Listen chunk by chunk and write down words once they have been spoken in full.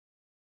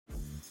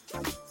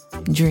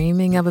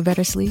Dreaming of a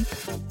better sleep?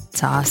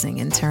 Tossing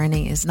and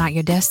turning is not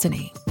your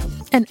destiny.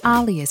 And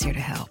Ollie is here to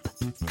help.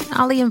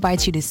 Ollie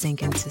invites you to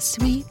sink into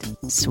sweet,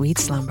 sweet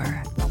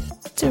slumber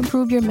to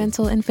improve your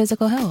mental and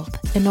physical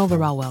health and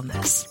overall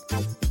wellness.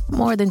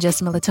 More than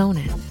just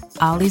melatonin,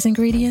 Ollie's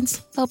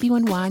ingredients help you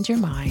unwind your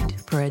mind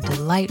for a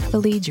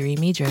delightfully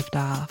dreamy drift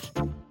off.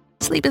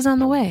 Sleep is on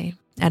the way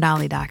at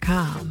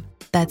Ollie.com.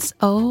 That's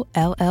OLLY.com.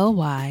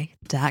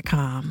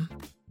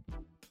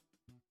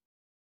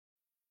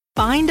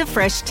 Find a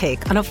fresh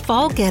take on a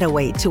fall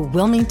getaway to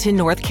Wilmington,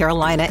 North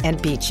Carolina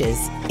and beaches.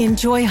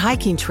 Enjoy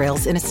hiking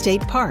trails in a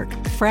state park,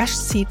 fresh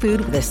seafood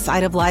with a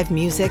side of live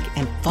music,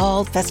 and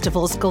fall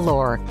festivals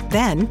galore.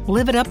 Then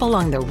live it up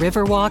along the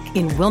Riverwalk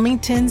in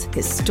Wilmington's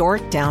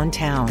historic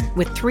downtown.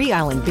 With 3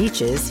 island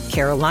beaches,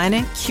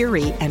 Carolina,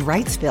 Curie, and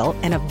Wrightsville,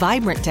 and a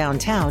vibrant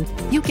downtown,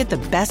 you get the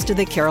best of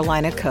the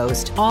Carolina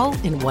coast, all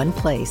in one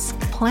place.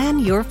 Plan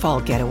your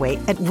fall getaway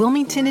at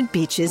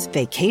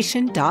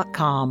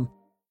WilmingtonandBeachesVacation.com.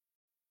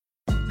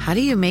 How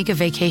do you make a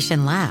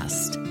vacation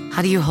last?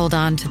 How do you hold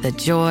on to the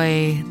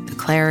joy, the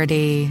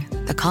clarity,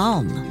 the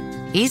calm?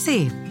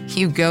 Easy.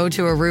 You go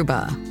to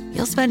Aruba.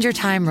 You'll spend your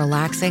time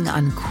relaxing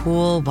on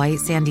cool, white,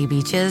 sandy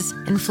beaches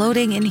and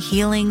floating in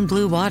healing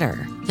blue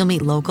water. You'll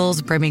meet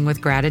locals brimming with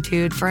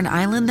gratitude for an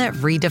island that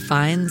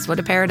redefines what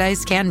a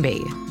paradise can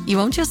be. You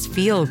won't just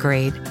feel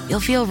great. You'll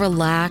feel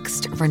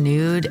relaxed,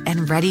 renewed,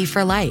 and ready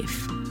for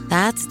life.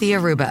 That's the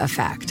Aruba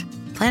effect.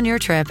 Plan your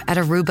trip at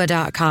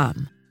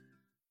Aruba.com.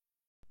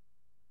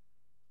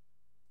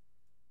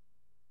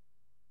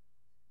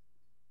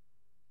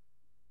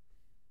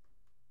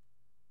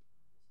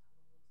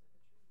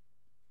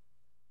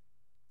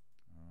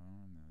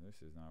 This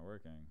is not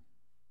working.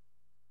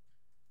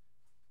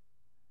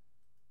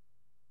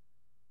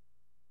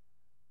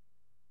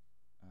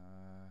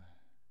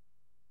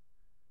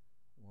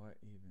 What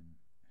even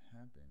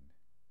happened?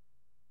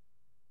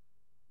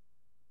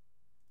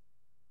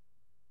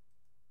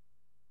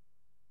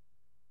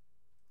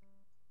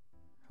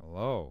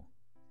 Hello.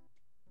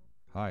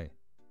 Hi.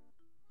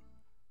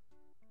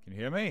 Can you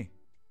hear me?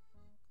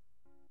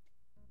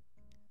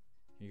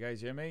 You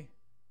guys hear me?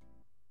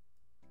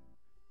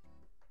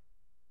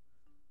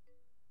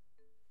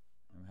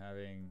 I'm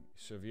having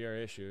severe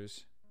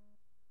issues.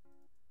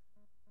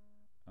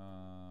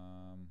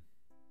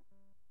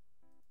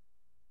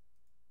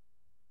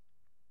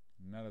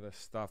 None of the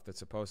stuff that's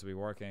supposed to be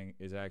working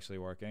is actually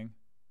working.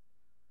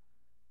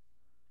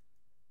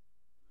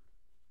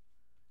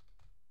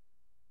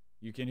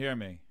 You can hear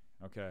me.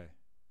 Okay,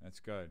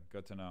 that's good.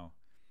 Good to know.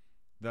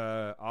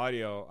 The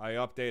audio, I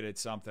updated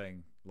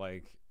something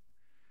like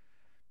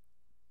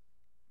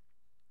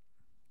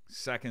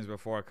seconds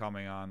before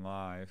coming on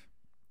live.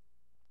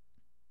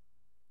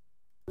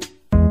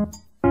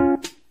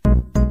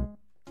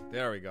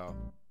 There we go.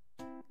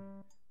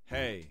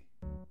 Hey.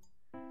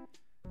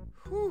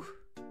 Whew.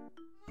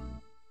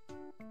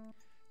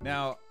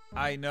 Now,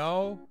 I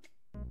know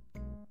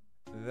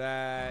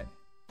that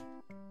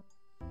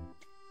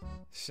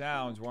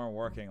sounds weren't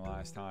working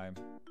last time.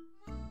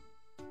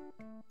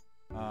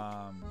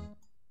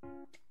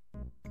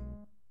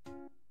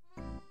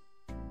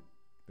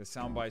 The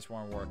sound bites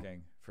weren't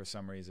working for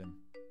some reason.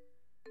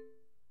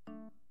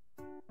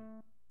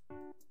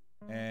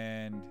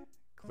 And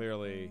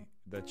clearly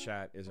the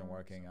chat isn't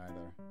working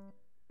either.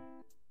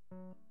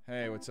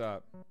 Hey, what's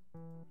up?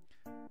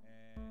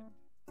 And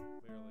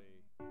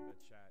clearly the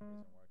chat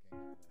isn't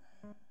working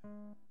either.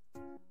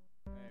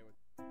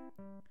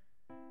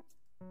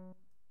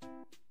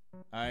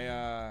 Hey,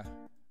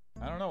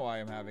 I don't know why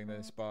I'm having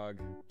this bug.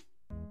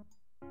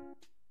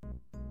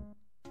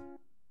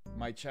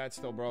 My chat's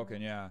still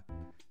broken, yeah.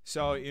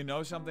 So, you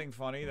know something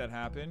funny that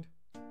happened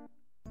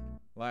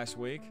last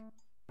week?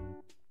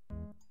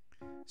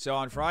 So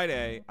on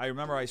Friday, I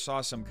remember I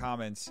saw some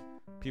comments.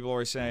 People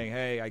were saying,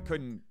 hey,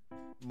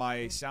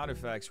 my sound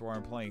effects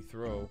weren't playing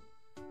through.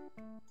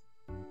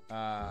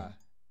 And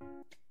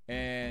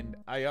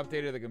I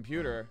updated the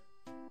computer.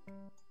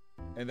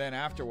 And then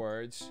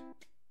afterwards,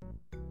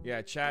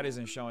 yeah, chat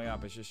isn't showing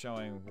up. It's just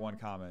showing one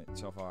comment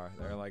so far.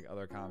 There are like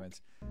other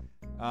comments.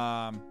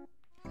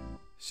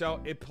 So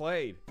it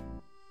played.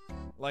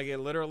 Like it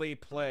literally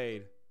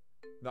played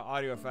the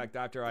audio effect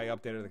after I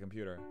updated the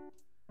computer.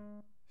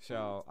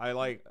 So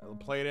I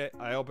played it.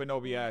 I opened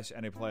OBS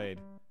and it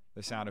played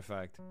the sound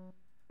effect.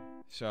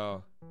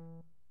 So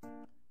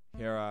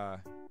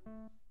here,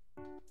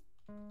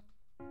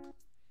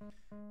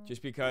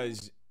 just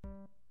because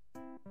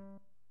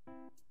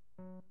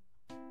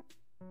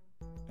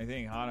I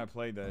think Hana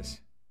played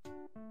this,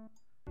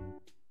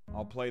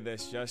 I'll play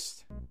this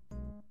just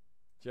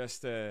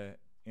to,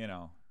 you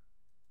know.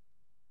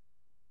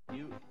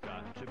 You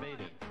got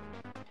debated.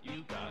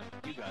 You got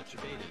debated.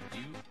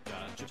 You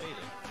got debated.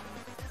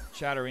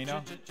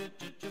 Chatterino.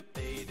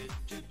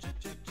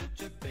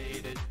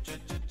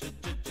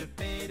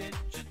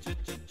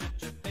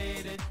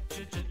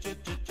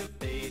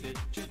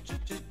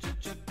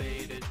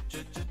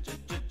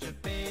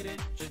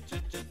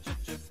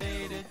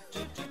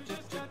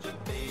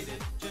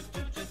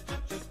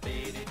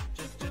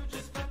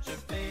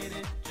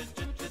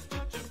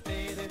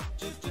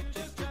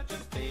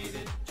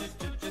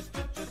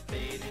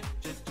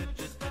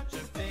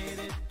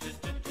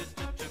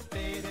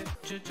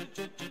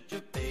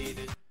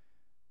 Debated.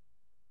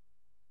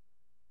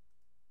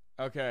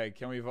 Okay,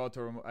 can we vote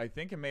to remove? I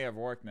think it may have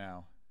worked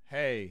now.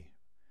 Hey.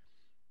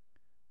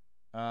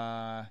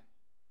 Yeah.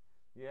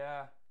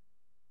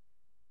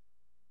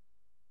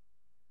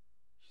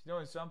 She's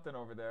doing something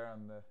over there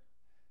on the.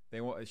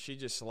 She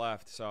just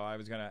left, so I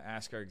was gonna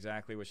ask her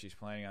exactly what she's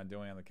planning on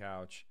doing on the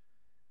couch.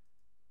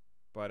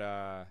 But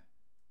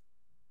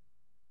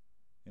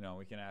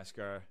we can ask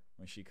her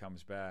when she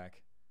comes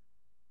back.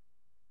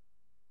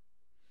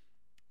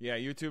 Yeah,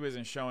 YouTube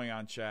isn't showing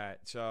on chat,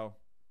 so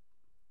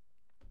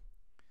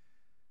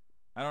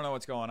I don't know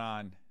what's going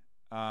on.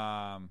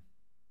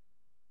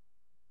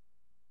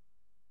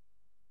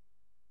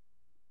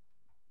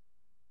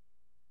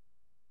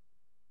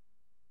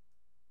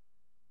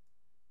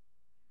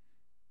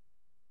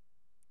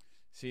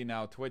 See,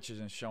 now Twitch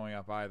isn't showing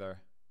up either.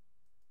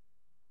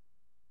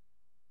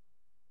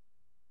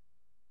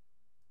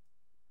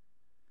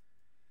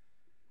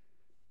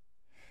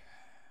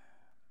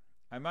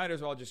 I might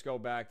as well just go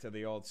back to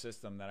the old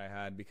system that I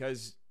had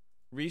because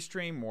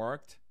Restream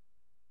worked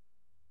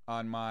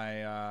on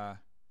my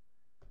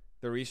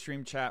the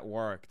Restream chat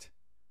worked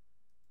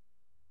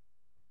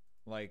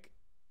like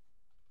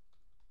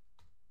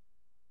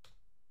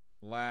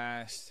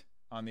last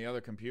on the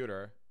other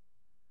computer,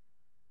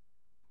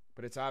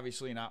 but it's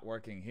obviously not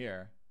working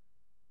here.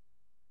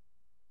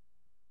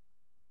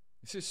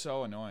 This is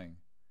so annoying.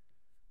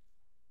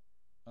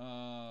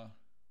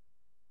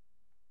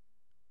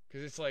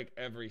 Because it's like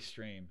every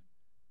stream.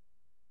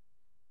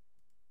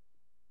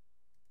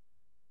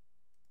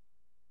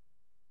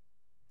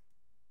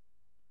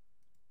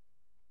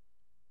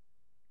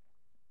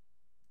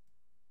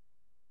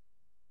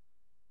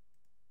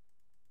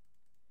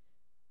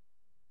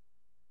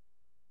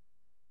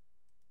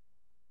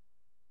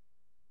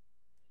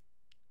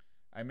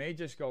 I may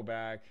just go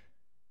back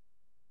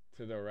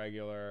to the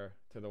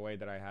way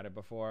that I had it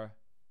before.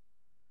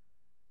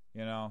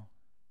 I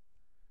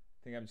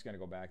think I'm just going to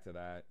go back to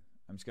that.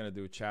 I'm just going to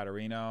do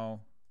Chatterino.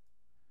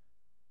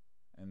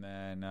 And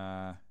then,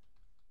 let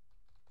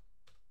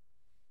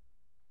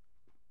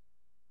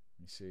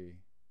me see.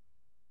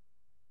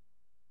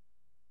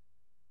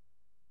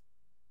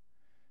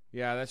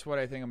 Yeah, that's what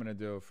I think I'm going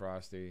to do,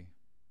 Frosty.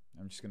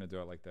 I'm just going to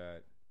do it like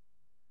that.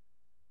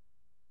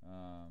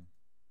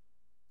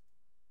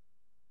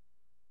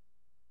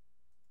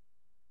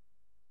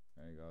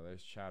 There you go.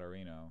 There's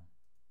Chatterino.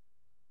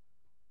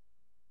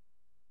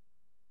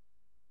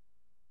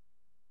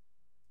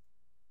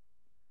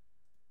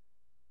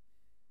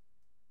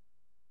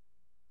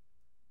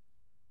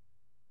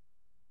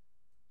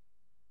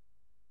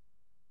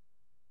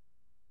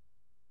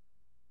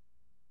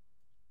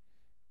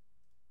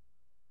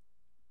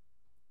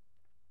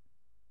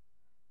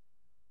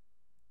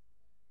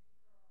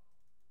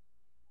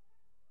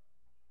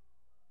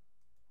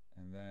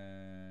 And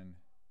then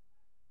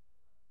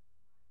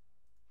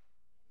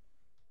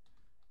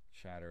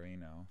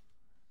Chatterino.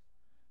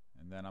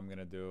 And then I'm going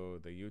to do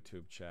the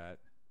YouTube chat.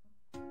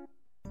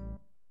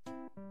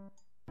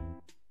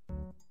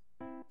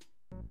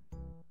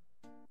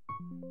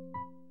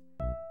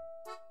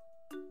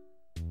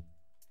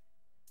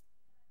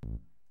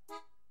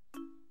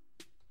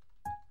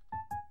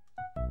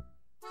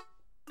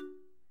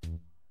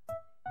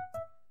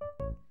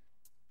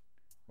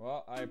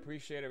 Well, I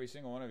appreciate every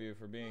single one of you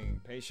for being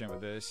patient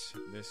with this.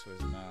 This was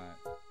not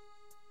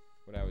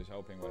what I was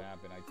hoping would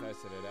happen. I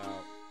tested it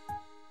out.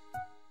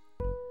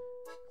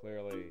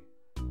 Clearly,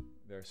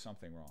 there's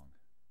something wrong.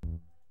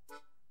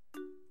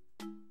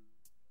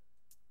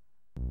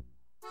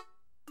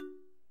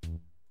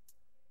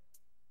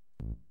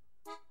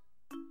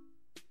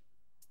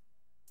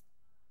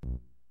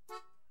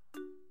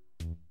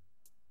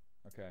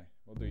 Okay,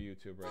 we'll do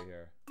YouTube right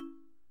here.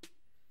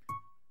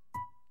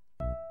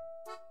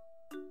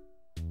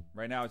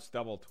 Right now it's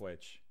double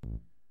Twitch,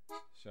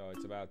 so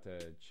it's about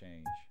to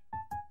change.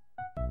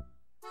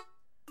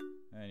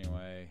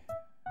 Anyway,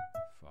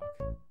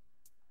 fuck.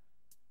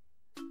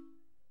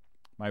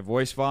 My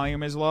voice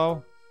volume is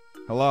low?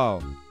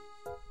 Hello?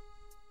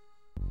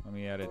 Let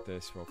me edit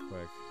this real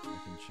quick. I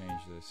can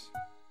change this.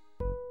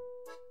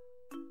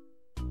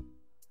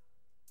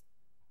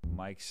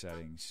 Mic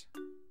settings.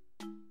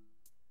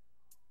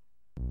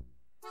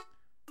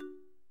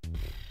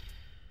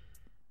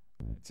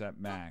 It's at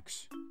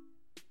max.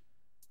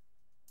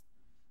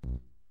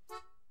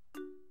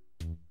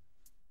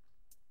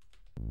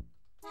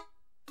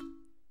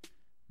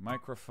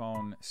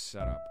 Microphone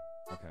setup.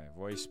 Okay,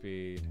 voice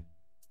speed.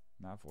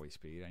 Not voice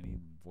speed. I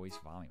need voice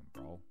volume,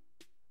 bro.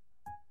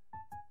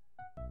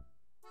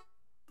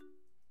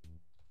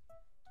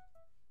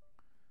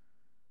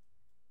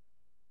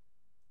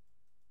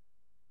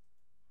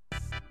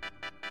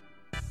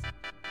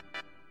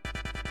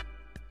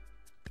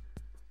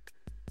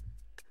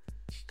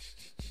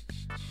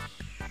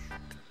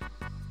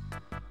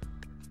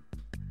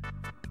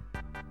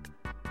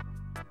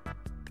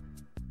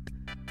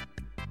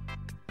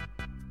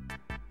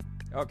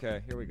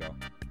 Okay, here we go.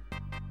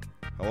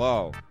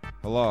 Hello.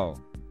 Hello.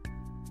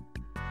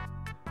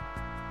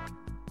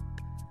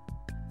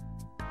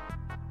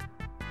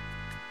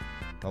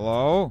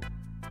 Hello?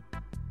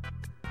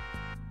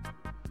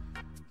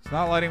 It's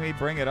not letting me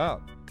bring it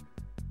up.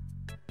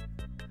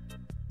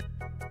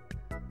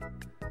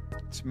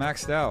 It's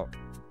maxed out.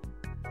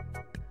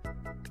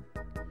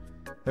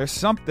 There's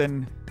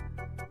something.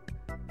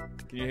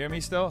 Can you hear me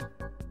still?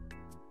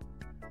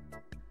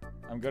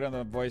 I'm good on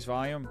the voice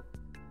volume.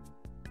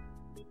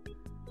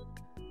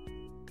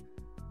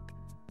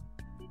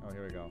 Oh,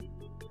 here we go.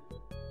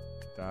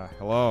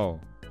 Hello.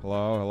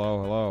 Hello,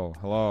 hello, hello,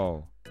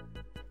 hello.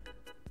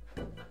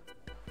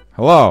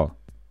 Hello.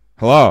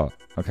 Hello.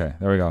 Okay,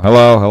 there we go.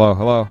 Hello, hello,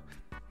 hello.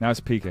 Now it's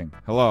peaking.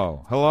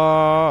 Hello.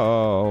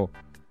 Hello.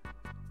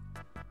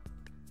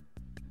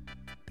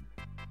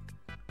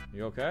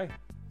 You okay?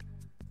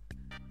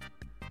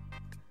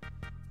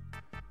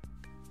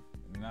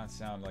 You do not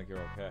sound like you're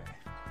okay.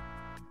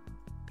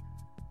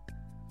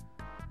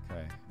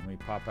 Okay, let me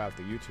pop out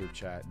the YouTube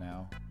chat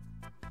now.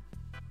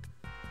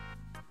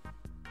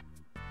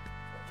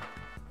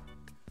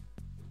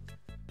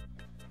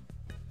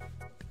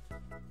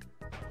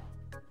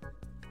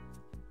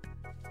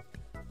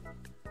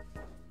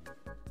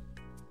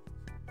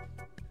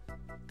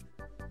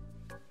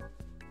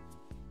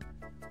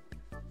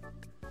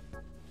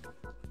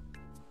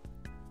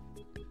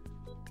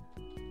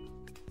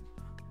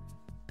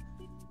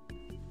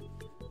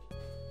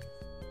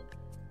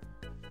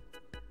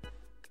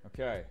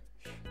 Okay,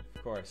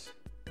 of course.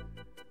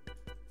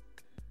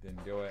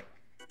 Didn't do it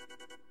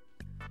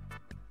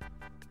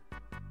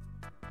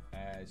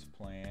as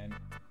planned.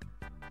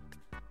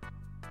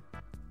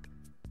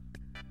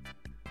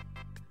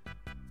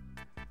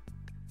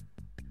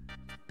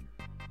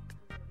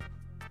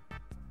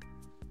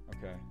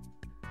 Okay.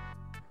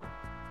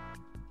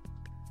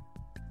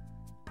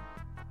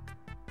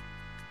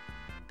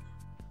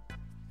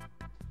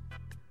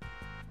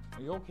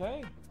 Are you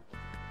okay?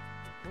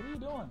 What are you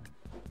doing?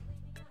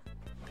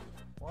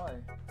 Why?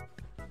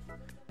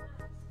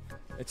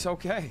 It's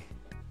okay.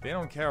 They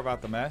don't care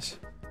about the mess.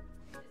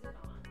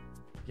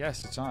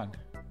 Yes, it's on.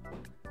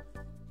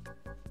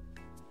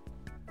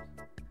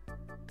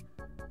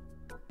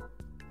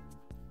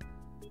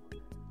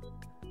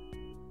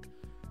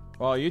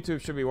 Well,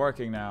 YouTube should be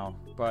working now,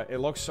 but it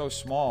looks so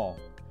small.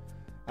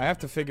 I have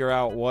to figure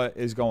out what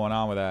is going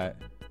on with that.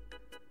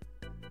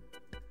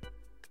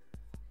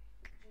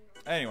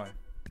 Anyway.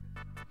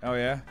 Oh,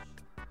 yeah?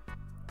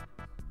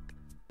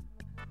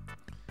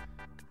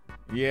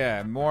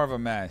 Yeah, more of a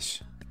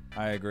mess.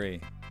 I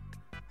agree.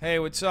 Hey,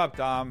 what's up,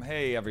 Dom?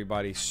 Hey,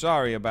 everybody.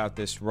 Sorry about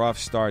this rough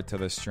start to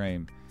the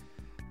stream.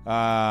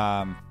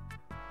 Got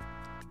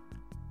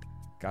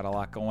a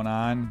lot going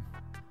on.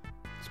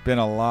 It's been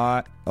a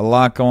lot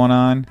going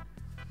on.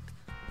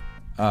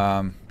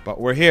 But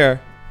we're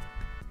here.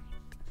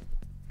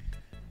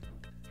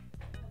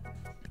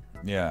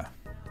 Yeah.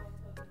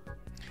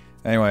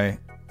 Anyway.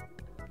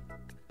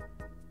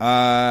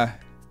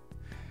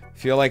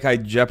 Feel like I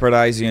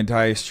jeopardized the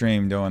entire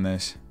stream doing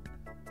this.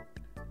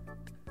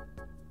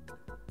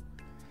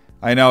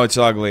 I know it's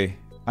ugly.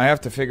 I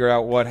have to figure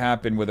out what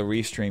happened with the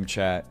restream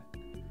chat.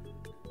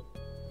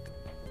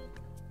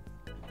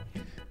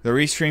 The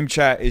restream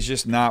chat is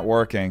just not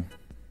working.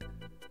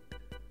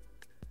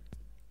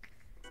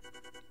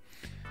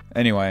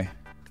 Anyway.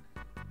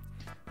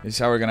 This is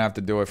how we're going to have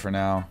to do it for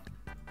now.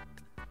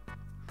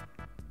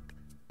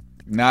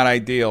 Not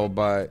ideal,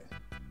 but...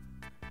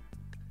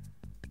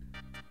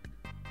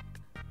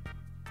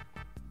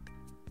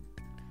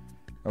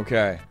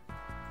 Okay.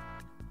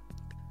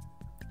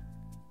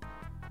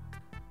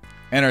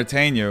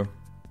 Entertain you.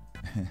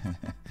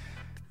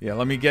 Yeah,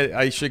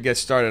 I should get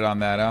started on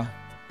that, huh?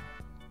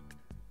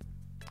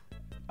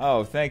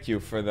 Oh, thank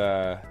you for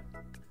the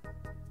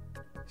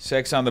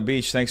Sex on the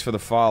Beach. Thanks for the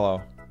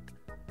follow.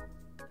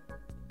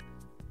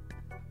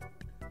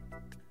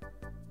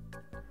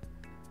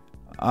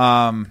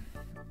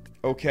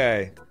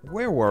 Okay.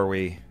 Where were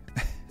we?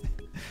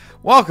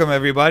 Welcome,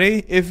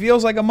 everybody. It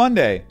feels like a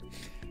Monday.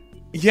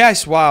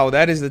 Yes, wow,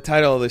 that is the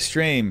title of the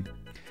stream.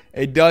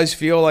 It does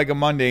feel like a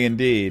Monday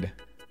indeed.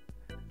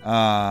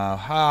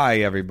 Hi,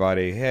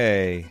 everybody.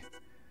 Hey.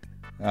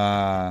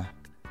 The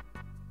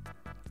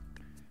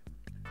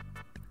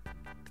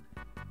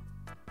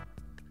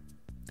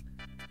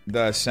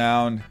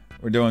sound.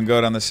 We're doing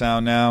good on the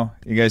sound now.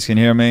 You guys can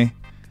hear me?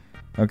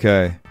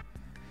 Okay.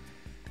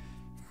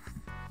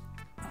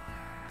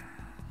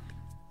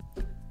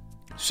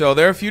 So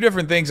there are a few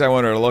different things I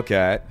wanted to look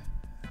at.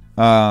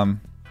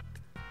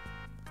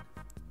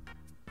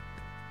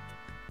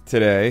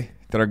 Today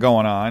that are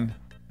going on.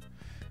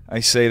 I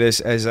say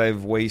this as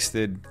I've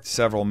wasted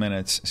several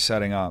minutes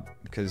setting up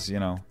because, you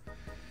know,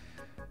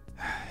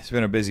 it's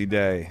been a busy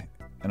day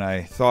and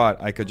I thought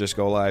I could just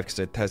go live because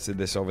I tested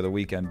this over the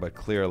weekend, but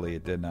clearly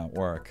it did not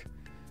work.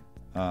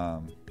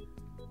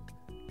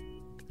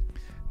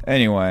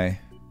 Anyway,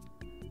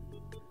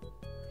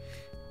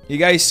 you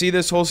guys see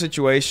this whole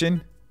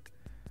situation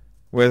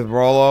with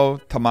Rollo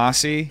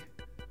Tomasi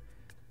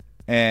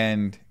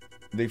and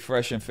the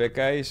Fresh and Fit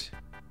guys?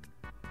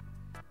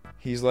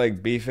 He's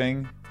like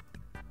beefing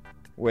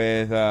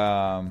with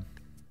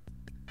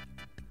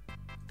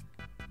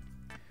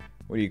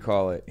what do you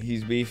call it?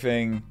 He's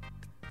beefing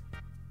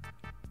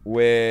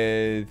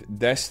with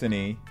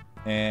Destiny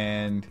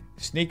and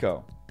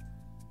Sneeko.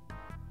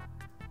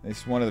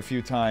 It's one of the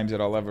few times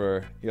that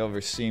you'll ever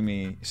see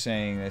me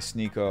saying that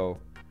Sneeko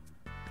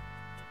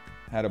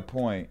had a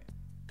point.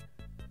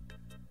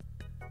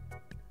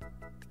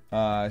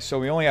 So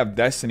we only have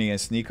Destiny and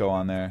Sneeko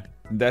on there.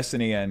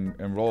 Destiny and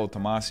Rollo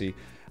Tomasi.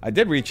 I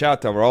did reach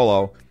out to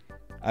Rollo.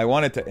 I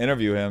wanted to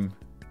interview him,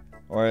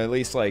 or at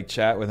least like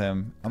chat with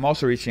him. I'm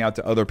also reaching out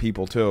to other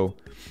people too.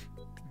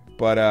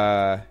 But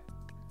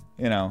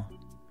you know,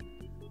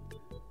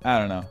 I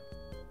don't know.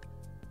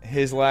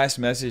 His last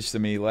message to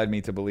me led me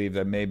to believe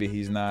that maybe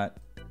he's not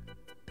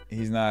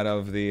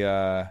of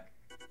the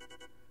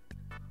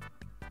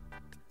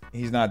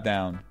he's not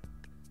down.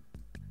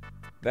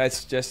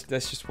 That's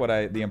just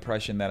what the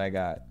impression that I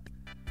got.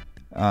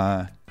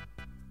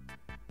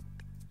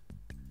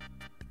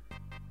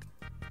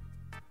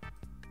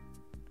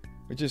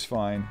 Which is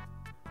fine.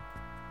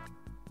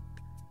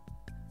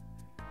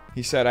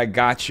 He said, "I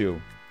got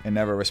you," and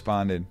never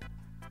responded.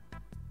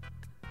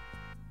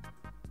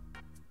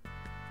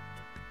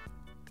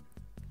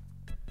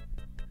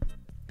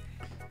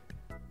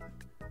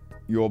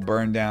 You'll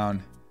burn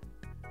down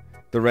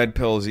the red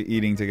pills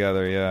eating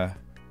together, yeah.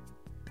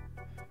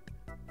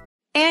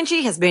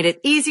 Angie has made it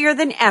easier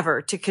than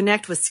ever to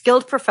connect with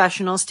skilled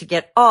professionals to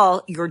get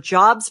all your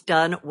jobs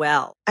done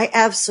well. I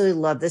absolutely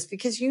love this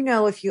because, you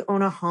know, if you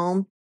own a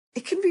home,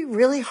 it can be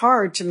really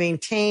hard to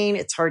maintain.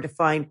 It's hard to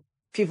find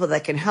people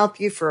that can help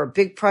you for a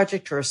big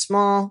project or a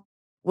small.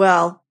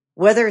 Well,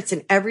 whether it's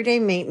in everyday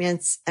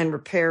maintenance and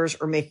repairs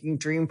or making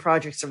dream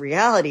projects a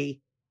reality,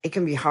 it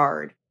can be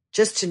hard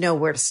just to know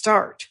where to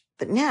start.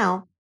 But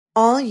now,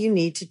 all you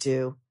need to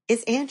do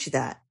is Angie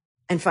that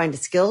and find a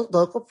skilled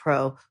local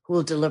pro who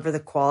will deliver the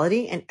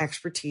quality and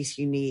expertise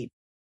you need.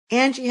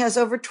 Angie has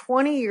over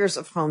 20 years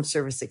of home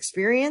service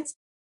experience,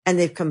 and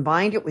they've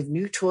combined it with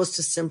new tools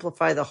to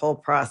simplify the whole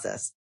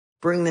process.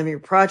 Bring them your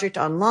project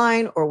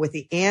online or with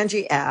the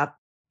Angie app,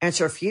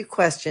 answer a few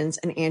questions,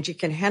 and Angie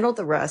can handle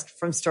the rest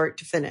from start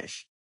to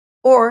finish.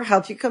 Or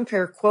help you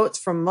compare quotes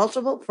from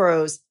multiple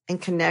pros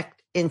and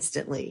connect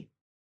instantly.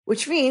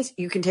 Which means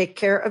you can take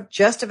care of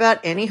just about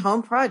any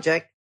home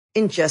project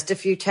in just a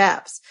few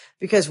taps.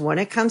 Because when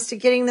it comes to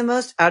getting the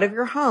most out of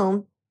your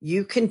home,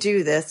 you can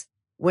do this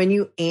when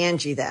you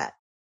Angie that.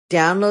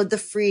 Download the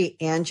free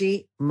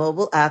Angie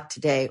mobile app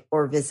today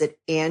or visit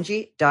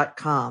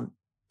Angie.com.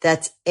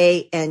 That's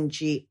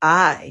ANGI.com.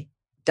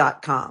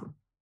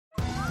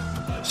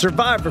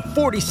 Survivor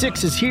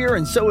 46 is here,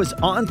 and so is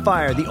On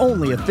Fire, the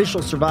only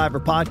official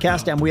Survivor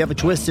podcast, and we have a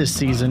twist this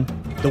season.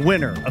 The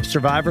winner of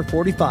Survivor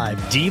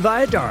 45, Dee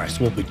Valladares,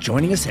 will be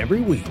joining us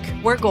every week.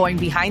 We're going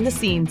behind the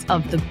scenes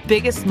of the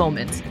biggest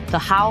moments, the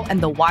how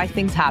and the why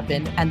things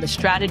happen, and the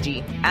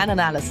strategy and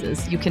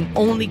analysis you can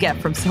only get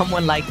from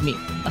someone like me,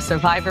 a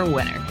Survivor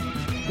winner.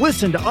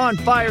 Listen to On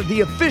Fire,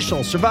 the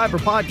official Survivor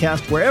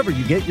podcast, wherever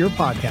you get your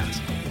podcast.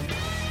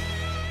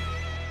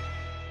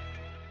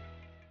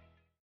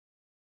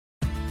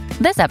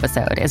 This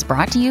episode is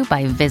brought to you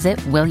by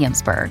Visit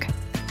Williamsburg.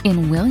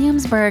 In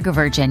Williamsburg,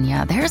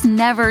 Virginia, there's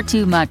never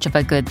too much of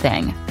a good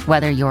thing.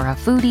 Whether you're a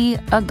foodie,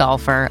 a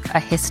golfer, a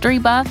history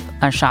buff,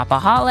 a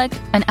shopaholic,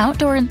 an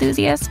outdoor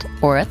enthusiast,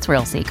 or a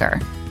thrill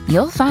seeker,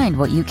 you'll find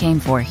what you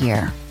came for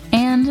here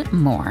and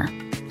more.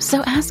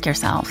 So ask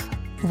yourself,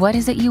 what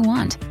is it you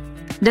want?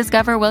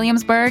 Discover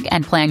Williamsburg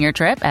and plan your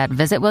trip at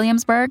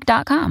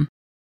visitwilliamsburg.com.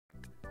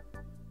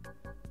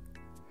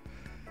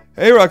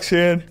 Hey,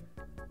 Roxanne.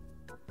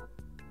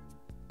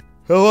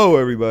 Hello,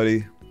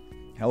 everybody.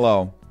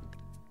 Hello.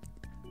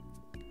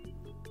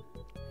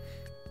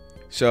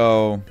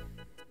 So,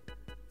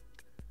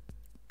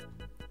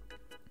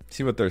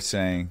 see what they're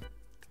saying.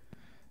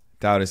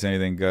 Doubt it's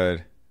anything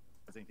good.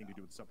 Has anything to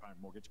do with the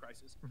subprime mortgage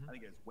crisis? I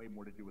think it has way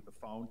more to do with the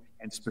phone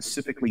and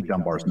specifically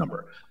Dunbar's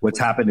number. What's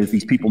happened is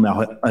these people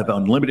now have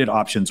unlimited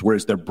options,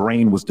 whereas their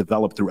brain was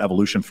developed through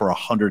evolution for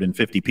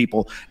 150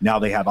 people. Now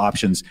they have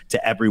options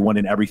to everyone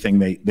and everything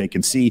they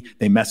can see.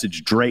 They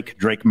message Drake.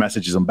 Drake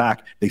messages them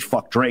back. They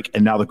fuck Drake.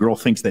 And now the girl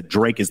thinks that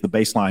Drake is the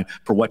baseline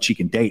for what she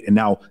can date. And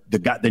now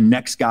the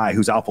next guy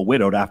who's alpha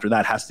widowed after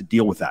that has to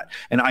deal with that.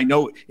 And I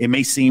know it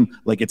may seem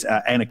like it's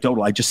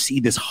anecdotal. I just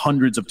see this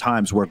hundreds of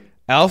times where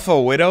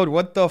Alpha widowed?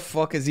 What the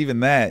fuck is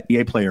even that?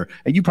 NBA player,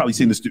 and you've probably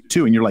seen this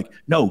too, and you're like,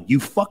 no, you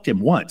fucked him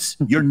once.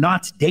 You're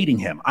not dating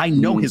him. I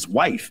know his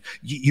wife.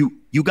 You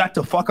got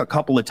to fuck a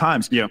couple of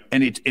times. Yeah.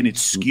 And it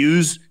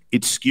skews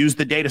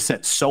the data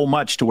set so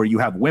much to where you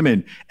have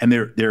women and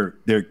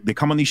they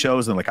come on these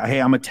shows and they're like, hey,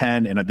 I'm a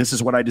 10 and this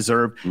is what I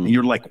deserve. And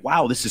you're like,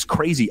 wow, this is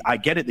crazy. I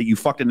get it that you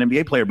fucked an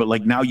NBA player, but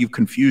like now you've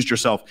confused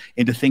yourself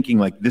into thinking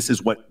like this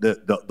is what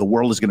the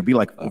world is going to be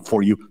like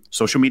for you.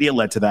 Social media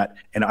led to that.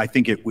 And I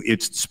think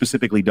it's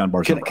specifically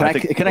Dunbar's. Can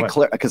I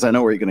clarify? Because I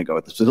know where you're going to go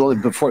with this. So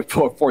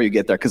before you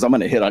get there, because I'm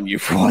going to hit on you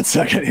for 1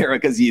 second here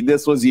because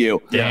this was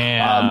you.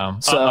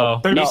 Damn. So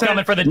 30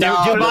 coming for the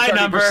Dubai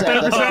number.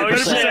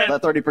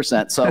 That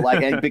 30%. So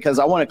like, and because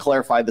I want to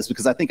clarify this,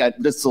 because I think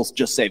this will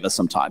just save us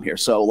some time here.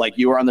 So like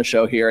you were on the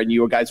show here and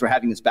you guys were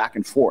having this back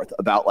and forth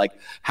about like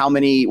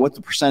what's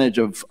the percentage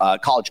of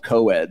college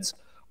co-eds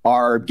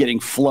are getting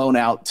flown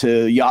out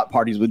to yacht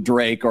parties with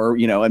Drake or,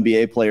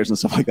 NBA players and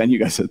stuff like that. And you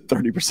guys said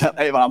 30%.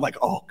 And I'm like,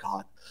 oh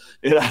God.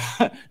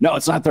 No,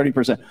 it's not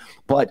 30%,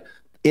 but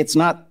it's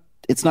not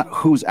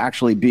who's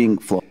actually being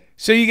flown.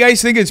 So you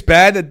guys think it's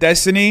bad that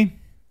Destiny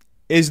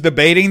is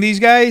debating these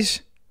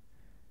guys?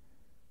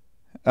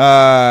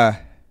 Why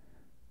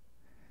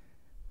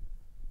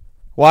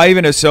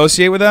even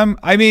associate with them?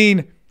 I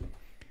mean,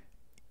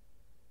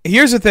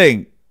 here's the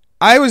thing.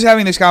 I was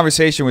having this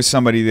conversation with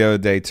somebody the other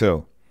day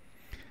too.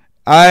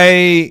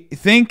 I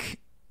think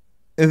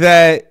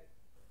that,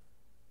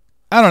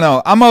 I don't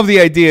know, I'm of the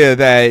idea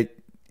that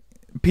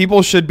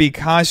people should be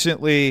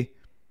constantly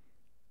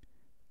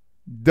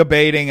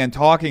debating and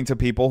talking to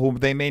people who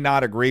they may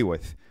not agree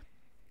with.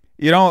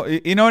 You know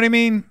what I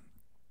mean?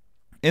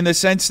 In the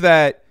sense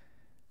that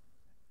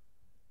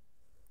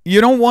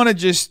you don't want to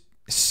just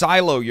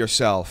silo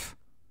yourself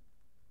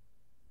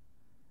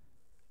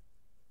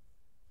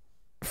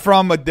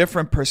from a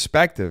different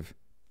perspective.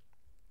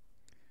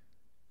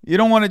 You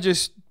don't want to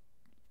just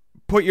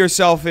put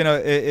yourself in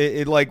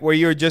a like where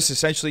you're just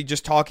essentially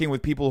just talking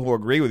with people who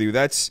agree with you.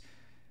 That's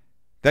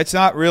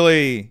not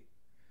really,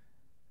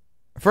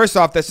 first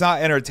off, that's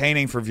not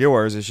entertaining for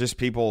viewers. It's just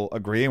people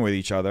agreeing with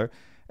each other.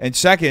 And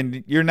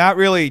second, you're not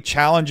really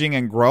challenging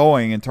and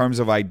growing in terms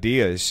of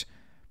ideas.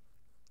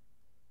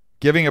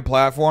 Giving a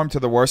platform to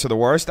the worst of the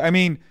worst. I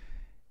mean,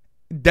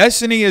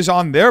 Destiny is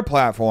on their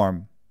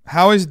platform.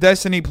 How is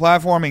Destiny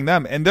platforming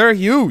them? And they're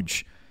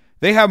huge.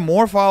 They have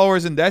more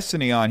followers than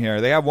Destiny on here.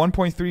 They have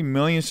 1.3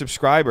 million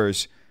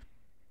subscribers.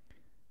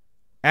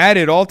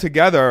 Added all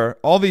together,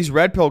 all these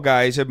Red Pill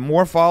guys have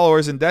more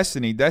followers than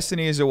Destiny.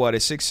 Destiny is a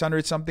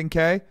 600-something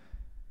K?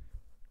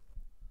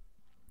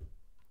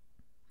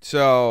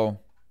 So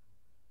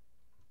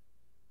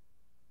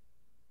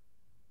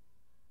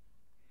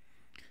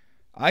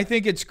I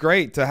think it's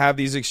great to have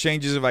these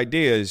exchanges of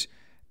ideas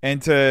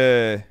and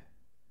to,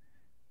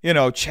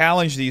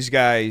 challenge these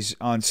guys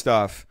on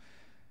stuff.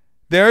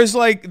 There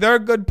are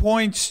good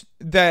points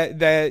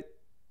that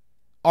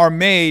are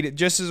made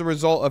just as a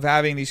result of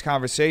having these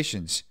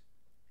conversations.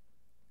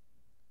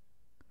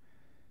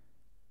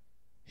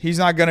 He's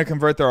not going to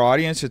convert their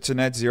audience. It's a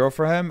net zero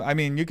for him. I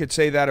mean, you could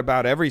say that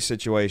about every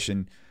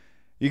situation.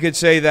 You could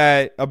say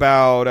that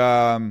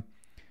about,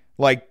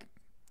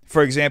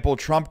 for example,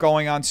 Trump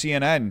going on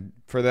CNN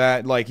for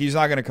that. Like, he's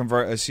not going to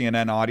convert a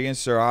CNN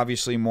audience. They're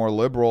obviously more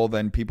liberal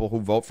than people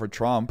who vote for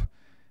Trump,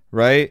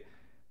 right?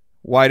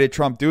 Why did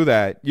Trump do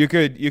that? You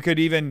could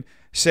even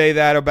say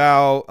that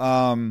about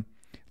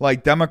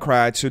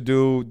Democrats who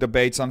do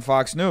debates on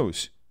Fox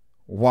News.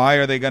 Why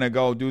are they going to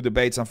go do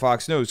debates on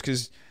Fox News?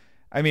 Because,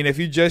 I mean, if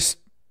you just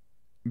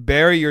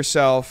bury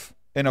yourself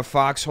in a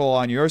foxhole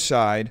on your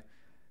side,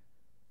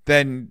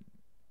 then,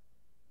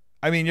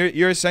 I mean,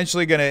 you're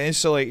essentially going to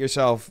insulate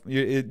yourself.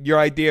 Your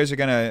ideas are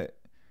going to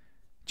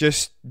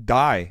just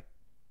die.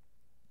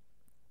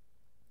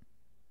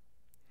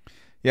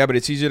 Yeah, but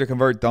it's easier to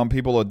convert dumb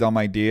people to dumb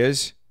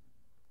ideas.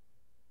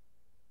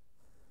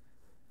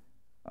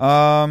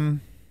 I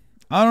don't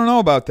know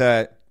about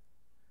that.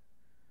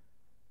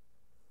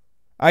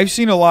 I've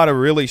seen a lot of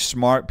really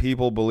smart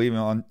people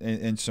believing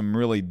in some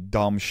really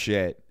dumb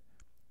shit.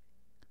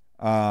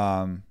 You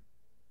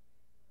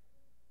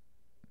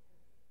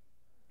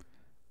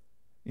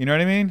know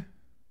what I mean?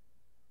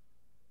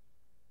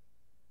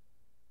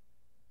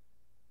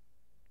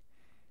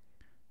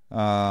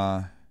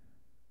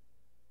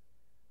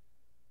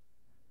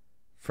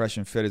 Fresh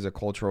and Fit is a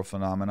cultural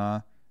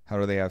phenomena. How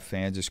do they have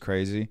fans? Is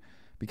crazy.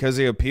 Because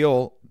they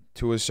appeal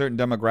to a certain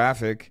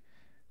demographic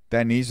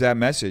that needs that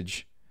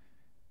message.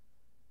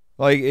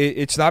 Like,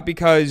 it's not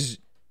because,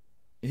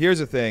 here's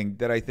the thing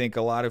that I think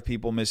a lot of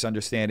people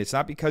misunderstand. It's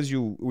not because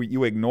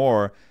you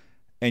ignore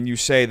and you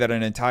say that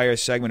an entire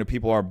segment of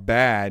people are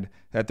bad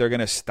that they're going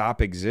to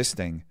stop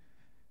existing.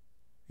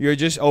 You're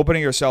just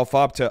opening yourself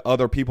up to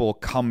other people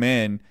come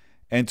in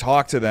and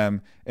talk to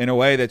them in a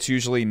way that's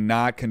usually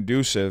not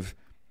conducive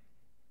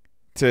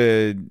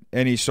to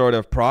any sort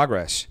of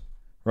progress,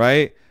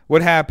 right?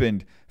 What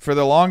happened for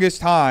the longest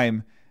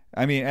time,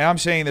 I mean, and I'm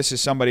saying this as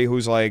somebody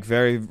who's like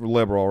very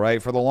liberal,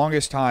 right? For the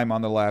longest time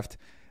on the left,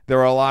 there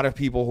are a lot of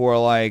people who are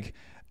like,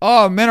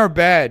 oh, men are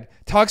bad,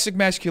 toxic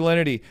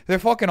masculinity, they're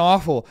fucking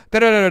awful,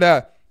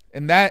 da-da-da-da-da.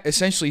 And that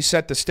essentially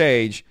set the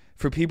stage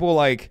for people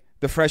like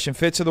the Fresh and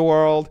Fits of the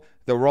world,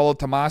 the Rollo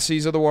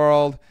Tomassis of the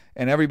world,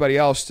 and everybody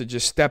else to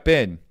just step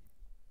in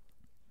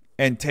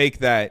and take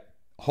that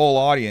whole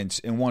audience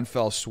in one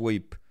fell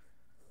sweep,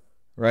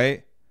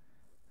 right?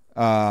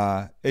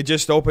 It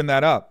just opened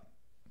that up.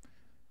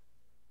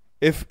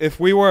 If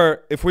we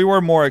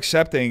were more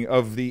accepting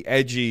of the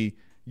edgy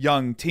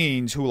young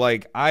teens who,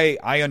 like,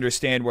 I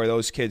understand where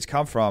those kids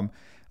come from,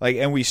 like,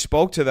 and we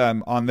spoke to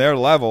them on their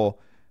level,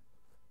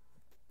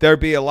 there'd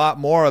be a lot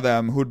more of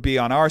them who'd be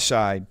on our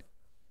side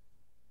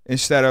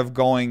instead of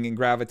going and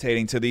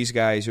gravitating to these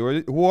guys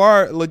who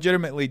are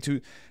legitimately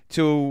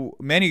to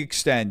many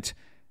extent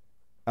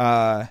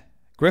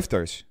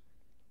grifters.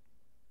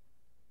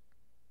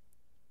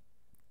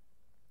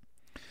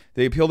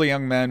 They appeal to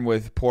young men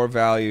with poor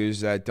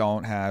values that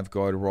don't have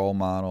good role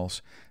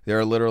models.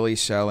 They're literally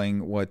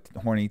selling what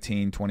horny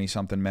teen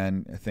 20-something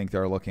men think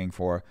they're looking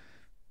for.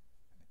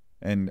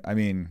 And I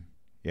mean,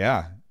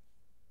 yeah,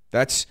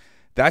 that's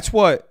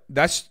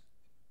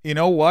you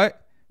know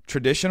what?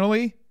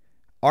 Traditionally,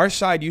 our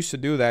side used to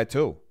do that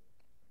too.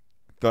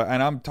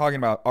 And I'm talking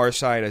about our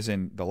side as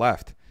in the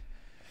left,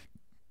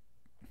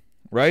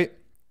 right?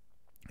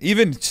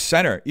 Even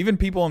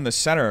people in the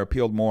center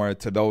appealed more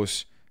to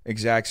those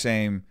exact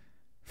same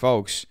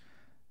folks.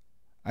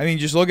 I mean,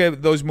 just look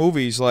at those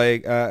movies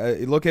like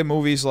American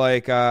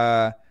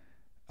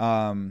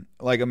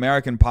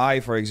Pie,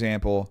 for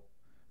example,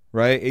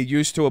 right? It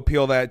used to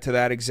appeal to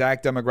that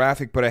exact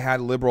demographic, but it had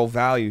liberal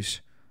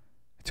values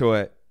to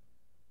it,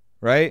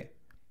 right?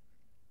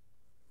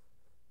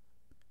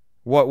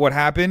 What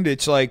happened?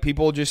 It's like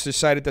people just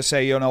decided to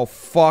say,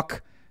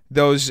 fuck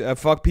those,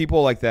 fuck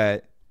people like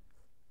that.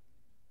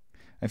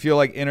 I feel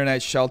like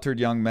internet sheltered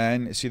young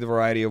men see the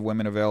variety of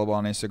women available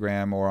on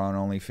Instagram or on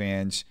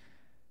OnlyFans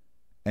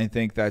and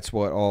think that's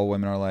what all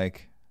women are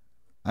like.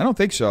 I don't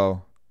think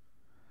so.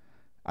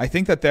 I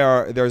think that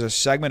there's a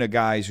segment of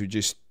guys who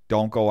just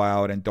don't go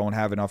out and don't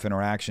have enough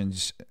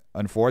interactions,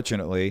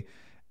 unfortunately,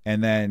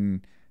 and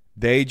then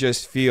they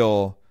just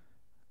feel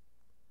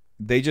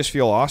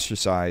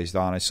ostracized,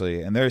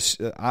 honestly. And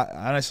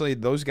honestly,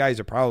 those guys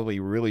are probably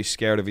really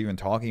scared of even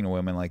talking to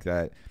women like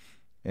that.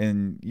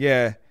 And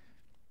yeah,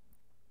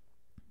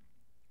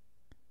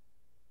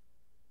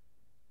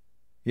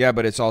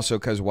 but it's also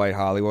because white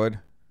Hollywood.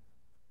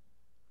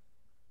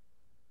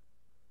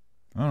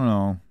 I don't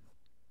know.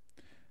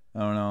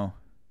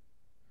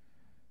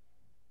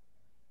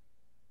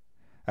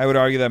 I would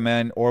argue that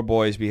men or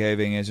boys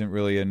behaving isn't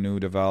really a new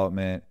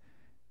development.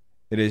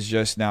 It is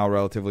just now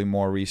relatively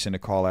more recent to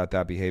call out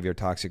that behavior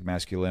toxic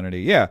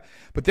masculinity. Yeah,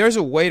 but there's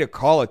a way to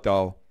call it,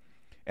 though.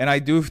 And I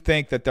do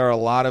think that there are a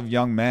lot of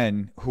young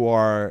men who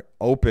are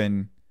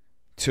open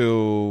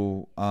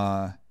to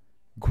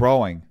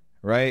growing,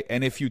 right?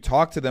 And if you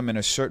talk to them in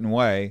a certain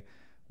way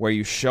where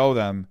you show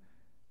them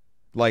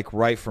like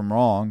right from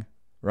wrong,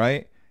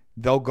 right?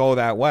 They'll go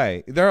that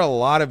way. There are a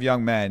lot of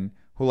young men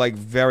who like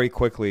very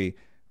quickly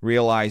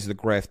realize the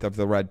grift of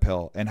the red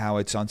pill and how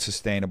it's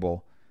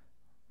unsustainable,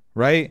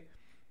 right?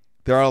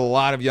 There are a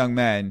lot of young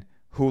men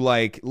who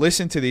like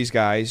listen to these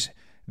guys.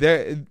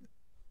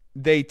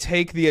 They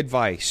take the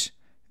advice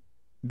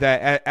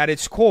that at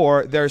its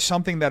core, there's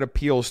something that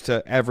appeals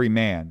to every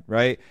man,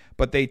 right?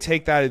 But they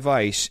take that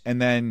advice and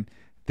then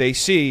they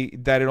see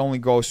that it only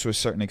goes to a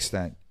certain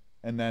extent.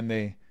 And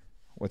then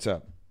what's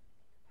up?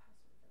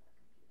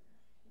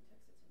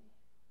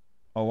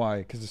 Oh, why?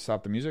 Because it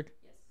stopped the music?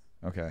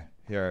 Yes. Okay.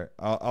 Here,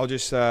 I'll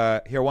just,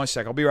 here, 1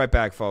 sec. I'll be right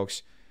back,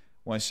 folks.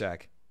 1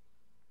 sec.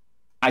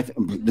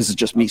 This is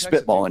just me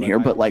spitballing here,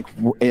 but like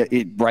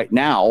right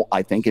now,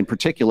 I think in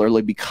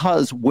particularly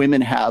because women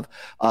have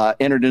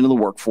entered into the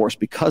workforce,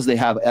 because they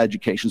have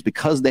educations,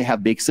 because they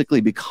have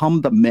basically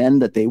become the men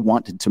that they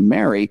wanted to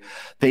marry,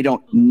 they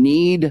don't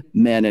need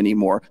men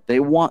anymore. They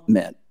want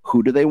men.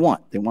 Who do they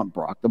want? They want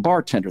Brock the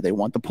bartender. They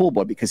want the pool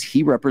boy because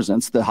he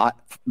represents the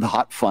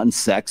hot, fun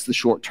sex, the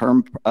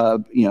short-term,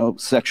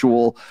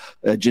 sexual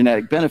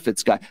genetic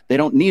benefits guy. They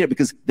don't need it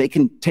because they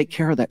can take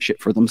care of that shit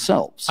for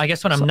themselves. I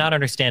guess what I'm not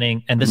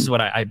understanding, and this is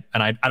what I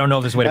don't know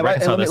if there's a way to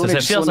reconcile this.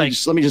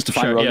 Let me just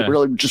define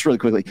really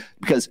quickly,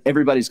 because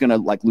everybody's gonna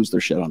like lose their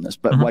shit on this.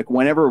 But like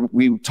whenever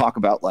we talk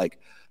about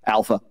like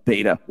alpha,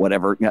 beta,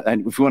 whatever.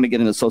 And if you want to get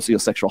into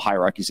sociosexual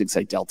hierarchies, you'd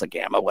say delta,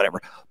 gamma,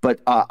 whatever. But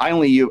I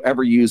only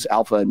ever use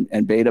alpha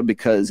and beta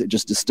because it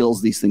just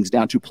distills these things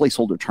down to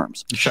placeholder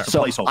terms. Sure.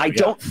 So I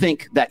don't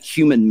think that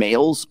human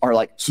males are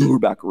like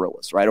silverback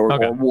gorillas, right?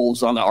 Or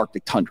wolves on the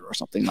Arctic tundra or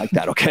something like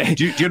that, okay?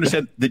 Do you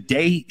understand? The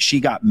day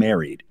she got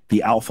married,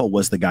 the alpha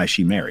was the guy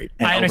she married.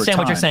 And I understand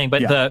what you're saying,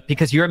 but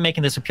because you're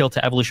making this appeal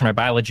to evolutionary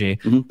biology,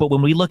 but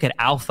when we look at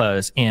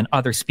alphas in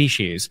other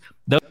species,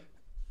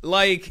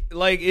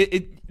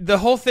 the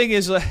whole thing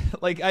is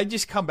like I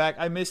just come back.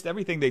 I missed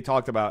everything they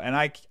talked about, and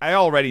I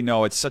already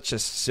know it's such a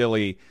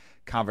silly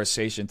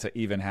conversation to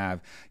even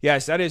have.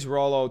 Yes, that is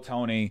Rollo,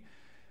 Tony.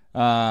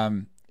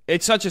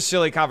 It's such a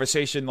silly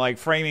conversation, like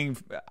framing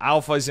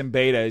alphas and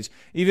betas,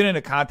 even in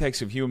the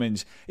context of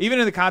humans, even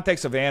in the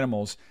context of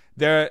animals.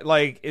 They're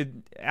like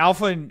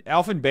alpha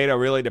and beta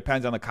really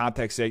depends on the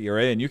context that you're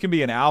in. You can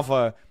be an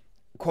alpha,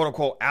 quote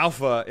unquote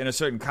alpha, in a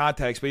certain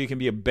context, but you can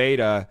be a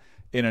beta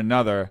in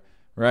another.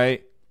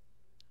 Right?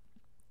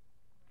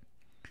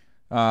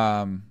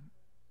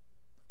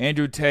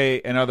 Andrew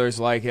Tate and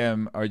others like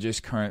him are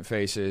just current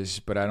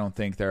faces, but I don't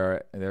think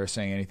they're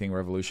saying anything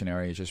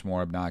revolutionary. It's just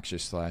more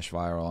obnoxious /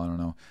 viral. I don't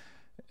know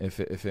if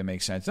it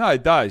makes sense. No,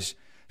 it does.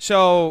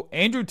 So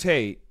Andrew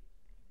Tate,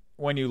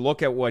 when you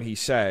look at what he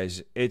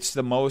says, it's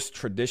the most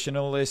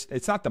traditionalist.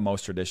 It's not the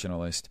most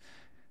traditionalist,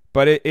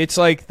 but it's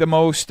like the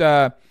most.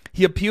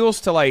 He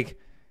appeals to like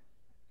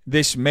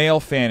this male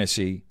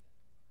fantasy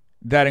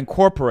that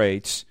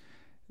incorporates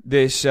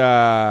this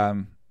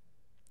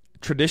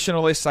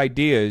traditionalist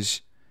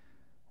ideas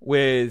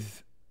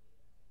with,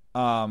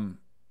 in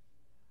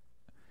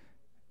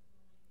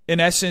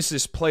essence,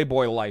 this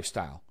Playboy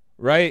lifestyle,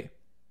 right?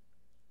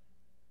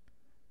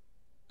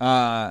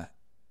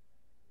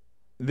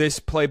 This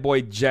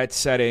Playboy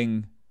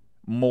jet-setting,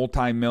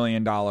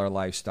 multi-million-dollar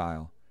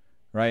lifestyle,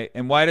 right?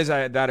 And why does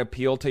that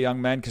appeal to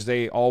young men? Because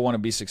they all want to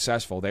be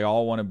successful. They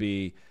all want to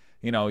be,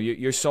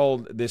 you're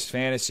sold this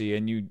fantasy,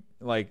 and you,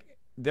 like,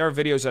 there are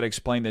videos that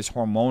explain this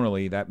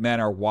hormonally, that men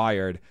are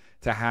wired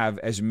to have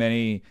as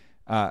many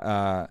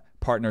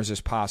partners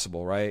as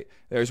possible, right?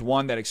 There's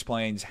one that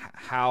explains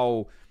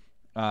how,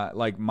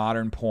 like,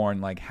 modern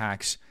porn, like,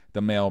 hacks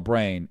the male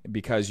brain,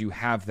 because you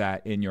have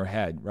that in your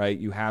head, right?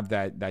 You have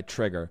that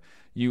trigger.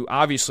 You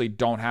obviously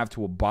don't have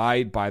to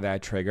abide by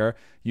that trigger.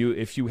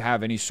 If you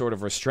have any sort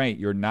of restraint,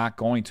 you're not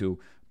going to.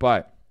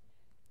 But,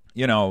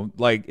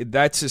 like,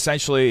 that's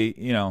essentially,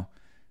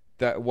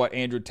 that what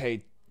Andrew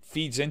Tate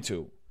feeds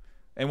into.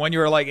 And when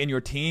you're, like, in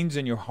your teens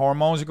and your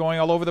hormones are going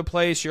all over the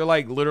place, you're,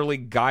 like, literally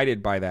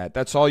guided by that.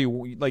 That's all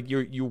you, like,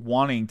 you're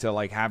wanting to,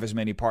 like, have as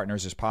many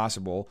partners as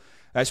possible.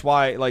 That's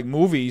why, like,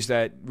 movies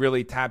that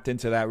really tapped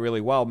into that really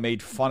well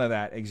made fun of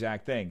that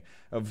exact thing,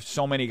 of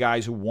so many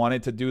guys who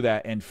wanted to do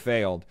that and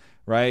failed,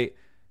 right?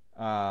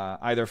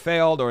 Either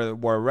failed or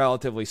were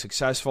relatively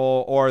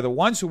successful, or the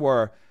ones who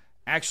were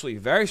actually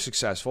very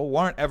successful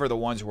weren't ever the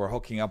ones who were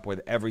hooking up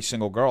with every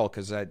single girl,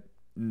 because that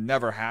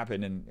never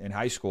happened in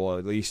high school,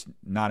 at least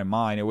not in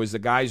mine. It was the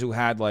guys who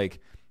had, like,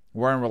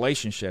 were in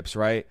relationships,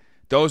 right?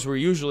 Those were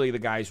usually the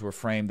guys who were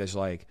framed as,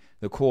 like,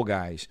 the cool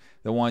guys,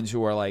 the ones who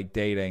were, like,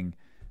 dating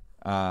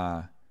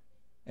and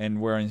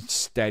we're in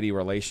steady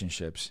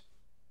relationships.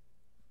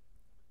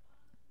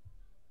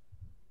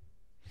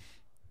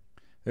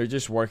 They're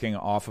just working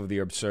off of the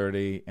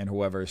absurdity and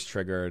whoever is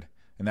triggered,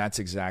 and that's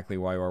exactly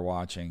why we're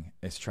watching.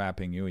 It's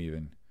trapping you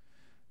even.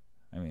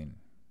 I mean,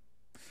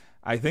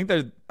 I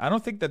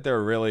don't think that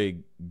they're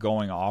really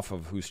going off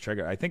of who's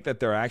triggered. I think that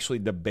they're actually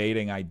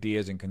debating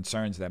ideas and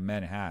concerns that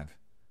men have.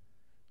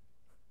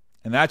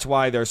 And that's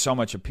why there's so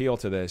much appeal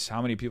to this.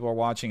 How many people are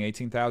watching?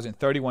 18,000?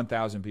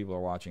 31,000 people are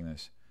watching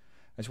this.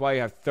 That's why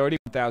you have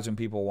 31,000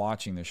 people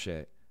watching this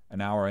shit an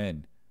hour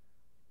in.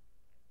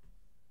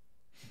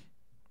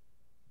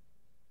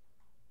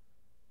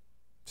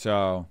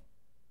 So,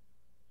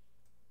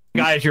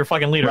 guys, you're a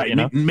fucking leader,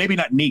 right? Maybe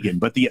not Negan,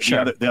 but the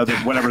other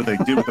whatever they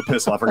did with the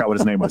pistol. I forgot what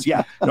his name was.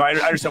 Yeah, no, I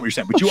understand what you're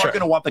saying, but you are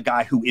going to want the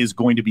guy who is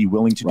going to be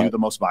willing to do the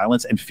most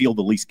violence and feel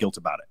the least guilt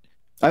about it.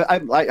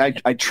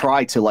 I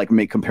try to, like,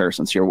 make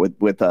comparisons here with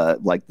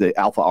like the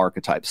alpha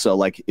archetypes. So,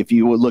 like, if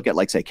you would look at,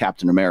 like, say,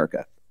 Captain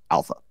America,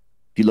 alpha.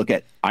 If you look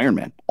at Iron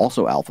Man,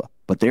 also alpha.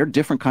 But they're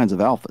different kinds of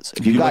alphas.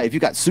 If you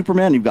got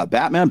Superman, you've got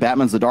Batman.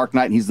 Batman's the Dark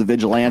Knight, and he's the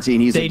vigilante,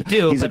 and he's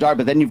a dark.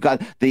 But then you've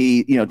got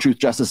the truth,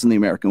 justice, and the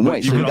American way.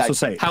 You can also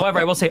say, however,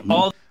 I will say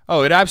all.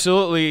 Oh,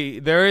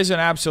 there is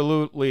an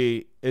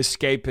absolutely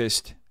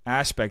escapist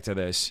aspect to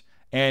this,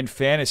 and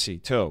fantasy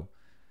too.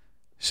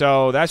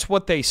 So that's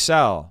what they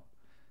sell.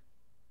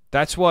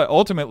 That's what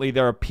ultimately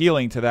they're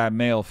appealing to, that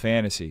male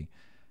fantasy,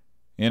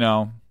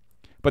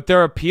 But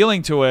they're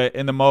appealing to it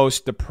in the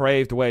most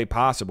depraved way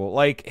possible.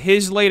 Like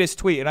his latest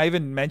tweet, and I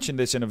even mentioned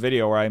this in a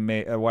video where I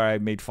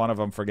made fun of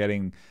him for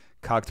getting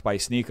cucked by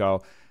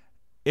Sneeko.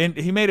 And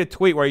he made a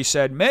tweet where he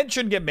said, men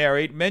shouldn't get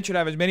married, men should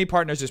have as many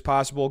partners as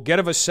possible, get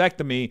a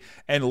vasectomy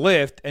and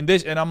lift and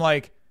this. And I'm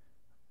like,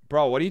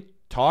 bro, what are you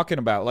talking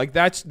about? Like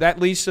that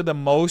leads to the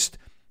most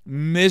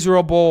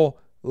miserable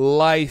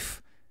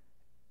life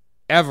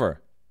ever.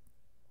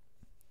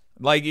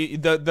 Like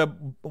the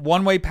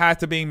one-way path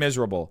to being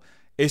miserable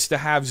is to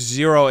have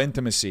zero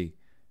intimacy,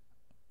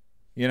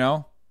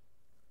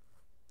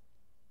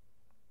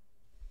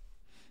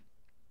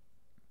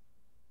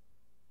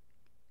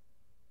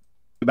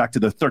 Back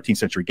to the 13th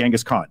century,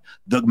 Genghis Khan,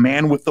 the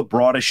man with the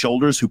broadest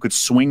shoulders who could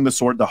swing the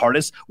sword the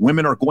hardest.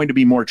 Women are going to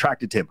be more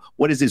attracted to him.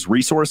 What is his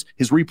resource?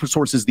 His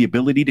resource is the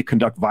ability to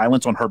conduct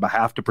violence on her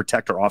behalf to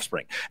protect her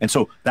offspring. And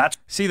so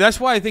that's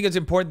why I think it's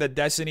important that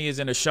Destiny is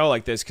in a show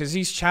like this, because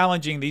he's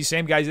challenging these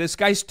same guys. This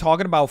guy's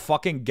talking about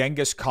fucking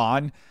Genghis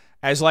Khan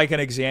as, like, an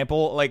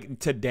example, like,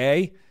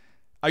 today.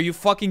 Are you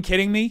fucking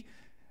kidding me?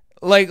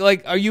 Like,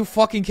 are you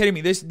fucking kidding me?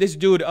 This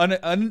dude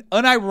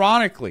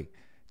unironically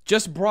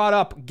just brought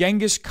up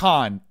Genghis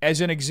Khan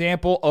as an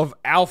example of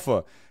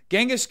alpha.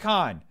 Genghis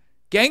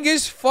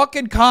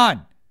fucking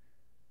Khan.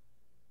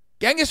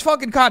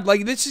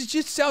 Like, this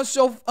just sounds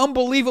so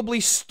unbelievably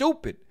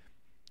stupid.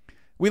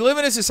 We live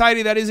in a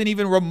society that isn't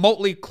even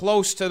remotely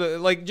close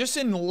to just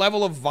in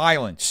level of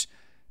violence.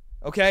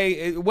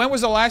 Okay, when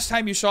was the last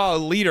time you saw a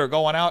leader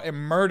going out and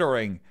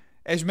murdering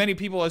as many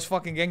people as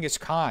fucking Genghis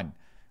Khan?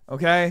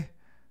 Okay?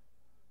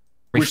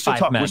 We're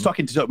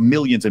talking to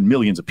millions and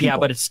millions of people. Yeah,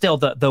 but it's still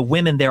the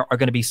women there are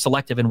going to be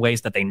selective in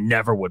ways that they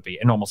never would be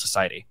in normal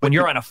society. When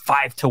you're on a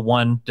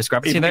 5-to-1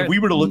 discrepancy there. If we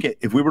were to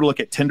look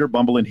at Tinder,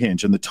 Bumble, and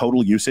Hinge and the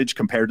total usage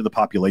compared to the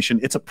population,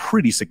 it's a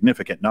pretty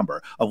significant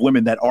number of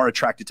women that are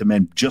attracted to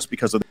men just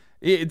because of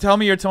Tell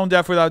me you're tone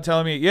deaf without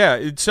telling me.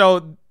 Yeah.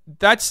 So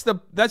that's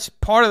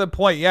part of the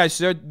point. Yes,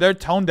 they're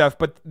tone deaf,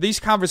 but these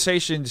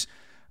conversations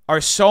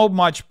are so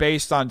much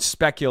based on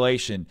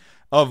speculation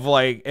of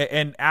like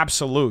and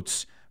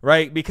absolutes,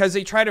 right? Because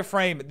they try to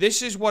frame,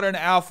 this is what an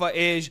alpha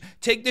is.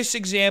 Take this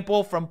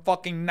example from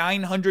fucking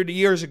 900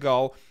 years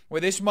ago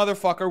where this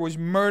motherfucker was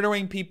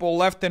murdering people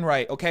left and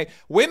right, okay?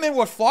 Women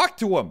would flock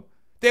to him.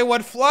 They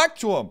would flock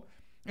to him.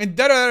 And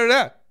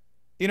da-da-da-da.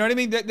 You know what I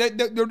mean?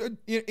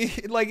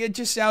 Like, it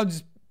just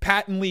sounds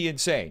patently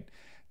insane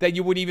that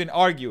you would even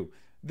argue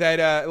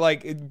that,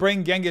 like,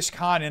 bring Genghis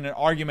Khan in an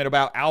argument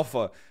about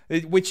alpha,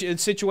 which is a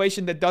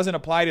situation that doesn't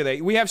apply to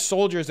that. We have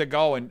soldiers that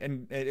go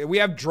and we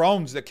have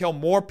drones that kill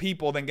more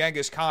people than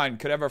Genghis Khan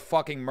could ever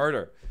fucking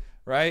murder,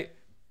 right?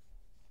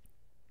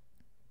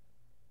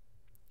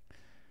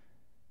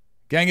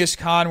 Genghis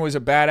Khan was a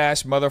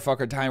badass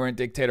motherfucker, tyrant,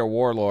 dictator,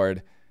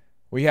 warlord.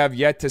 We have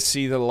yet to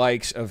see the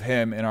likes of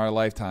him in our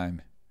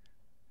lifetime.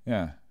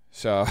 Yeah,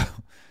 so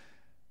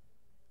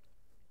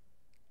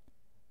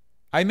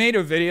I made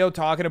a video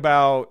talking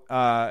about,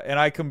 and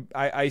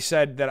I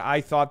said that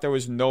I thought there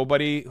was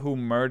nobody who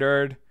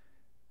murdered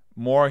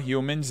more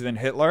humans than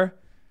Hitler.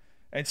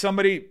 And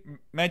somebody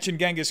mentioned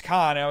Genghis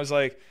Khan, and I was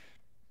like,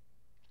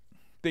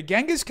 did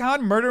Genghis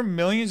Khan murder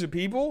millions of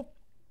people?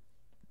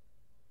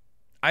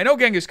 I know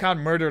Genghis Khan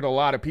murdered a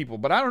lot of people,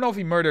 but I don't know if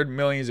he murdered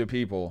millions of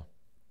people.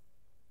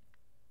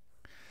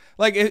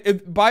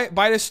 Like,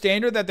 by the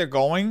standard that they're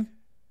going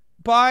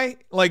by,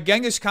 like,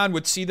 Genghis Khan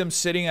would see them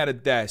sitting at a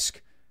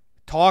desk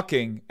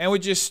talking and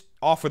would just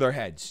offer their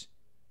heads.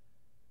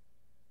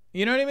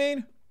 You know what I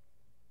mean?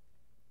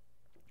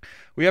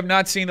 We have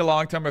not seen the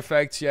long-term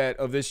effects yet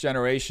of this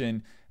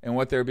generation and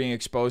what they're being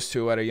exposed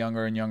to at a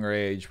younger and younger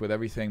age. With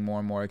everything more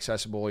and more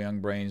accessible, young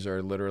brains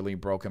are literally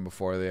broken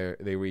before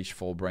they reach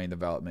full brain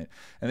development.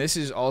 And this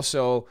is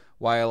also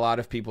why a lot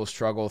of people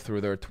struggle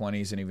through their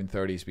 20s and even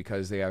 30s,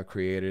 because they have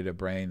created a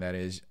brain that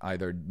is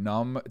either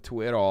numb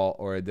to it all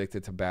or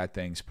addicted to bad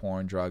things,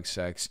 porn, drugs,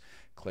 sex,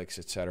 clicks,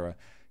 etc.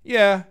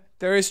 Yeah,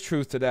 there is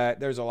truth to that.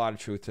 There's a lot of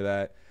truth to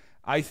that.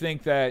 I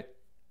think that,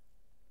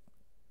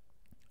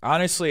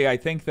 honestly, I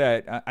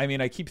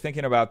keep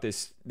thinking about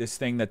this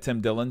thing that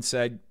Tim Dillon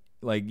said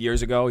like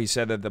years ago. He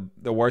said that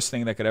the worst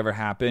thing that could ever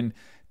happen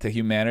to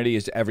humanity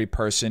is every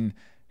person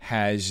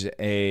has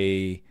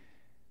a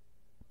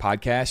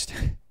podcast.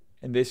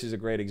 And this is a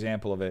great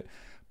example of it.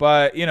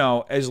 But, you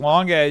know, as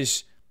long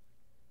as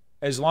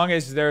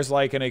there's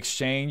like an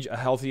exchange, a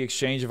healthy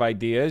exchange of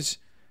ideas,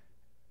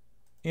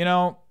 you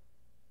know,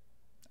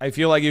 I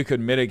feel like you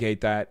could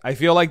mitigate that. I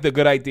feel like the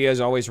good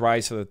ideas always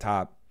rise to the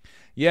top.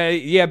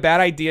 Yeah, bad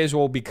ideas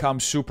will become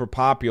super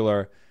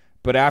popular,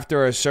 but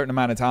after a certain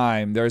amount of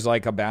time, there's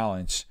like a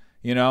balance,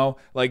 you know?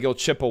 Like, you'll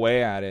chip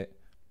away at it.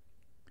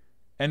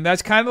 And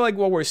that's kind of like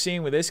what we're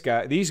seeing with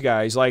these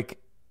guys. Like,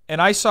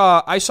 and I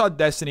saw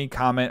Destiny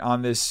comment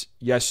on this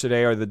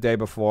yesterday or the day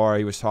before.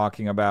 He was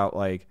talking about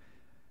like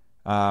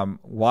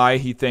why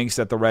he thinks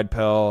that the red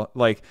pill,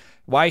 like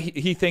why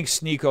he thinks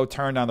Sneeko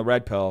turned on the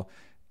red pill.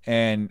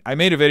 And I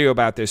made a video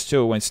about this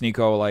too, when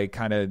Sneeko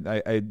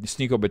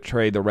Sneeko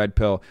betrayed the red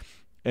pill.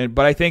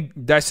 But I think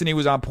Destiny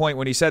was on point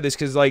when he said this,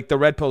 because like the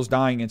red pill's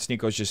dying and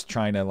Sneeko's just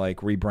trying to like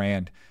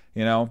rebrand,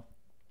 you know?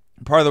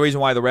 Part of the reason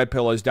why the red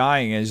pill is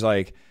dying is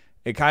like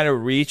it kind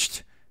of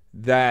reached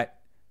that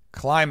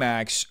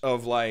climax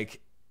of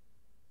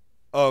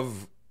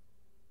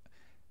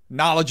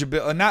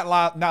knowledgeability,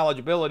 not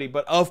knowledgeability,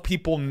 but of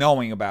people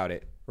knowing about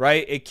it,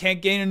 right? It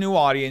can't gain a new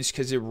audience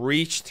because it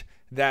reached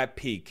that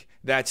peak,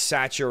 that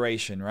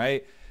saturation,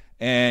 right?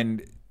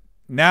 And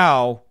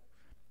now,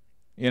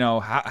 you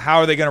know, how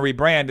are they going to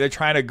rebrand? They're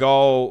trying to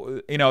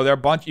go, you know,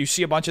 you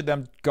see a bunch of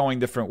them going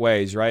different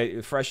ways,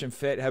 right? Fresh and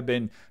Fit have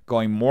been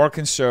going more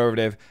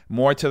conservative,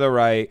 more to the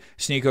right.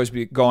 Sneeko's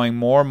going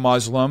more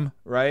Muslim,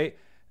 right?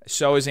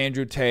 So is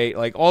Andrew Tate.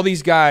 Like, all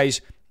these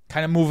guys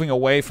kind of moving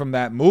away from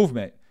that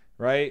movement,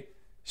 right?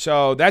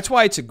 So that's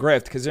why it's a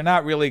grift, because they're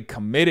not really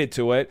committed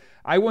to it.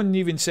 I wouldn't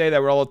even say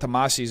that Rollo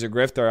Tomasi is a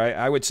grifter.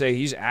 I would say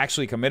he's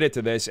actually committed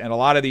to this, and a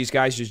lot of these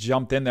guys just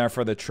jumped in there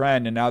for the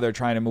trend, and now they're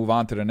trying to move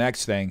on to the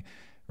next thing,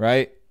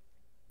 right?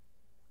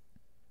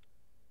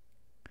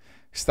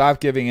 Stop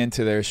giving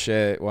into their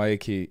shit. Why you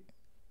keep?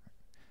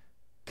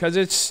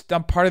 Because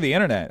I'm part of the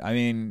internet. I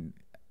mean,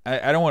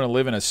 I don't want to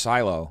live in a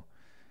silo,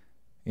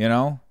 you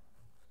know?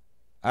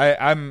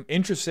 I'm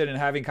interested in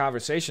having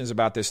conversations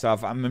about this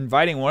stuff. I'm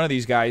inviting one of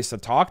these guys to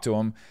talk to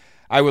him.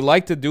 I would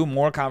like to do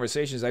more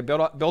conversations. I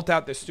built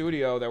out the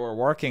studio that we're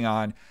working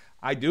on.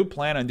 I do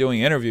plan on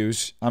doing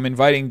interviews. I'm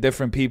inviting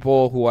different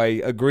people who I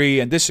agree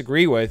and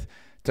disagree with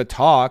to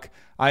talk.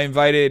 I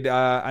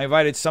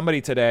invited somebody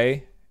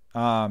today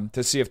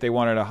to see if they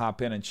wanted to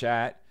hop in and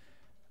chat.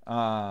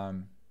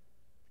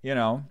 You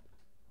know.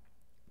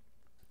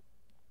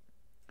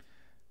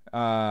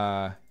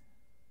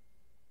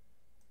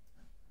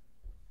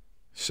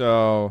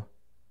 So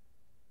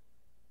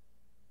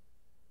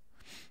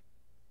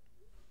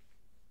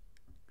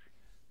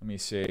let me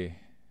see.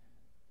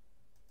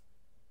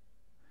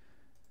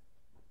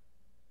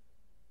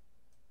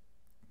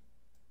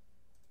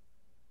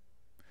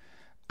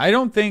 I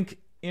don't think,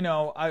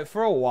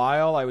 for a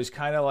while I was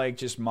kind of like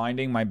just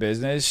minding my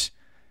business,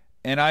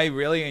 and I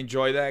really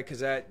enjoy that because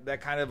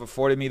that kind of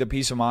afforded me the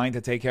peace of mind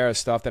to take care of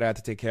stuff that I had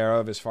to take care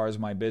of as far as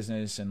my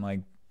business and like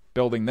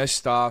building this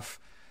stuff.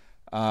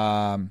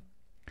 I'm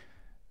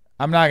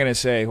not going to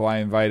say who I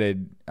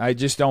invited. I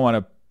just don't want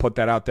to put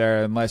that out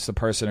there unless the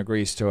person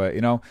agrees to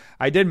it.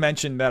 I did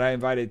mention that I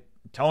invited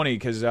Tony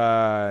because,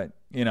 I'm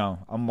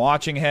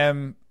watching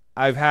him.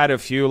 I've had a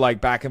few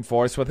like back and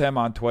forths with him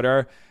on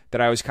Twitter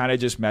that I was kind of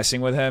just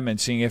messing with him and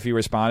seeing if he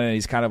responded. And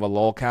he's kind of a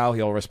lolcow.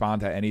 He'll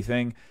respond to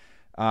anything.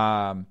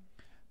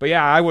 But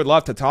yeah, I would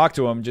love to talk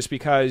to him just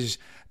because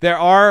there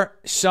are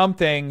some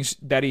things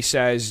that he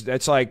says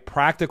that's like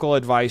practical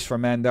advice for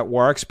men that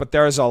works, but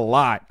there's a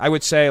lot. I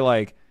would say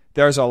like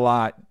there's a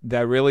lot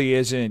that really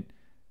isn't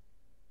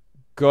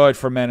good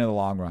for men in the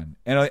long run.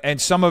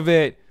 And some of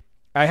it,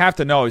 I have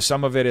to know,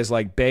 some of it is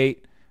like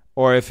bait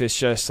or if it's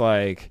just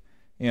like,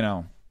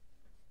 I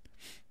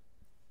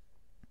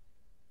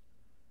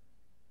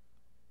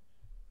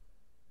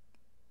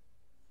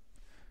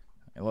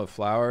love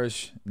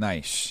flowers.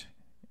 Nice.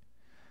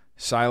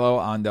 Silo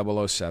on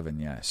 007,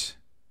 yes.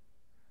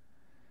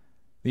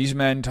 These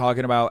men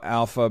talking about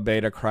alpha,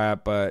 beta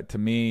crap, but to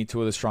me, two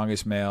of the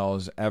strongest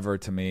males ever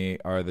to me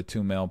are the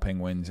two male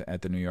penguins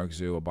at the New York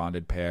Zoo, a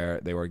bonded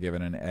pair. They were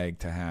given an egg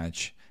to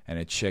hatch and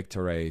a chick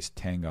to raise.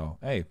 Tango.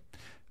 Hey,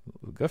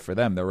 good for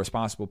them. They're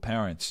responsible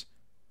parents.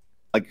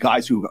 Like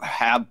guys who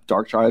have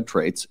dark triad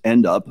traits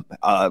end up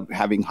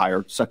having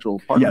higher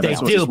sexual partners. Yeah, they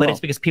do, but it's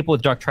because people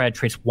with dark triad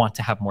traits want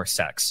to have more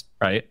sex,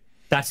 right?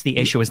 That's the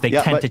issue, is they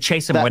tend to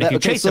chase them more. If you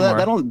chase them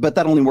more... But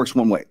that only works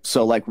one way.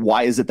 So, like,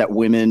 why is it that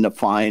women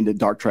find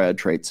dark triad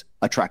traits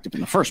attractive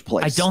in the first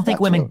place? I don't think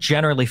women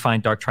generally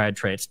find dark triad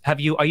traits. Are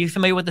you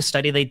familiar with the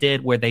study they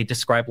did where they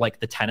described, like,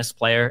 the tennis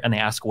player, and they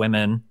ask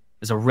women,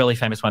 there's a really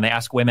famous one, they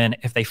ask women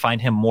if they find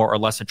him more or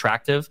less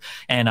attractive,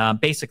 and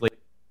basically...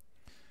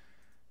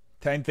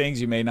 10 things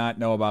you may not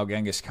know about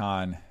Genghis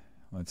Khan.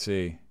 Let's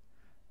see.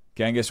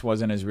 Genghis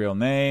wasn't his real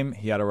name.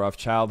 He had a rough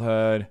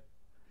childhood.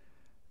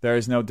 There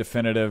is no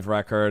definitive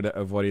record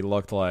of what he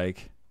looked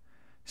like.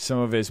 Some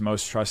of his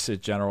most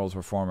trusted generals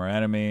were former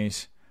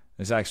enemies.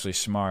 It's actually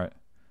smart.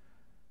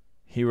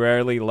 He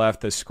rarely left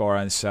the score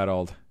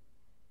unsettled.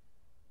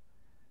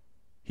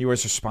 He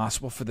was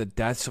responsible for the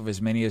deaths of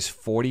as many as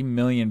 40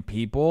 million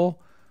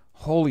people.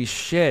 Holy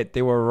shit,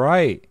 they were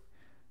right.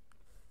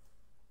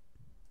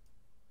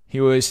 He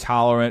was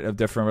tolerant of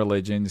different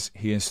religions.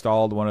 He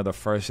installed one of the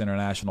first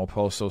international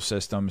postal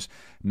systems.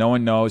 No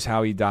one knows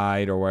how he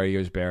died or where he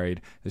was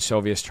buried. The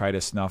Soviets tried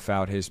to snuff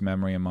out his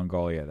memory in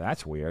Mongolia.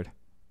 That's weird.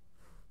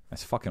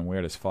 That's fucking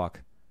weird as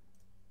fuck.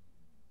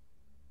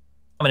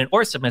 Dominant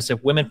or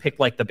submissive, women picked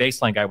like the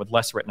baseline guy with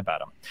less written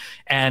about him.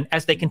 And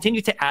as they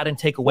continue to add and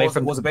take away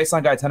from... Was the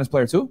baseline guy a tennis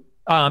player too?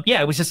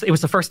 Yeah, it was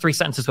the first three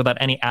sentences without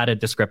any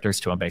added descriptors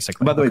to them,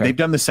 basically. By the way, they've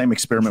done the same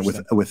experiment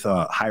with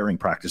hiring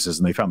practices,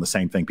 and they found the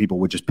same thing. People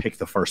would just pick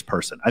the first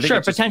person. I think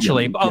sure,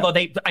 potentially. Although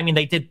they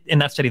did in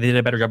that study, they did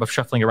a better job of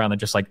shuffling around than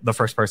just like the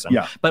first person.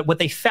 Yeah. But what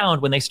they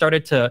found when they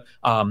started to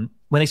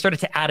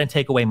add and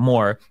take away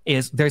more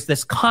is there's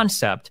this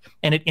concept,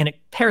 and it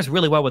pairs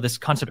really well with this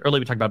concept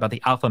earlier we talked about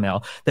the alpha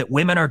male, that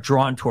women are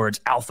drawn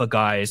towards alpha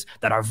guys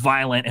that are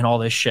violent and all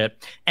this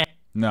shit. And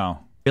no,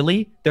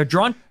 really, they're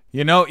drawn.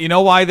 You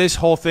know why this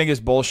whole thing is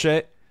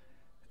bullshit?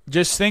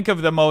 Just think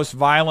of the most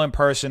violent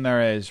person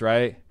there is,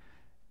 right?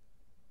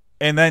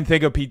 And then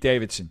think of Pete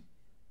Davidson.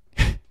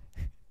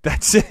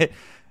 That's it.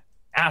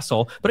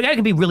 Asshole, but a guy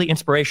can be really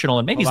inspirational,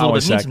 and maybe he's a little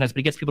bit mean sometimes, but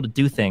he gets people to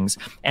do things.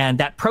 And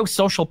that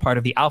pro-social part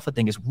of the alpha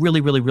thing is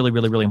really, really, really,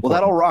 really, really important. Well,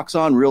 that all rocks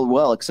on real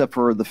well, except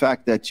for the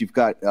fact that you've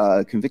got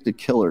convicted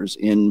killers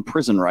in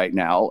prison right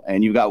now,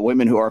 and you've got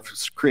women who are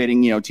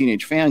creating,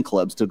 teenage fan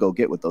clubs to go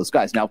get with those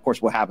guys. Now, of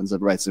course, what happens?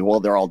 Everybody says,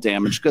 "Well, they're all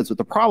damaged goods." But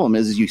the problem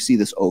is you see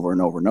this over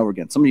and over and over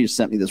again. Somebody just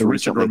sent me this the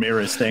Richard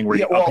Ramirez thing where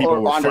people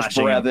were Anders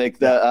flashing. Breivik,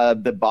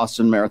 the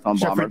Boston Marathon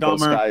bomber,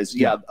 those guys.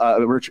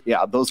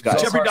 Those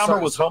guys. Jeffrey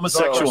Dahmer was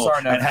homosexual.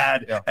 And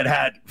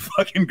had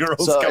fucking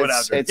girls coming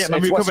after him.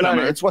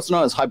 It's what's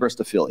known as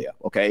hybristophilia.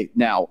 Okay,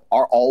 now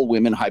are all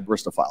women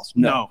hybristophiles?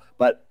 No,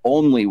 but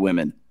only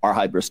women are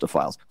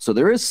hybristophiles. So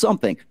there is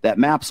something that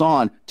maps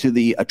on to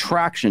the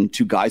attraction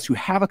to guys who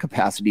have a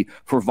capacity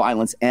for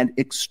violence and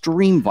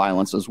extreme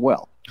violence as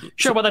well.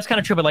 Sure, well, that's kind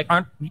of true,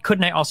 but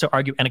couldn't I also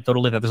argue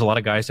anecdotally that there's a lot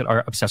of guys that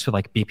are obsessed with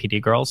like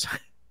BPD girls?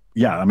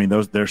 Yeah, I mean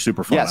they're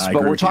super fun. Yes,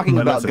 but we're talking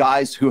about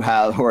guys who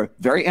are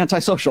very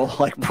antisocial,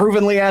 like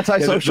provenly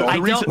antisocial. I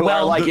don't.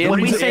 Well,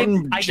 when we say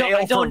I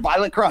don't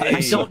violent crimes.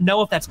 I don't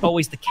know if that's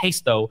always the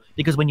case though,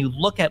 because when you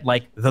look at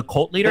like the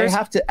cult leaders, they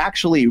have to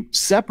actually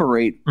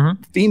separate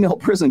female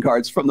prison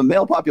guards from the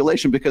male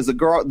population because the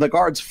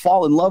guards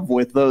fall in love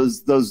with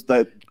those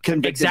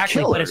convicted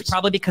killers. But it's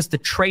probably because the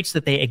traits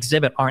that they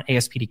exhibit aren't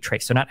ASPD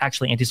traits. They're not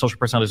actually antisocial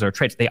personalities or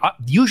traits. They are,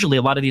 usually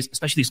a lot of these,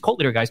 especially these cult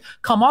leader guys,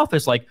 come off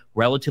as like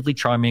relatively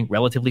charming,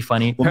 relatively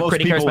funny. Well, most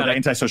people with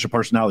antisocial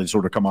personalities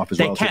sort of come off as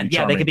they can.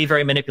 Yeah, they can be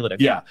very manipulative.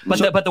 Yeah.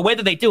 But the way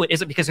that they do it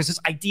isn't because there's this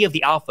idea of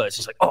the alpha. It's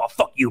just like, oh,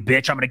 fuck you,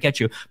 bitch, I'm going to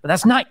get you. But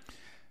that's not.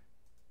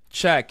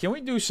 Chat, can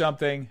we do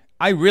something?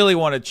 I really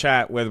want to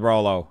chat with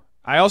Rolo.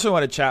 I also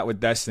want to chat with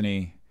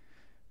Destiny,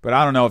 but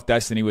I don't know if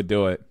Destiny would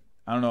do it.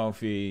 I don't know if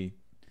he,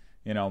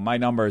 my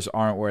numbers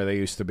aren't where they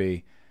used to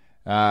be.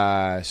 So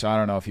I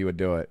don't know if he would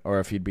do it or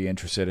if he'd be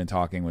interested in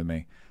talking with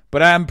me.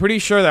 But I'm pretty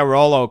sure that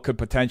Rolo could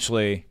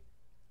potentially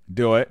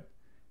do it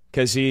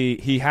because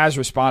he has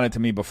responded to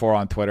me before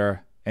on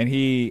Twitter and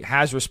he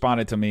has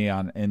responded to me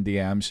in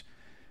DMs.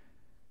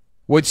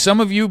 Would some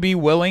of you be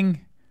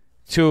willing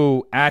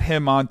to add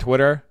him on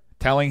Twitter,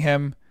 telling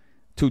him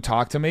to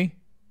talk to me?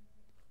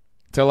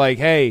 To like,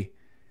 hey,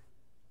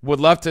 would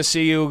love to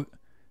see you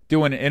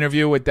do an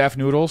interview with Def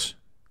Noodles.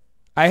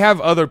 I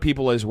have other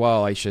people as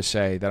well, I should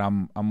say, that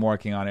I'm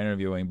working on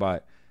interviewing,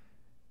 but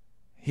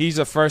he's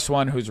the first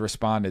one who's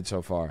responded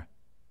so far.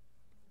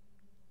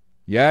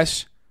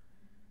 Yes?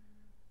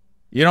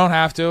 You don't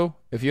have to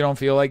if you don't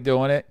feel like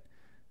doing it.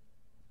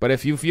 But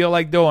if you feel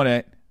like doing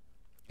it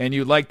and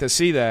you'd like to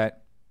see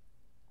that,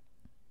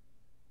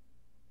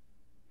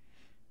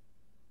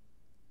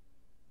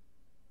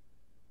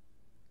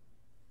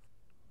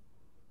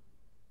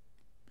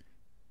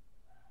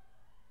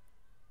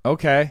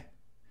 okay.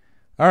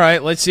 All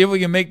right, let's see if we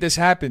can make this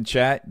happen,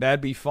 chat.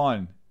 That'd be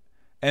fun.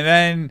 And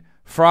then,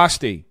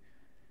 Frosty,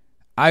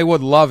 I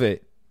would love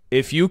it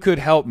if you could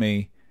help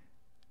me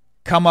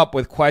come up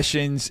with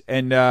questions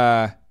and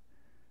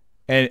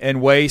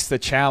ways to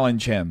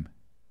challenge him,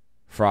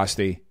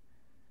 Frosty.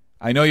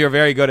 I know you're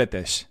very good at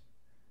this.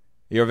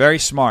 You're very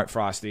smart,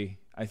 Frosty.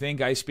 I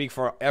think I speak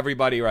for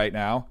everybody right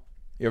now.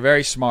 You're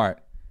very smart.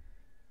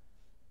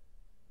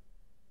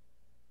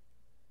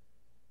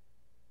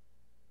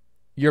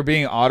 You're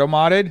being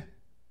auto-modded?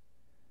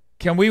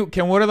 Can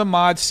one of the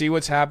mods see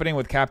what's happening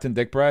with Captain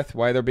Dick Breath?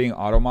 Why they're being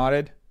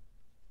auto-modded?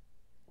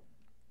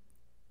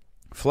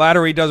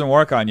 Flattery doesn't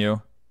work on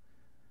you.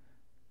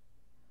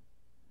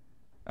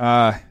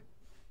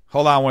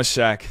 Hold on one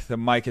sec. The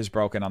mic is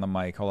broken on the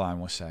mic. Hold on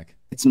one sec.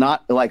 It's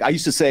not like I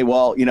used to say,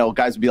 well,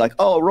 guys would be like,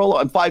 oh, Rolo,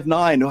 I'm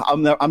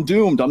 5'9". I'm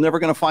doomed. I'm never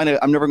going to find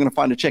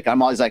a chick.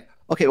 I'm always like,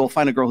 okay, well,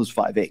 find a girl who's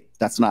 5'8".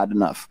 That's not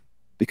enough.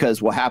 Because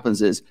what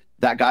happens is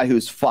that guy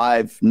who's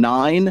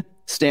 5'9"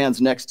 stands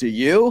next to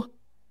you,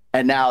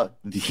 and now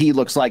he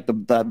looks like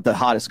the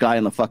hottest guy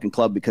in the fucking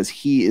club because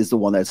he is the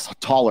one that's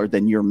taller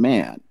than your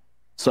man.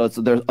 So it's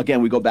there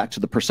again. We go back to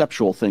the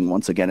perceptual thing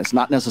once again. It's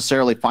not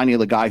necessarily finding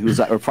the guy who's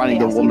or finding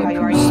the woman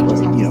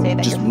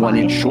who's just 1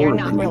 inch shorter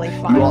than you.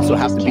 You also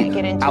have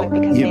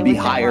to be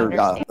higher,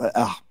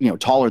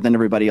 taller than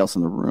everybody else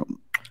in the room.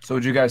 So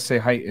would you guys say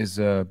height is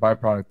a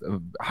byproduct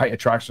of height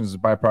attraction is a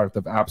byproduct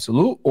of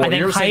absolute? Or I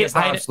think you're saying it's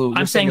not absolute?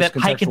 I'm saying that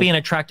height can be an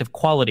attractive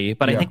quality,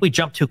 but I think we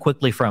jump too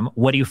quickly from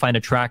what do you find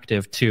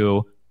attractive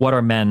to what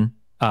are men,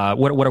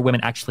 what are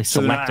women actually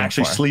selecting they're not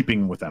actually for?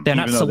 sleeping with them. They're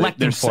not selecting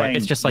they're for saying, it.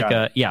 It's just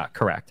like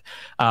correct.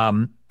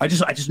 I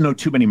just know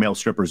too many male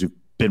strippers who've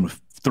been with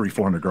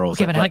 300-400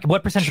 girls. Okay, but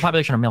what percentage of the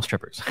population are male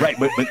strippers? Right,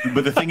 but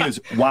the thing is,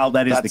 while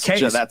that is the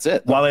case, that's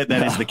it. While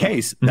that is the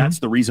case, that's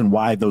the reason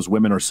why those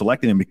women are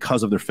selecting them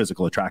because of their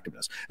physical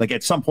attractiveness. Like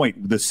at some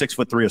point, the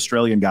 6'3"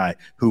 Australian guy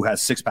who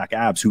has six-pack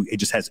abs, who it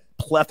just has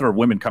plethora of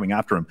women coming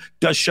after him,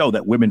 does show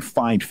that women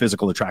find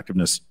physical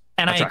attractiveness.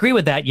 And I agree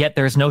with that, yet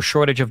there's no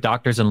shortage of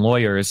doctors and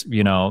lawyers,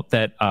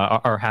 that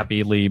are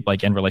happily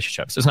in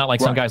relationships. It's not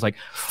like some guys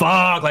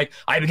fuck,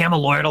 I became a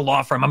lawyer at a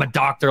law firm. I'm a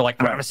doctor. I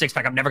don't have a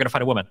six-pack. I'm never going to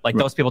find a woman.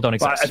 Those people don't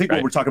exist. But I think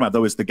what we're talking about,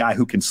 though, is the guy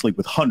who can sleep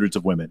with hundreds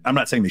of women. I'm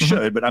not saying they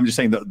should, but I'm just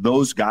saying that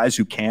those guys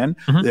who can,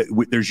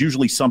 there's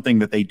usually something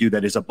that they do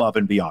that is above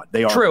and beyond.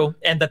 They are true.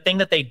 And the thing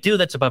that they do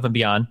that's above and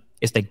beyond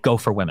is they go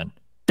for women.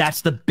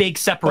 That's the big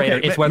separator,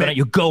 is whether or not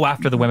you go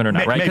after the women or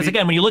not, right? Because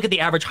again, when you look at the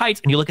average heights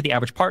and you look at the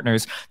average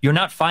partners, you're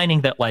not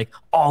finding that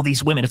all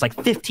these women, it's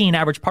 15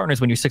 average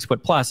partners when you're 6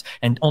 foot plus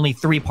and only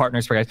 3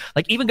 partners for guys.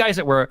 Even guys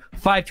that were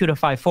 5'2" to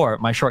 5'4",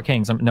 my short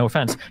kings, no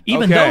offense,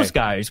 even those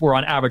guys were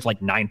on average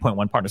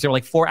 9.1 partners. They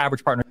were 4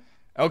 average partners.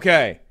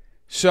 Okay,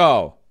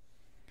 so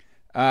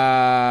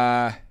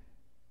I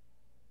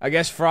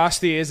guess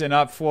Frosty isn't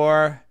up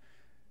for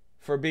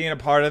being a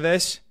part of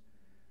this.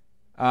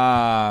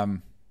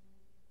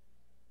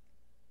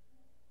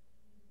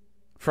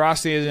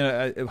 Frosty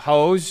isn't a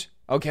hose.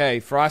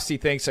 Okay, Frosty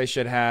thinks I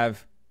should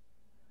have.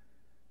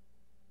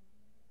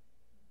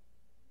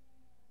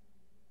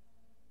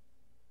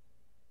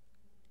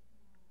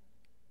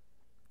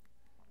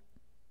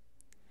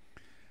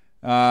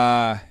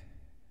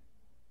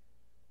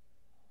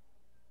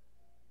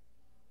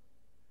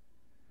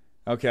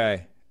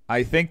 Okay,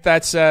 I think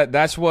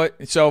that's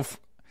what. So,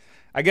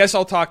 I guess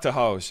I'll talk to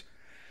hose.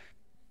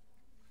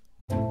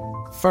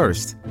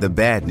 First, the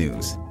bad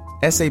news.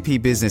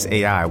 SAP Business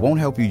AI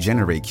won't help you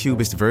generate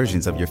cubist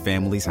versions of your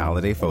family's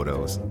holiday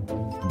photos.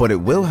 But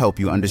it will help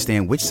you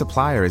understand which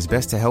supplier is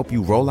best to help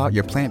you roll out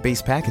your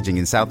plant-based packaging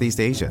in Southeast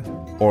Asia,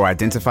 or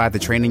identify the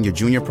training your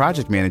junior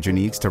project manager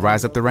needs to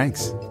rise up the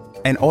ranks,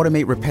 and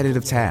automate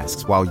repetitive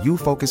tasks while you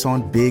focus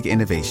on big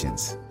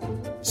innovations,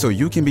 so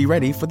you can be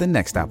ready for the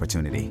next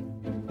opportunity.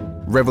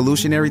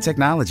 Revolutionary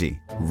technology,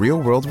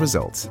 real-world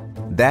results.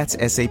 That's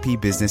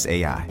SAP Business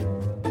AI.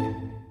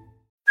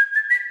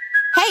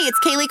 Hey, it's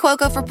Kaylee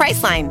Cuoco for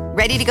Priceline.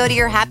 Ready to go to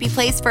your happy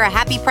place for a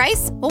happy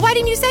price? Well, why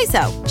didn't you say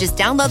so? Just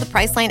download the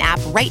Priceline app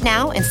right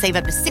now and save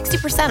up to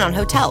 60% on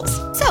hotels.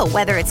 So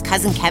whether it's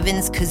Cousin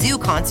Kevin's Kazoo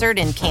Concert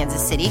in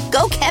Kansas City,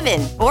 go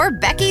Kevin, or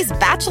Becky's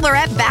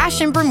Bachelorette Bash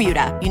in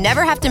Bermuda, you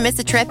never have to miss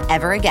a trip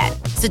ever again.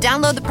 So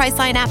download the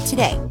Priceline app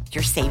today.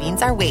 Your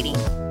savings are waiting.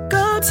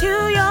 Go to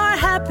your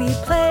happy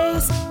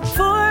place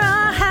for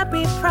a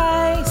happy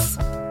price.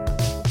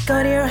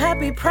 Go to your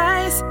happy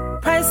price,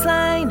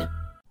 Priceline.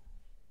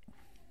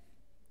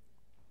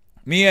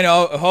 Me and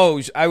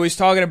Hose, I was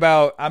talking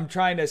about, I'm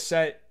going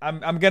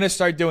to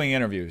start doing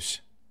interviews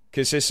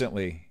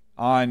consistently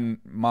on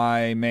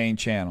my main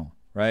channel,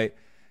 right?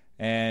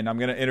 And I'm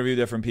going to interview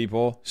different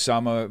people,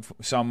 some of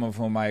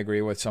whom I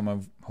agree with, some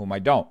of whom I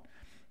don't.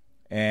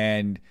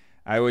 And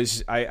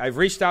I've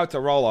reached out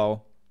to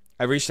Rollo.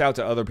 I've reached out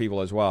to other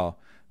people as well.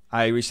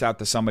 I reached out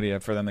to somebody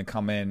for them to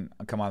come on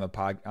the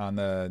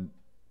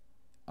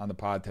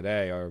pod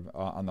today, or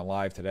on the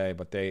live today,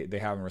 but they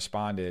haven't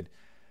responded.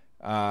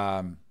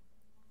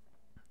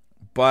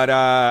 But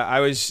I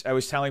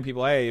was telling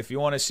people, hey, if you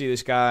want to see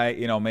this guy,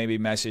 maybe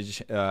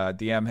message,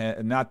 DM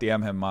him, not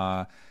DM him,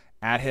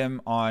 at him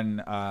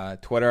on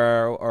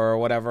Twitter or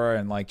whatever,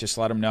 and like just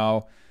let him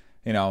know,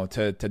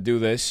 to do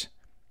this,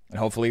 and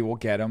hopefully we'll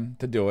get him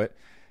to do it.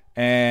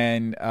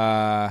 And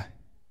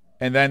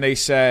then they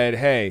said,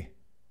 hey,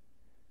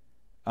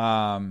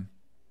 then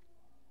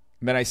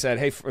I said,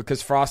 hey,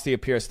 because Frosty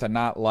appears to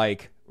not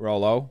like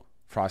Rollo.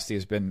 Frosty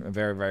has been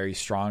very, very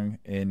strong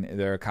in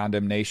their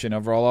condemnation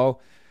of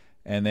Rollo.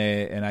 And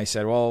I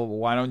said, well,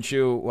 why don't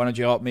you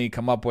help me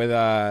come up with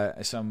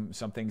some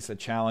things to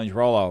challenge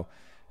Rollo?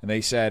 And they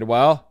said,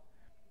 well,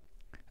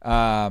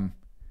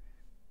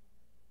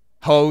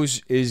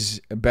 Hose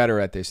is better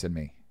at this than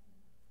me.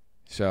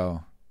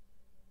 So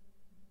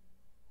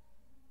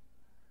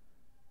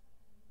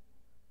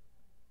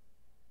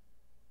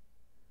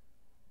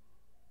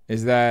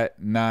is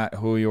that not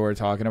who you were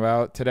talking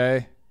about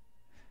today?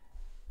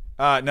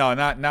 No,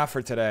 not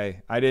for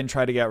today. I didn't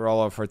try to get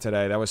Rollo for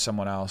today. That was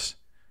someone else.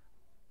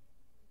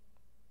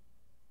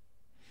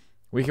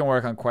 We can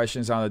work on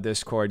questions on the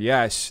Discord.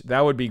 Yes,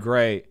 that would be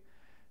great.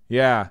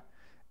 Yeah.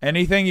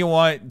 Anything you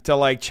want to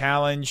like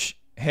challenge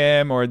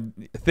him, or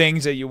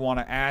things that you want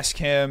to ask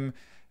him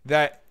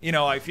that,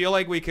 I feel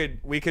like we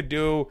could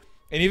do,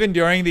 and even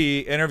during the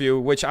interview,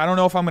 which I don't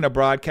know if I'm going to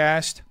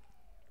broadcast.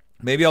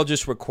 Maybe I'll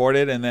just record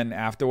it and then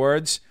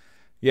afterwards.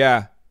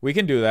 Yeah, we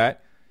can do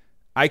that.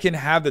 I can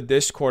have the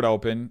Discord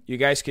open. You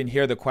guys can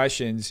hear the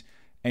questions.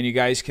 And you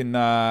guys can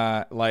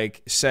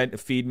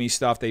feed me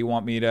stuff that you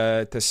want me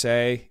to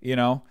say,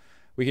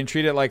 We can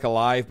treat it like a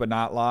live, but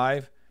not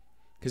live.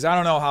 Because I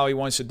don't know how he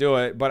wants to do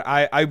it. But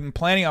I'm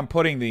planning on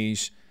putting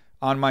these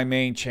on my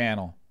main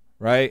channel,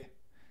 right?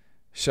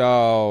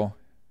 So,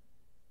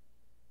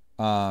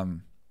 it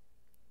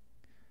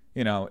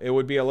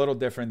would be a little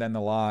different than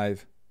the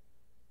live.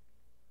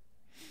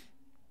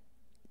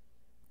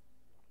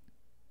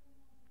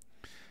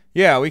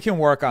 Yeah, we can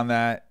work on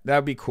that.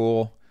 That'd be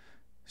cool.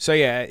 So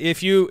yeah,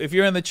 if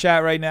you're in the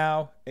chat right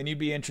now and you'd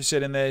be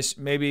interested in this,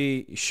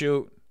 maybe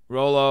shoot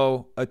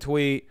Rollo a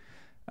tweet.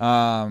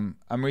 I'm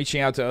reaching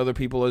out to other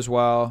people as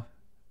well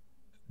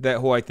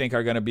who I think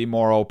are going to be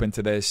more open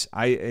to this.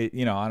 I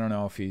don't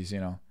know if he's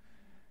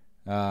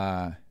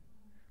but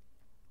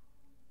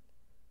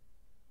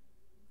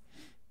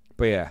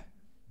yeah,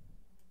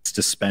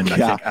 to spend. I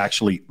think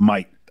actually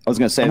might. I was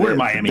going to say, we're in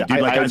Miami,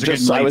 dude.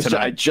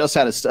 I just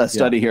had a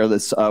study here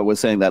that was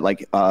saying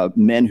that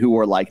men who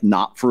were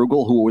not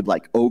frugal, who would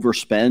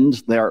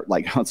overspend, they're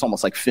it's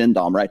almost like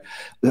FinDom, right?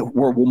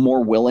 Were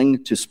more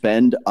willing to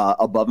spend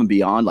above and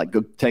beyond, go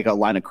take a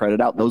line of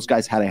credit out. Those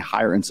guys had a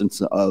higher instance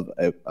of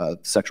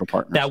sexual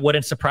partners. That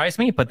wouldn't surprise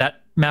me, but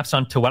that maps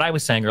onto what I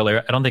was saying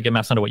earlier. I don't think it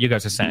maps onto what you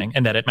guys are saying,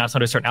 and that it maps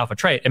onto a certain alpha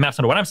trait. It maps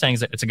onto what I'm saying is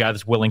that it's a guy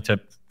that's willing to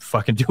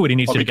fucking do what he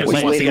needs to get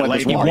laid.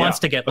 He wants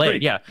to get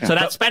laid. Yeah. So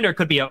that spender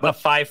could be a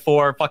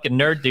 5'4" fucking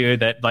nerd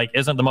dude that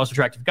isn't the most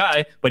attractive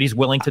guy, but he's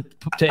willing to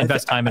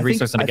invest time and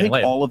resources into getting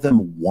laid. All of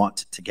them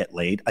want to get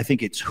laid. I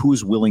think it's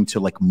who's willing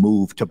to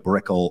move to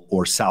Brickell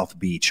or South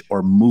Beach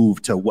or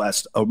move to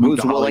West or move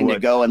to Hollywood. Willing to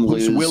go and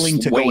who's willing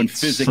to go and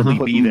physically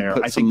be there.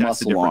 I think that's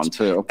the difference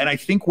too. And I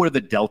think where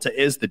the delta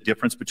is, the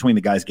difference between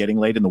the guys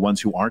getting laid and the ones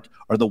who aren't,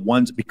 are the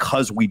ones,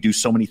 because we do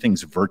so many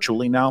things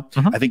virtually now.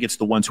 I think it's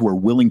the ones who are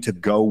willing to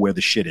go where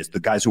the shit is. The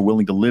guys who are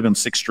willing to live on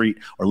 6th Street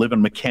or live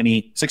on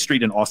 6th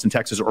Street in Austin,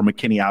 Texas, or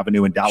McKinney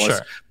Avenue in Dallas.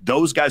 Sure.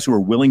 Those guys who are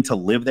willing to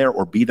live there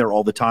or be there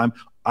all the time,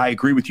 I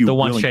agree with you. The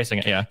ones chasing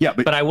it, yeah. Yeah,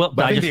 but I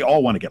think they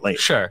all want to get laid.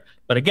 Sure.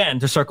 But again,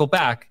 to circle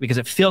back, because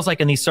it feels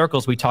like in these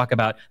circles we talk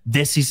about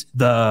these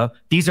are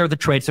the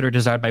traits that are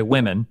desired by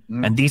women,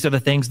 and these are the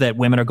things that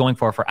women are going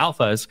for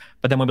alphas.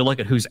 But then when we look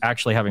at who's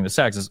actually having the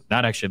sex, is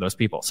not actually those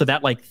people. So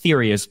that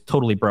theory is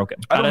totally broken.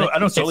 I don't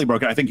know, totally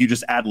broken. I think you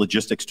just add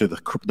logistics to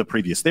the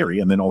previous theory,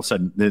 and then all of a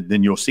sudden,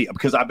 then you'll see.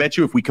 Because I bet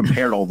you if we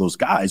compared all those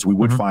guys, we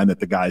would find that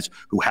the guys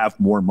who have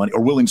more money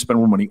or willing to spend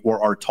more money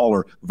or are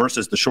taller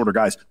versus the shorter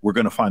guys, we're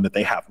going to find that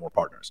they have more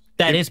partners.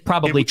 That is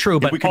probably true,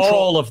 but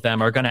all of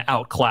them are going to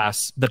outclass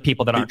across the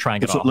people that aren't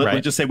trying at all.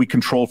 Let's just say we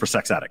control for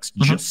sex addicts,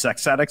 just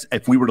sex addicts.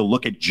 If we were to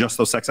look at just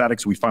those sex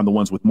addicts, we find the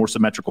ones with more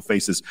symmetrical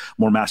faces,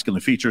 more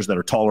masculine features, that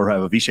are taller,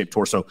 have a V-shaped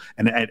torso,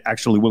 and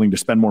actually willing to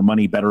spend more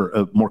money,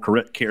 better, more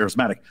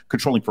charismatic.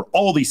 Controlling for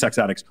all these sex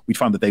addicts, we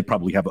find that they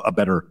probably have a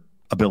better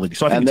ability.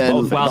 So I think it's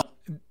both. Well,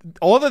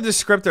 all the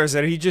descriptors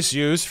that he just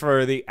used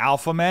for the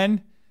alpha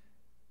men,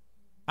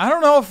 I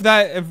don't know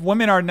if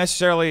women are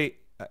necessarily,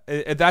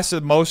 if that's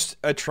the most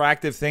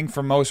attractive thing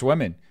for most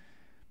women.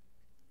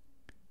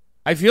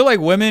 I feel like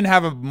women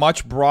have a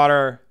much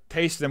broader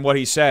taste than what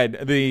he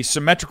said. The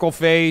symmetrical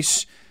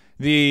face,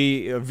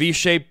 the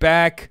V-shaped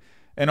back,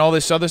 and all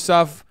this other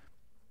stuff.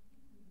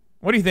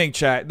 What do you think,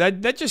 chat?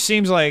 That just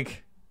seems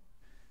like,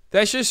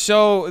 that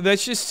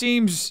just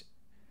seems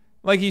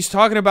like he's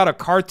talking about a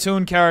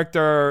cartoon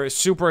character,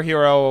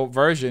 superhero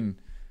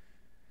version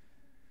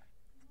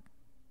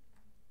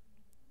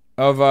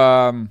of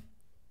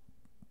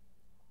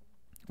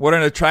what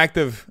an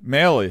attractive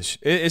male is.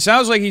 It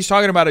sounds like he's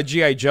talking about a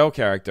G.I. Joe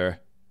character.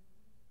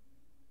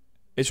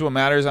 It's what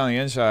matters on the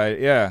inside.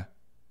 Yeah.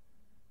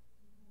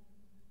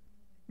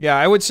 Yeah,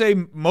 I would say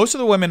most of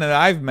the women that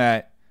I've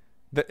met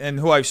and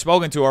who I've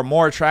spoken to are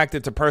more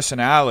attracted to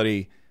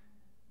personality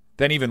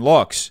than even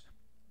looks.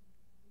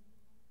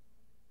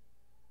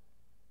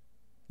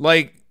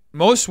 Like,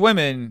 most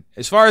women,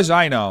 as far as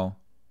I know,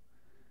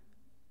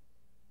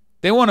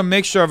 they want a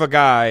mixture of a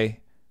guy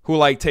who,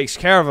 like, takes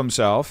care of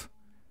himself,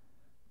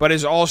 but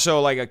is also,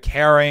 like, a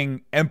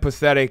caring,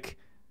 empathetic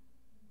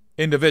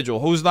individual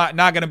who's not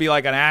going to be,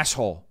 like, an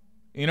asshole.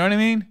 You know what I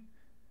mean?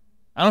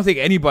 I don't think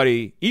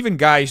anybody, even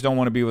guys, don't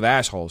want to be with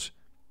assholes.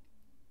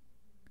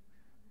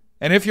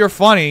 And if you're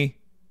funny,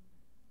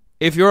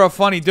 if you're a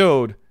funny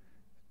dude,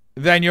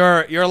 then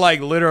you're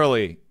like,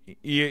 literally,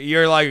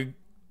 you're, like,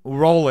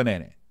 rolling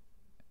in it.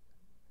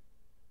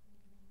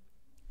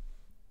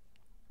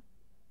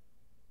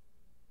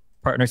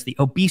 Partners, the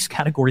obese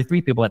category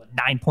 3 people at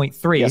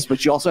 9.3. Yes,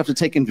 but you also have to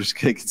take into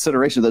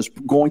consideration there's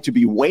going to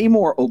be way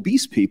more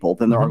obese people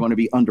than there are going to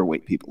be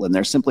underweight people, and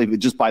they're simply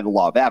just by the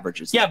law of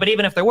averages. Yeah, but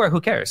even if there were, who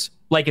cares?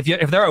 Like, if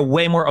there are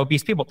way more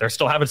obese people, they're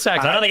still having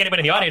sex. I don't think anybody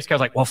in the audience cares.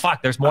 Like, well,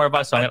 fuck, there's more of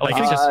us on it. Like,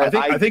 it's just.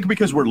 I think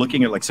because we're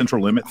looking at like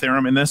central limit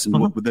theorem in this, and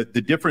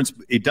the difference,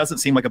 it doesn't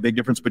seem like a big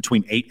difference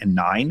between 8 and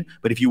 9.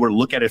 But if you were to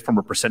look at it from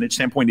a percentage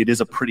standpoint, it is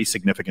a pretty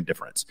significant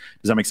difference.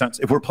 Does that make sense?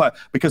 If we're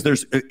because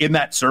there's in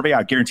that survey,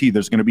 I guarantee you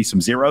there's going to be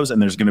some zeros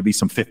and there's going to be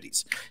some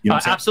 50s. You know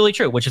absolutely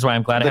true, which is why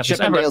I'm glad I have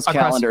Chip and Dale's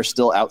calendar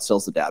still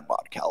outsells the dad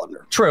bod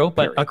calendar. True,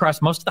 but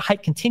across most of the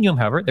height continuum,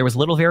 however, there was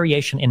little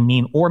variation in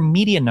mean or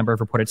median number of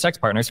reported sex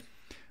partners.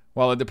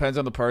 Well, it depends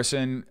on the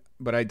person,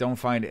 but I don't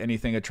find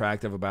anything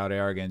attractive about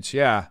arrogance.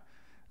 Yeah,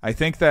 I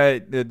think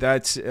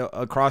that's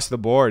across the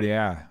board.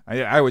 Yeah,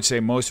 I would say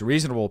most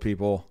reasonable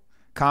people,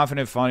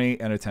 confident, funny,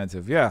 and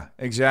attentive. Yeah,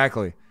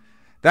 exactly.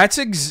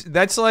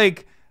 That's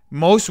like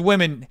most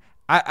women.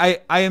 I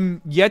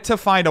am yet to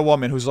find a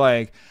woman who's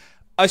like,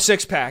 a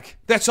 6-pack.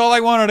 That's all I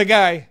want on a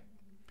guy.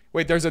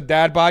 Wait, there's a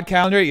dad bod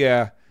calendar?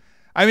 Yeah.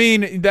 I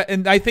mean,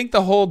 and I think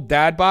the whole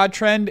dad bod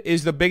trend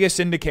is the biggest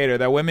indicator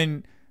that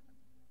women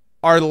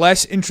are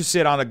less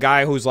interested on a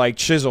guy who's like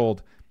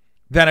chiseled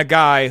than a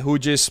guy who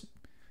just,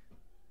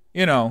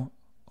 you know,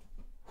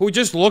 who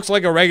just looks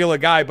like a regular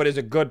guy but is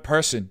a good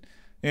person,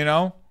 you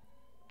know?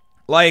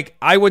 Like,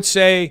 I would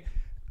say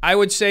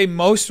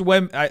most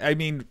women,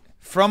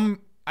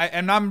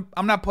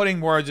 I'm not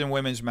putting words in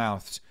women's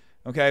mouths,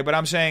 okay? But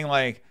I'm saying,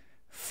 like,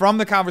 from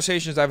the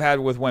conversations I've had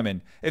with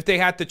women, if they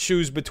had to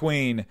choose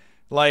between,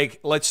 like,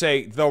 let's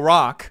say The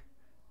Rock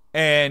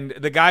and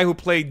the guy who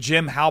played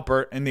Jim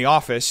Halpert in The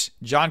Office,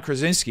 John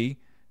Krasinski,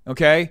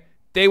 okay,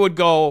 they would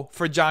go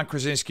for John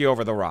Krasinski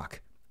over The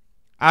Rock.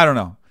 I don't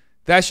know.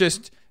 That's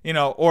just, you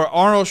know, or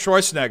Arnold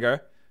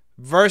Schwarzenegger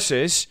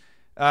versus,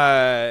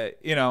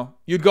 you know,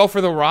 you'd go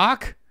for The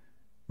Rock?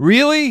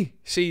 Really?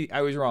 See,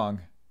 I was wrong.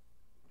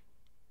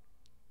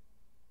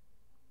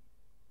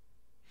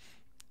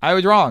 I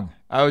was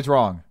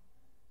wrong.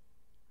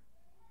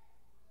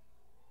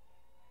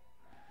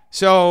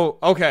 So,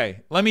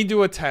 okay, let me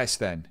do a test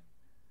then.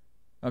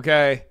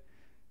 Okay?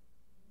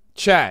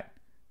 Chat.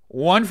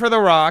 1 for The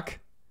Rock,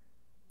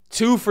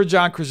 2 for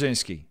John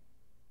Krasinski.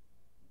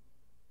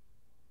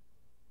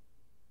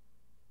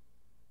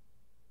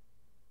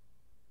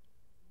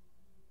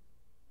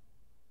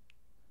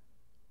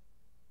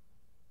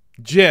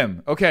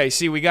 Jim. Okay,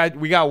 see, we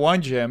got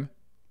one Jim.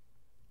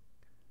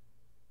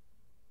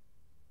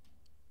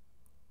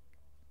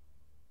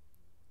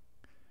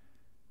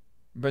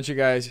 Bunch of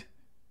guys.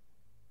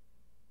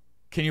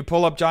 Can you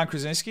pull up John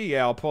Krasinski?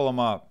 Yeah, I'll pull him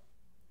up.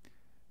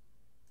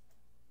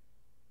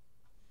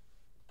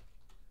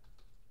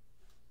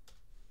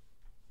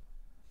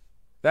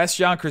 That's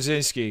John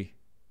Krasinski.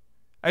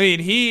 I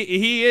mean,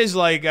 he is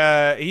like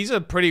he's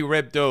a pretty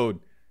ripped dude.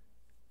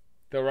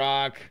 The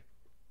Rock.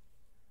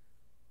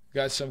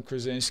 Got some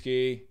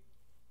Krasinski.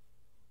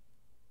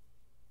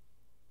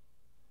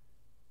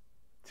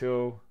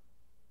 2.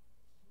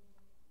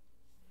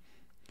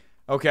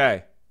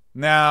 Okay.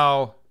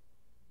 Now,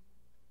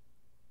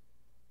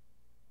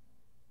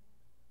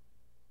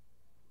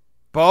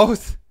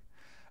 Both?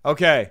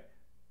 Okay.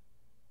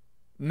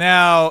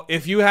 Now,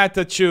 if you had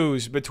to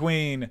choose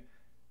between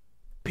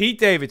Pete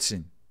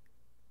Davidson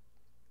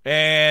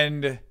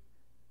and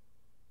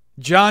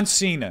John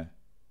Cena,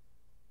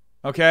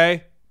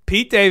 okay?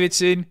 Pete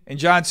Davidson and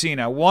John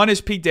Cena. 1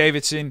 is Pete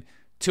Davidson,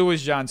 2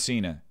 is John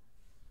Cena.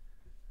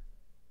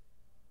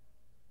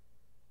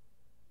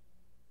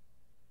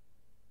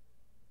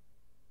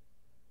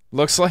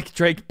 Looks like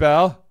Drake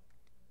Bell.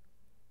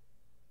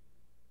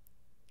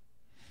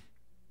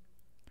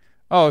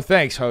 Oh,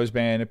 thanks,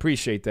 Hoseman.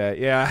 Appreciate that.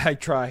 Yeah, I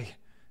try.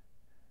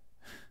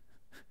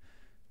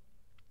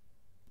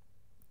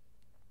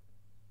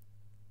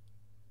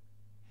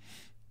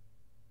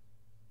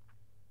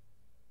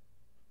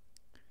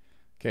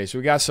 Okay, so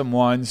we got some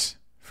 1s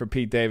for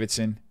Pete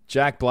Davidson.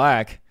 Jack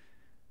Black.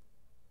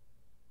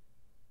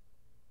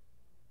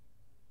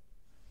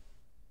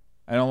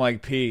 I don't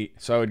like Pete,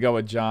 so I would go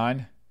with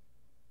John.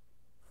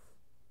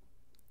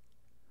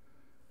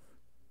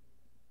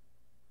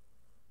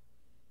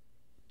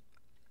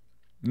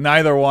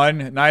 Neither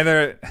one.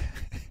 Neither.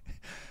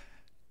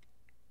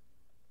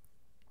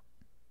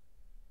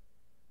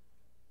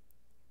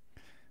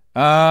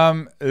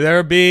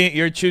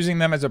 You're choosing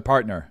them as a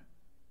partner.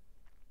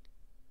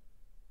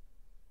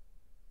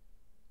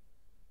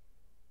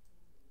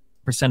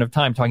 Percent of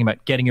time talking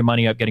about getting your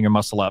money up, getting your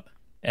muscle up,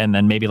 and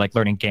then maybe like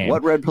learning game.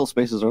 What red pill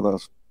spaces are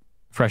those?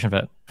 Fresh and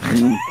fit.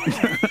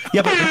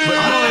 Yeah, but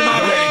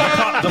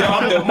the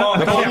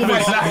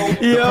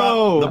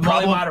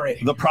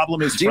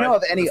problem is. Do you know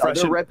of any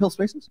other red pill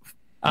spaces?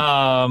 Can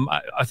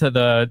I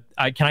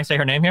say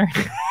her name here?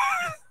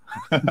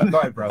 Go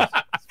ahead, bro.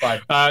 It's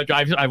fine.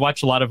 I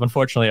watched a lot of,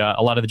 unfortunately,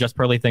 a lot of the Just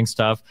Pearly Thing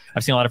stuff.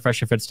 I've seen a lot of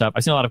Fresh and Fit stuff.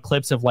 I've seen a lot of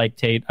clips of like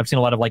Tate. I've seen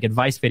a lot of like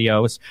advice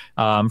videos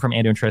from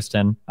Andrew and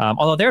Tristan.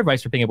 Although their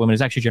advice for being a woman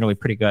is actually generally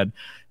pretty good.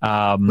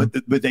 But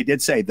they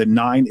did say the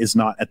 9 is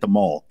not at the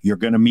mall. You're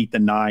going to meet the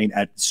 9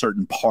 at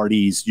certain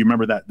parties. You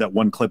remember that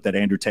one clip that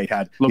Andrew Tate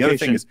had?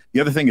 Location.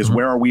 The other thing is,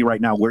 where are we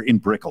right now? We're in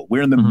Brickell.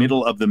 We're in the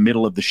middle of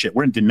the shit.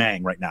 We're in Da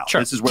Nang right now.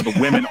 Sure. This is where the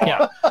women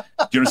are.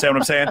 Do you understand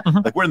what I'm saying?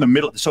 Like, we're in the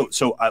middle.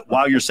 So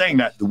while you're saying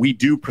that, we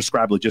do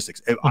prescribe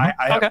logistics.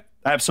 I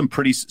have some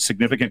pretty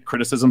significant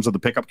criticisms of the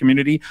pickup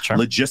community. Sure.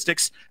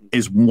 Logistics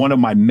is one of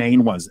my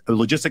main ones.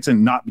 Logistics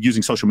and not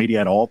using social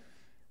media at all.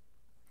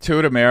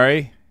 2 to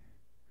marry.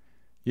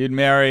 You'd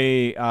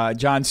marry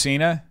John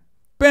Cena.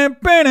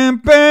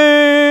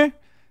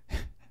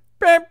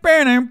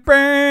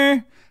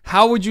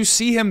 How would you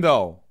see him,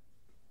 though?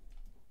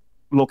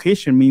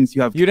 Location means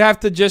you have... You'd have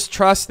to just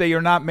trust that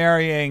you're not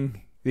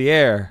marrying the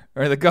air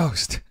or the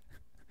ghost.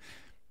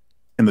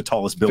 In the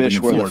tallest building Fish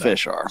in where Florida. the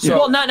fish are.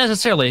 Well, not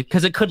necessarily,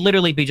 because it could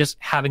literally be just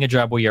having a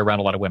job where you're around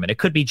a lot of women. It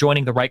could be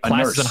joining the right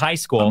classes in high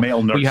school. A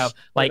male nurse. Where you have,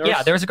 like,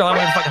 yeah, there was a girl I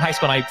went to fucking high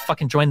school, and I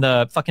fucking joined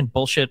the fucking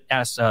bullshit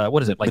ass,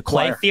 what is it, like The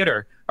play choir.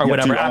 theater or Yeah,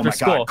 whatever dude, oh after my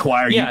school. God,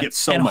 choir, you yeah, get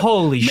so and much.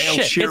 holy Male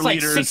shit, it's like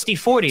cheerleaders.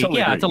 60-40, Totally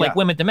yeah, agree, to like yeah.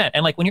 women to men.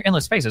 And like when you're in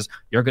those spaces,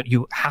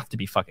 you have to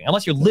be fucking,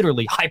 unless you're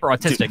literally hyper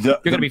autistic, you're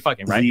gonna be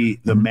fucking, right?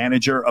 The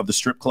manager of the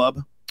strip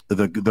club,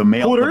 the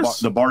male,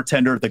 the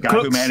bartender, the guy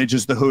who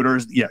manages the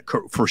Hooters, yeah,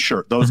 for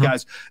sure. Those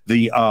guys,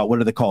 the what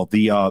are they called?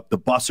 The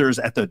bussers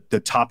at the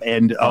top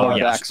end. The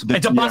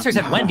bussers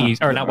at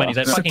Wendy's, or not Wendy's,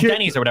 at fucking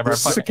Denny's or whatever.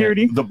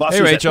 Security. The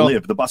bussers at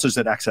Live, the bussers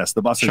at Access,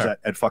 the bussers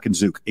at fucking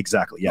Zook.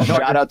 Exactly. Yeah.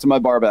 Shout out to my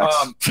barbacks.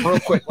 Real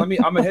quick, I'm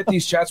gonna hit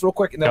these chats real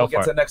quick, and then we'll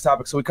get to the next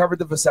topic. So we covered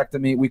the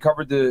vasectomy, we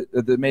covered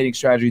the mating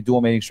strategy,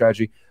 dual mating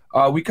strategy.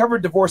 We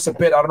covered divorce a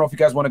bit. I don't know if you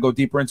guys want to go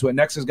deeper into it.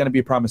 Next is going to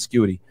be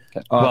promiscuity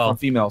from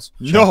females.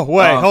 No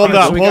way. Hold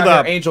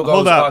up. Angel goes,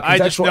 hold up. I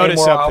just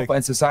noticed something. Alpha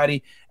in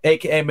society,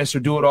 aka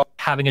Mr. Do It All,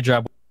 having a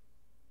job.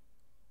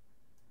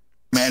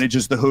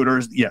 Manages the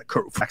Hooters. Yeah.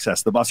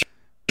 Access, the bussers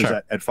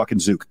at fucking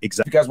Zook.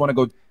 Exactly. If you guys want to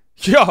go.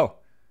 Yo,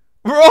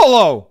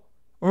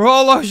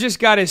 Rolo's just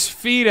got his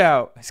feet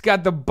out. He's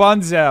got the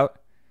buns out.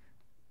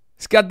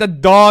 He's got the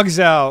dogs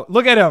out.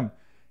 Look at him.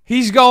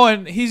 He's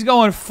going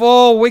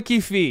full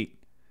wiki feet.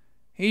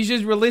 He's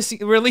just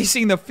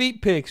releasing the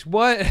feet pics.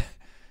 What?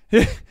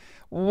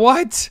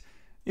 What?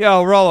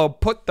 Yo, Rollo,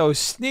 put those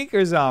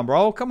sneakers on,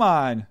 bro. Come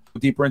on.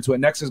 Deeper into it.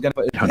 Next is going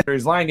to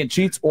he's lying and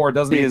cheats or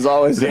doesn't he? Is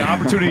always the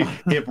opportunity.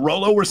 If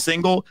Rollo were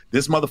single,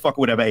 this motherfucker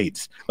would have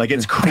AIDS. Like,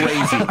 it's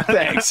crazy.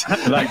 Thanks.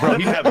 Like, bro,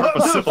 he'd have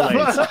herpes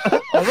syphilis.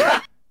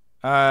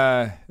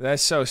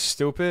 That's so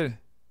stupid.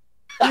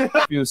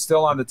 If he was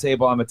still on the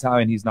table, I'm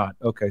Italian. He's not.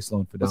 Okay,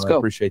 Sloan Fidel. Let's go. I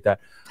appreciate that.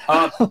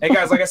 Hey,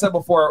 guys, like I said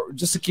before,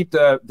 just to keep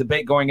the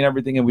debate going and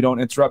everything and we don't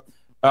interrupt,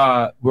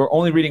 we're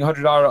only reading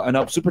 $100 and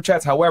up super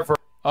chats. However,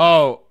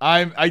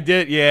 I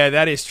did. Yeah,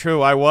 that is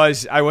true. I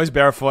was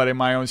barefoot in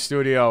my own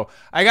studio.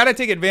 I got to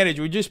take advantage.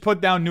 We just put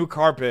down new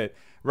carpet.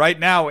 Right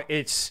now,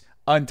 it's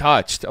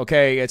untouched.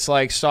 Okay, it's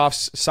like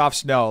soft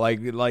snow,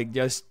 like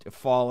just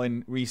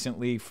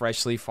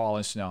freshly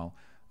fallen snow.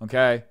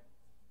 Okay.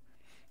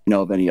 You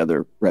know of any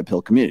other red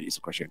pill communities?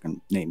 Of course, you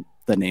can name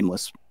the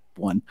nameless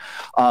one.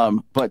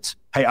 But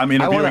hey, I'm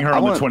interviewing her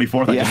on the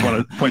 24th. I just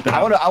want to point that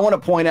out. I want to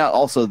point out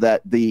also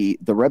that the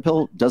red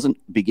pill doesn't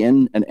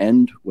begin and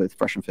end with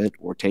Fresh and Fit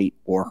or Tate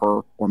or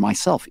her or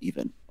myself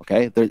even.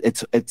 Okay,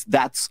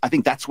 I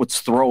think that's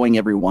what's throwing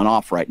everyone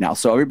off right now.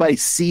 So everybody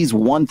sees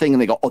one thing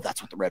and they go, "Oh,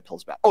 that's what the red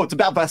pill's about. Oh, it's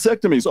about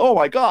vasectomies. Oh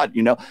my God,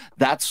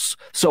 that's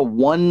so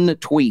one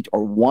tweet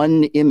or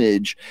one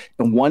image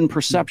and one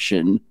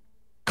perception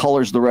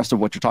colors the rest of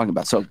what you're talking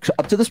about." So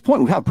up to this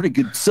point, we have a pretty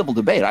good civil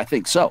debate. I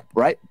think so,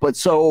 right? But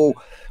so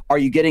are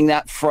you getting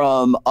that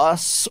from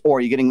us, or are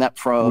you getting that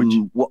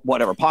from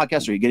whatever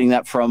podcast? Are you getting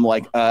that from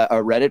like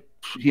a Reddit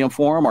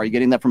forum? Are you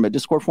getting that from a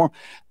Discord forum?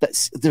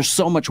 There's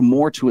so much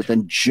more to it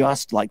than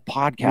just like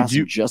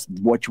podcasts. Just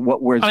what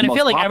we're. I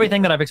feel like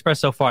everything that I've expressed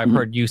so far, I've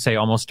heard you say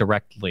almost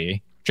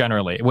directly.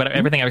 Generally,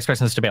 everything I've expressed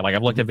in this debate, like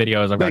I've looked at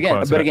videos, I've got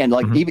quotes. But again,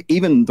 like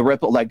even the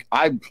ripple, like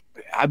I've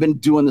been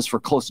doing this for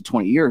close to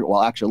 20 years.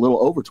 Well, actually, a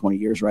little over 20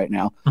 years right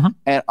now.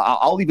 And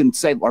I'll even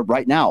say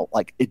right now,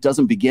 like it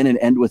doesn't begin and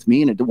end with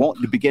me, and it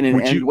won't begin and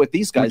end with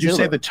these guys. Would you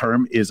say the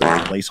term is a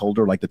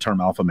placeholder, like the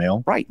term alpha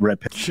male? Right. Red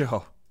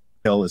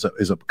pill is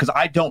a because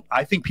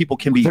I think people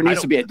can be. There needs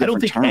to be a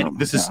different term.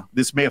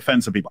 This may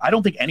offend some people. I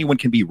don't think anyone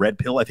can be red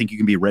pill. I think you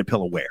can be red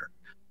pill aware.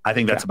 I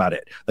think that's about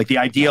it. Like the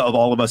idea of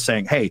all of us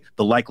saying, hey,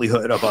 the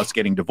likelihood of us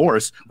getting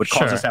divorced would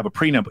cause us to have a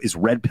prenup is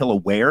red pill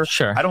aware.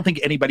 Sure. I don't think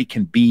anybody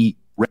can be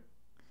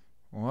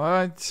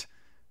What?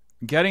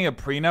 Getting a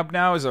prenup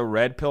now is a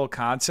red pill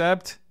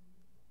concept?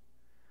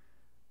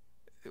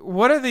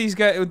 What are these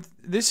guys?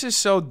 This is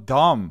so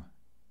dumb.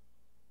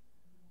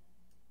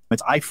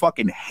 I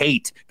fucking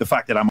hate the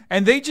fact that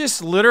And they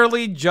just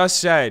literally just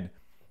said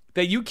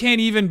that you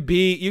can't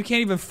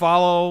even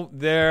follow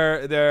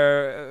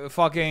their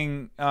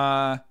fucking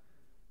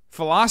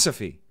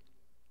philosophy.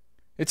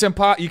 It's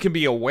you can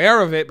be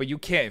aware of it, but you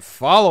can't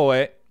follow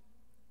it.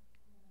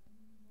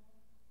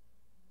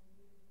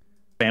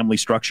 Family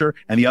structure,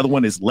 and the other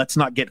one is let's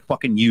not get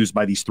fucking used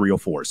by these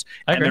 304s.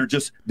 And they're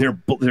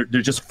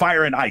just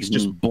fire and ice,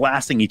 just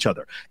blasting each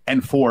other.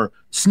 And for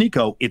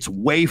Sneeko, it's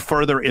way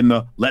further in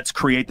the let's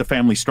create the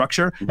family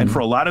structure. And for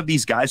a lot of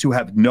these guys who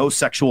have no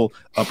sexual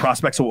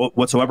prospects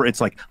whatsoever, it's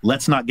like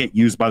let's not get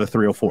used by the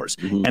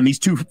 304s. And these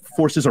two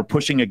forces are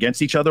pushing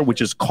against each other,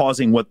 which is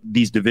causing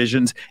these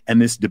divisions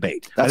and this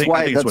debate. That's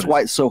why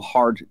it's so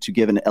hard to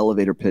give an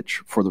elevator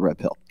pitch for the red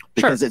pill.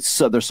 Because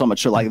there's so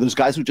much. So like there's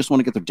guys who just want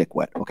to get their dick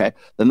wet, okay?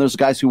 Then there's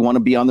guys who want to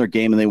be on their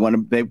game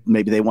and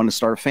maybe they want to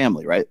start a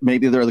family, right?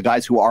 Maybe they're the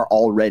guys who are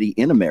already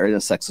in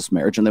a sexless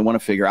marriage, and they want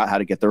to figure out how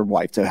to get their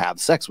wife to have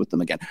sex with them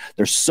again.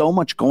 There's so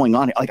much going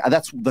on. Like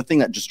that's the thing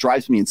that just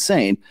drives me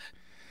insane.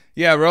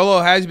 Yeah,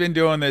 Rolo has been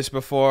doing this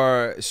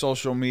before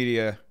social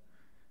media.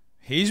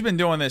 He's been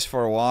doing this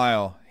for a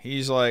while.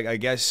 He's like, I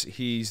guess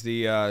he's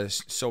the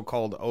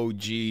so-called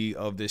OG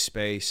of this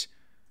space.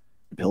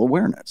 Pill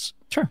awareness.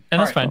 Sure,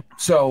 and that's fine.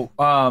 So,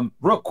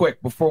 real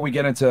quick, before we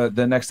get into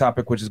the next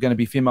topic, which is going to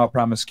be female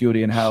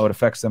promiscuity and how it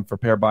affects them for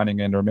pair bonding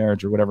and or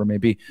marriage or whatever it may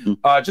be,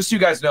 just so you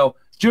guys know,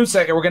 June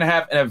 2nd, we're going to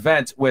have an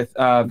event with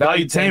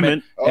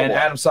Valuetainment and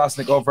Adam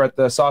Sosnick over at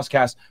the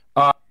Saucecast.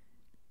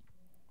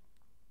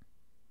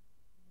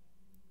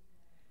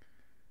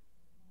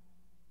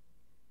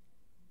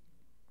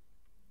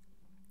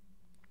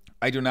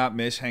 I do not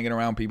miss hanging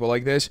around people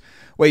like this.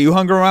 Wait, you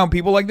hung around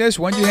people like this?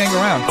 When did you hang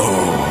around?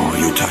 Oh,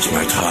 you touch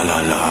my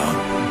tra-la-la.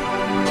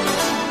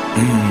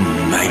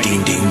 My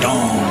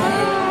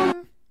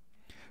ding-ding-dong.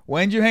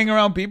 When did you hang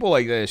around people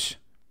like this?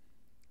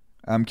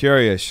 I'm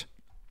curious.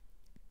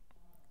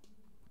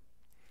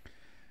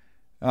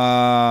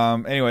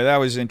 Anyway,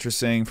 that was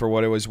interesting for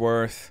what it was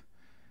worth.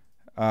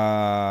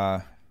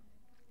 What's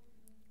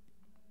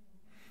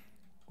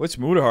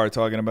Mudahar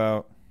talking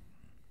about?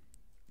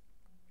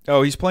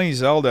 Oh, he's playing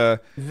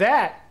Zelda.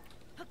 That,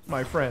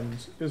 my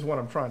friends, is what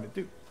I'm trying to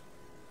do.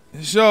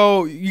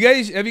 So, have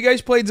you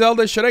guys played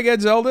Zelda? Should I get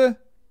Zelda?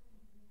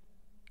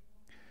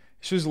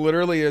 This was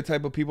literally the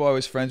type of people I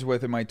was friends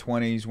with in my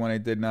 20s when I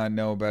did not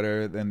know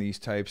better than these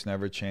types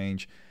never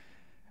change.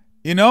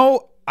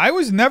 I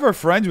was never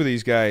friends with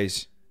these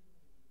guys.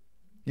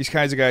 These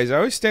kinds of guys. I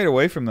always stayed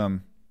away from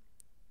them.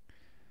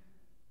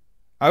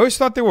 I always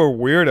thought they were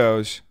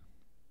weirdos.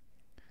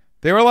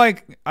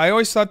 I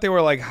always thought they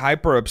were like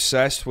hyper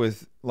obsessed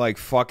with like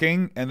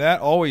fucking, and that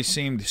always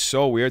seemed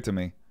so weird to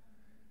me.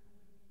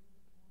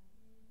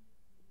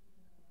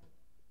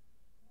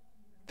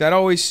 That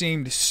always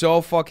seemed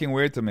so fucking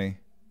weird to me.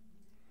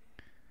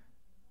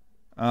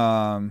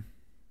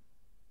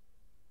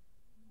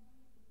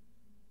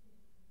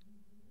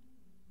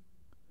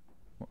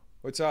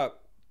 What's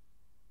up?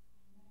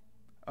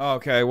 Oh,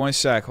 okay, one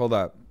sec. Hold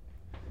up.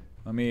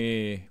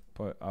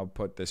 I'll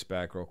put this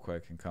back real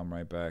quick and come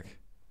right back.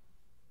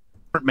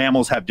 Different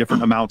mammals have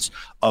different amounts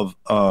of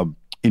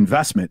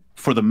investment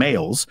for the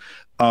males.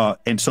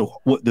 And so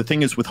the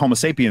thing is with Homo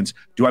sapiens,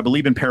 do I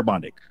believe in pair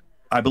bonding?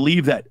 I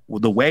believe that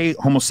the way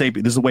Homo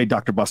sapiens, this is the way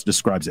Dr. Buss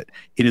describes it.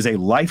 It is a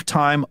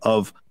lifetime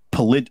of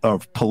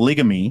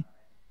polygamy.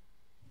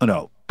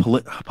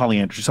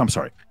 Polyandry. I'm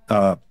sorry.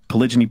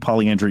 Polygyny,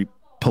 polyandry,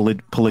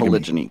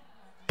 polygamy.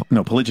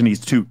 polygyny is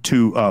two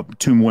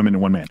women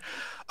and one man.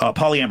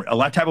 Polyamory,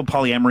 a type of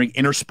polyamory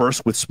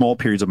interspersed with small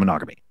periods of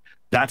monogamy.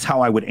 That's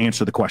how I would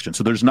answer the question.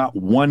 So there's not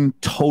one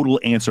total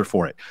answer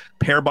for it.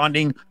 Pair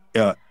bonding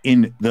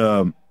in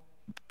the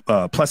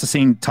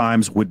Pleistocene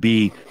times would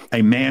be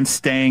a man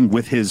staying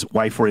with his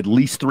wife for at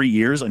least 3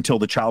 years until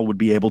the child would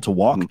be able to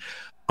walk.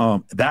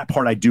 That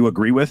part I do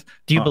agree with.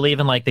 Do you believe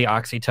in like the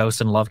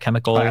oxytocin love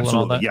chemical and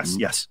all that?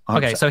 Yes. 100%.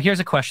 Okay, so here's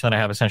a question that I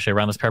have essentially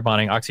around this pair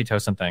bonding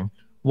oxytocin thing.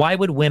 Why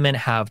would women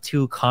have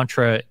two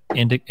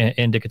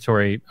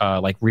contraindicatory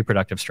like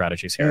reproductive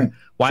strategies here?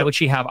 Why would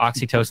she have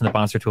oxytocin that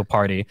bonds her to a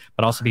party,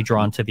 but also be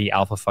drawn to the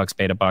alpha fucks,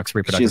 beta bucks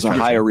reproductive She has a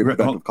higher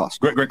reproductive cost.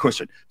 Great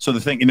question. So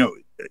the thing,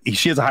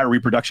 she has a higher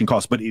reproduction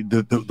cost, but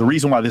the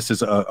reason why this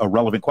is a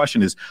relevant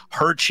question is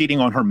her cheating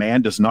on her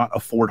man does not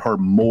afford her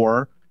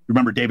more.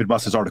 Remember David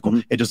Buss's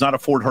article. It does not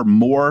afford her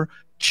more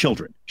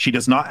children. She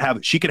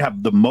could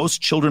have the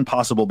most children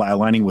possible by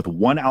aligning with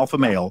one alpha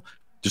male,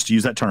 just to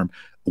use that term,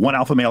 one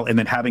alpha male, and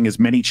then having as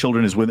many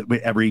children as with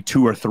every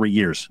 2 or 3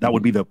 years. That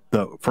would be the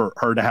for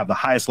her to have the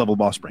highest level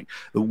of offspring.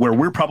 Where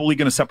we're probably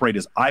going to separate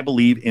is I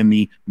believe in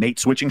the mate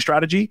switching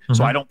strategy.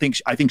 So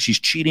I think she's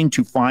cheating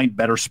to find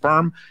better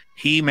sperm.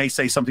 He may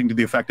say something to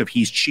the effect of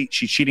she's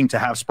cheating to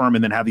have sperm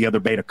and then have the other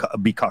beta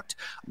be cucked.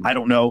 I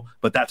don't know,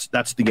 but that's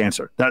the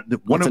answer.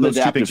 One of those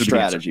two things would be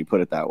the answer.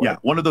 Put it that way. Yeah,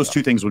 one of those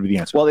two things would be the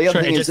answer. Well, the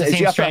other thing is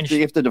you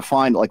have to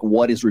define like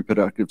what is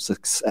reproductive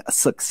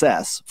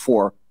success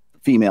for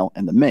female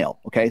and the male.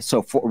 Okay,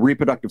 so for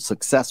reproductive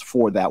success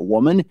for that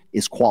woman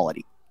is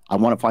quality. I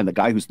want to find the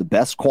guy who's the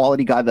best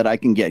quality guy that I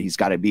can get. He's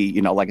got to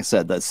be, like I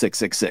said, the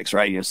 6'6",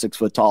 right? 6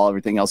 foot tall,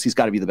 everything else. He's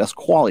got to be the best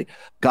quality.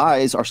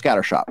 Guys are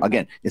scattershot.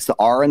 Again, it's the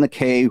R and the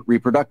K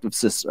reproductive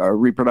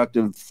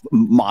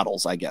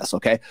models, I guess.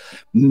 Okay,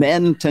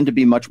 men tend to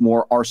be much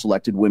more R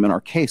selected. Women are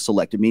K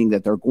selected, meaning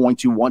that they're going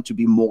to want to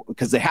be more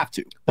because they have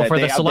to. Well, for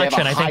the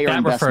selection, I think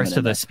that refers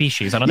to the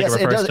species. I don't think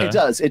it refers to.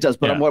 It does.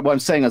 But what I'm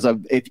saying is,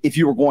 if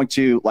you were going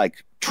to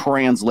like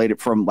translate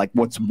it from like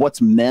what's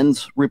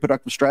men's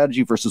reproductive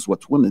strategy versus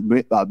what's women.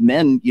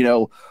 Men,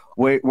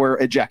 we're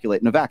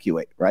ejaculate and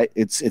evacuate, right?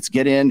 It's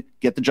get in,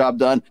 get the job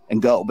done,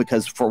 and go.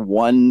 Because for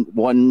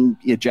one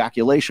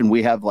ejaculation,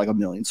 we have like 1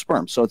 million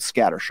sperm, so it's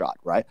scattershot,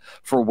 right?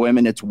 For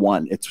women, it's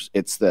one. It's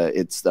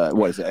the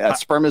what is it?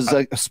 Sperm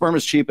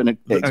is cheap, and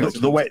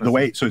the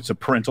way. So it's a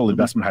parental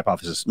investment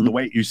hypothesis. The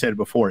way you said it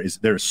before is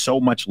there's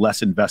so much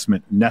less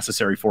investment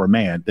necessary for a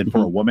man than for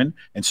a woman,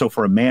 and so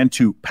for a man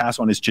to pass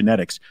on his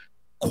genetics,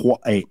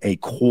 a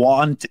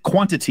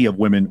quantity of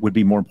women would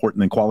be more important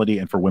than quality,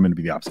 and for women to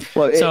be the opposite.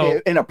 Well,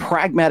 in a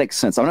pragmatic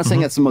sense, I'm not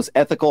saying that's the most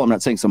ethical. I'm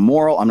not saying it's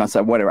immoral. I'm not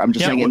saying whatever. I'm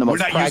just saying in the most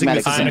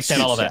pragmatic sense. I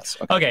understand all of that.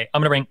 Okay,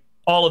 I'm going to bring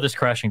all of this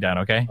crashing down.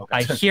 Okay,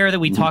 I hear that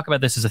we talk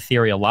about this as a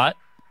theory a lot.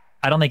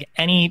 I don't think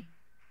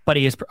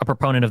anybody is a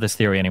proponent of this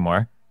theory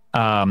anymore.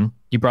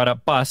 You brought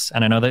up Buss,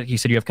 and I know that you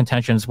said you have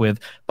contentions with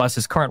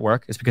Buss's current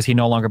work is because he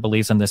no longer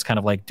believes in this kind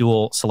of like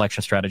dual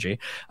selection strategy.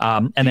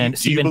 Do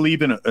you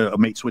believe in a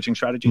mate switching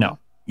strategy? No.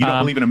 You don't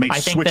believe in a mate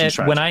switching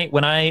strategy?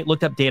 When I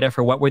looked up data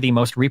for what were the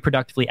most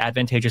reproductively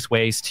advantageous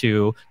ways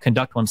to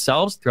conduct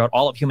oneself throughout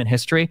all of human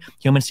history,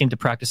 humans seem to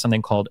practice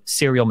something called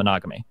serial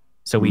monogamy.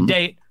 So we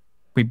date,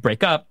 we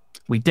break up,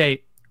 we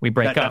date, we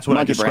break up. That's what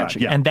I described.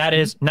 Yeah. And that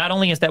is not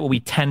only is that what we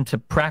tend to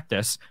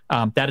practice,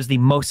 that is the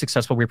most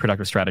successful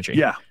reproductive strategy.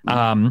 Yeah.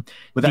 But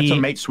that's a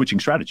mate switching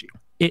strategy.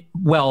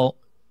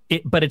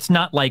 But it's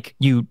not like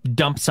you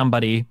dump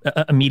somebody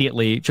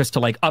immediately just to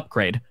like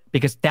upgrade,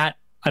 because that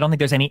I don't think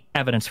there's any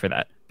evidence for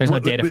that. There's no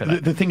data for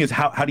that. The thing is,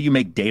 how do you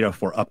make data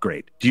for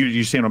upgrade? Do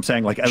you see what I'm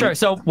saying? Sure.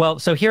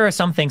 So here are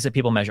some things that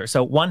people measure.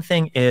 So one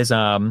thing is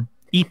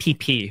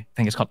EPP, I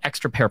think it's called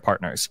extra pair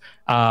partners.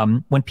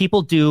 When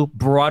people do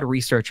broad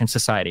research in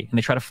society and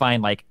they try to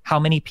find like how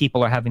many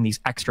people are having these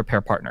extra pair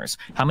partners,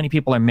 how many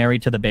people are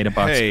married to the beta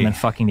bucks and then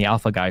fucking the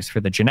alpha guys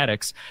for the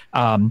genetics,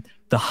 the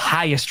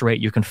highest rate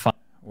you can find.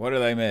 What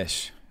did I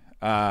miss?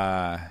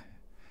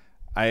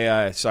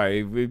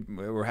 Sorry,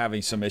 we're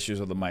having some issues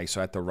with the mic, so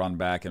I have to run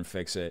back and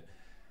fix it.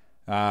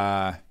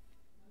 Worry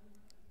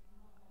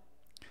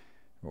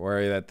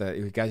that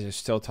you guys are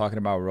still talking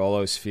about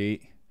Rolo's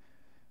feet.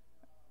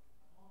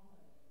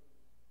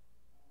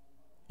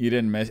 I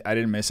didn't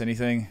miss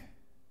anything.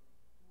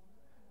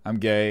 I'm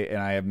gay, and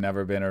I have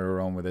never been in a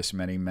room with this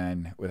many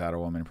men without a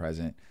woman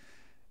present.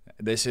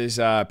 This is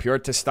pure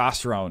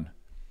testosterone.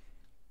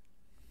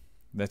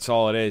 That's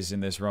all it is in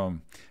this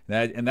room.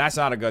 And that's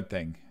not a good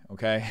thing,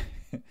 okay?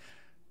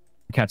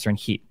 Cats are in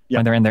heat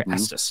when they're in their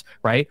estrus,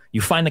 right?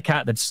 You find the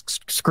cat that's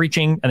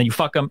screeching, and then you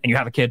fuck them, and you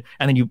have a kid,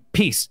 and then you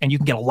peace, and you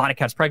can get a lot of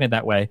cats pregnant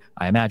that way,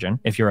 I imagine,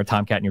 if you're a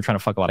tomcat and you're trying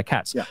to fuck a lot of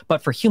cats. Yeah.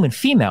 But for human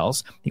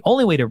females, the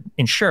only way to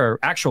ensure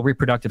actual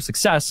reproductive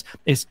success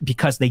is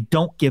because they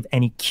don't give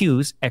any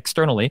cues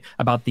externally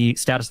about the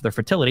status of their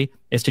fertility,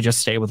 is to just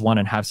stay with one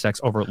and have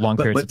sex over long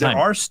periods of time. But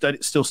there are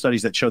still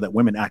studies that show that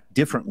women act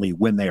differently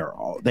when they are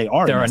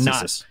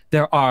narcissists.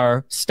 There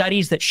are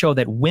studies that show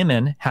that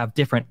women have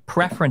different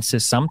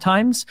preferences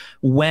sometimes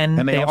when when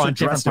And they are also on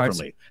different dress parts.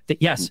 differently.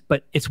 Yes,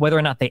 but it's whether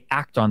or not they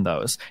act on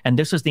those. And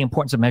this is the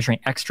importance of measuring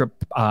extra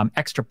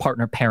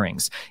partner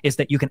pairings, is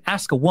that you can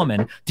ask a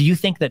woman, do you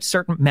think that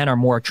certain men are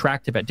more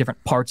attractive at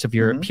different parts of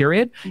your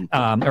period,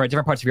 or at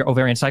different parts of your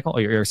ovarian cycle,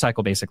 or your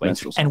cycle, basically?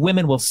 Menstrual cycle. And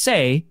women will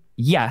say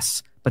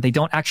yes, but they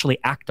don't actually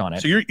act on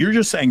it. So you're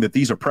just saying that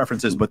these are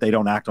preferences, but they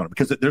don't act on it,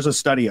 because there's a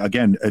study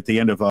again at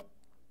the end of.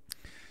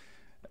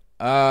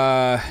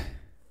 I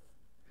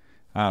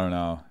don't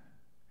know.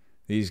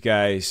 These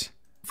guys.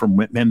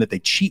 From men that they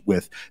cheat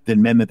with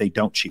than men that they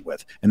don't cheat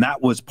with. And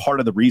that was part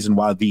of the reason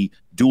why the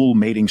dual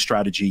mating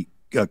strategy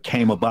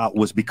came about,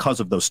 was because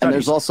of those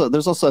studies. And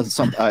there's also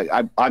some.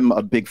 I'm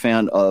a big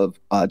fan of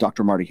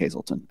Dr. Marty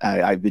Hazelton.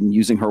 I've been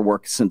using her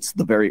work since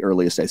the very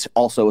earliest days.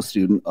 Also a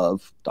student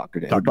of Dr.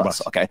 David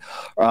Buss. Okay,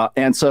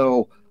 and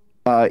so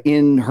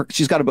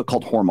she's got a book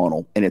called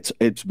Hormonal, and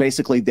it's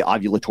basically the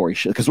ovulatory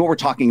shift. Because what we're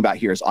talking about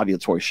here is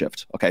ovulatory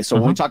shift. Okay, so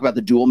when we talk about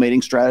the dual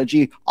mating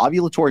strategy,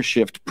 ovulatory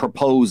shift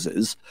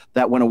proposes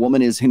that when a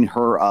woman is in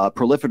her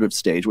proliferative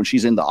stage, when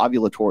she's in the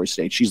ovulatory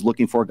stage, she's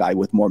looking for a guy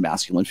with more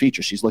masculine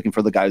features. She's looking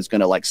for the guy who's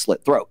going to like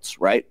slit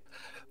throats, right?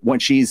 When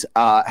she's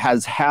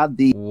has had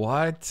the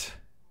what?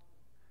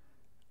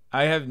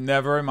 I have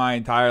never in my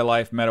entire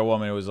life met a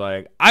woman who was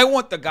like, I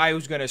want the guy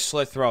who's going to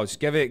slit throats.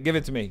 Give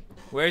it to me.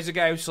 Where's the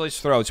guy who slits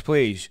throats?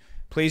 Please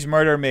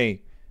murder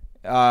me.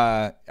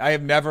 I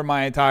have never in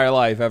my entire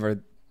life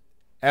ever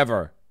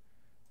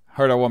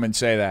heard a woman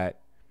say that.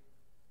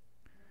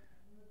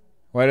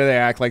 Why do they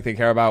act like they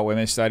care about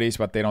women's studies,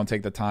 but they don't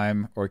take the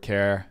time or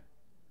care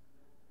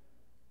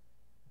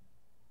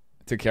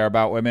to care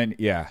about women?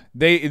 Yeah.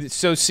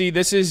 So see,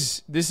 this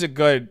is a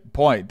good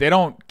point. They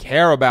don't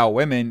care about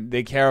women.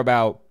 They care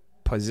about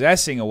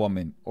possessing a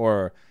woman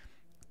or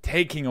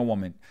taking a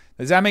woman.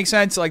 Does that make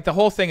sense? Like, the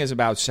whole thing is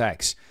about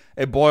sex.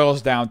 It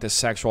boils down to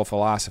sexual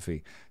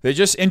philosophy. They're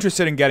just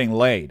interested in getting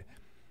laid.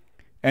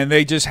 And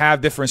they just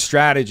have different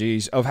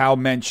strategies of how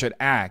men should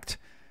act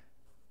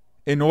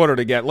in order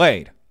to get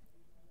laid.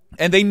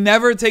 And they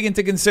never take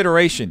into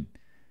consideration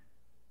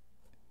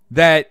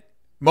that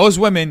most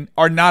women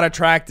are not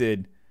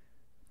attracted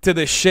to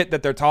the shit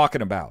that they're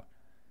talking about.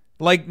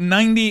 Like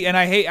 90, and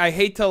I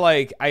hate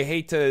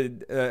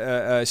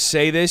to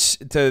say this,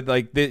 to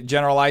like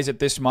generalize it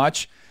this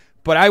much,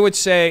 but I would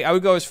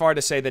go as far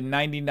to say that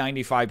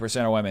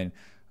 95% of women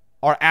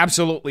are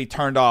absolutely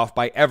turned off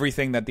by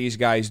everything that these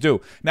guys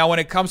do. Now, when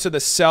it comes to the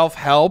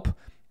self-help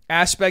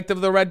aspect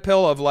of the red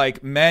pill, of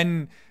like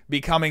men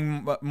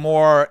becoming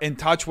more in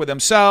touch with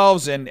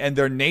themselves and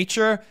their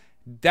nature,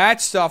 that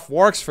stuff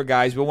works for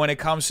guys. But when it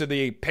comes to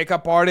the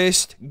pickup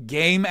artist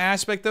game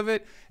aspect of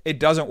it, it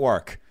doesn't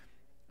work.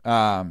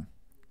 So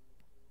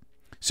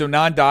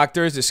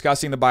non-doctors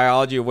discussing the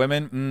biology of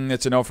women,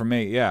 it's a no for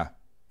me. Yeah.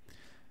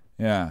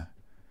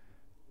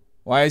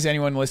 Why is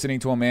anyone listening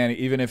to a man,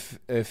 even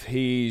if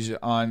he's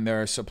on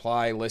their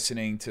supply,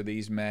 listening to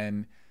these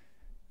men?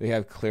 They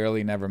have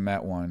clearly never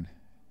met one.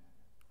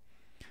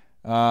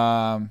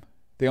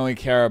 They only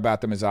care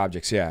about them as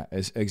objects. Yeah,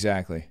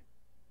 exactly.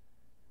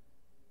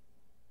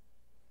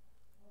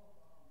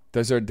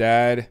 Does their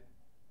dad,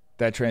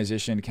 that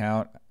transition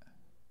count?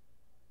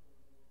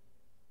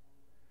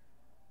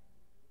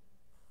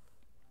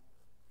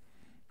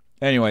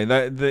 Anyway,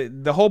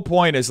 the whole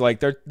point is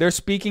like they're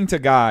speaking to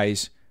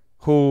guys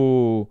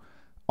who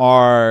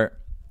are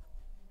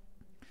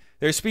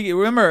they're speaking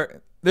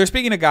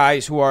to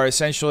guys who are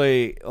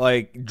essentially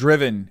like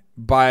driven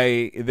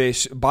by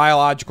this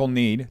biological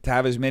need to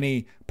have as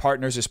many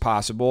partners as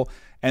possible,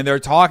 and they're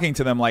talking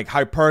to them like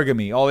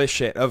hypergamy, all this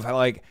shit of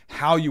like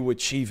how you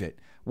achieve it,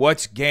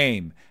 what's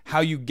game, how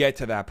you get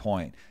to that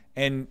point.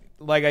 And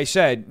like I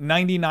said,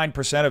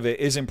 99% of it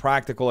isn't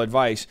practical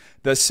advice.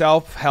 The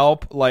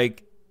self-help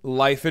like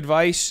life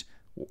advice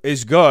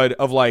is good,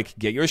 of like,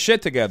 get your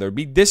shit together,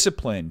 be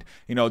disciplined,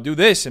 do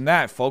this and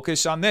that,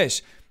 focus on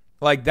this.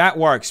 Like, that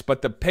works.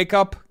 But the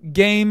pickup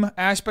game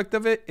aspect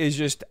of it is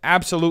just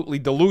absolutely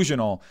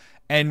delusional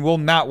and will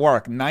not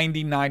work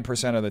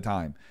 99% of the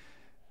time.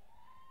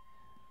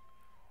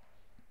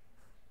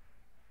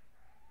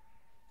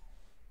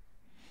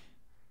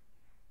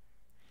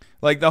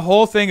 Like, the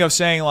whole thing of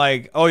saying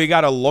like, oh, you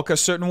got to look a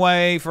certain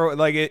way for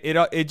like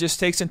it just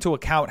takes into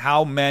account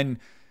how men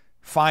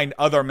find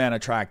other men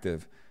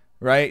attractive,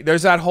 right?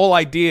 There's that whole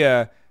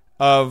idea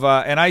of,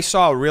 and I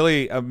saw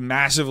a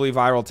massively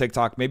viral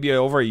TikTok maybe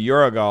over a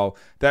year ago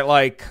that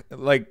like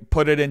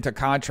put it into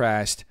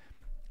contrast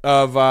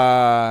of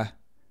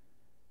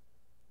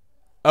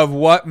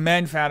what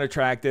men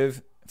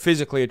found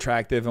physically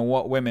attractive, and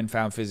what women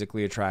found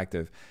physically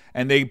attractive.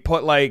 And they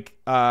put like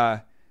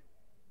Liam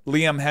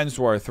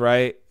Hemsworth,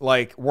 right?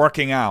 Like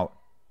working out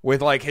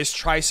with like his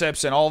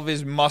triceps and all of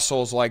his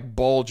muscles like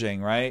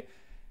bulging, right?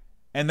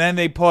 And then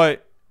they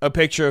put a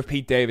picture of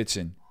Pete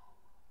Davidson,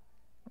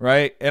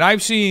 right? And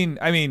I've seen,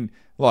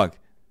 look,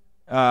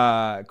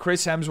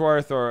 Chris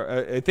Hemsworth,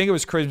 or I think it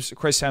was Chris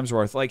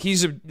Hemsworth. Like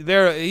he's like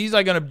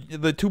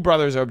the two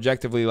brothers are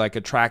objectively like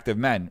attractive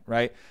men,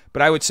 right?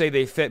 But I would say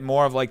they fit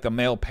more of like the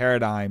male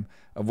paradigm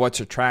of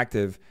what's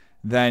attractive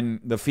than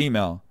the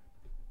female.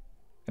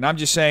 And I'm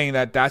just saying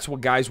that that's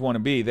what guys want to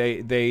be.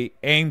 They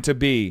aim to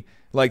be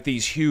like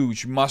these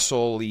huge,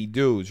 muscle-y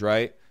dudes,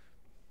 right?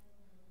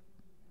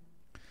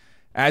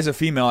 As a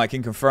female, I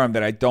can confirm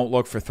that I don't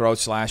look for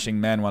throat-slashing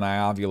men when I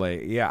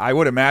ovulate. Yeah, I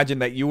would imagine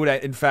that you would,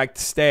 in fact,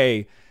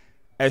 stay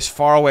as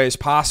far away as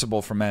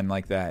possible from men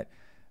like that.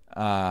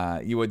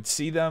 You would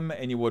see them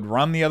and you would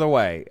run the other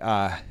way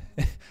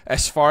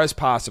as far as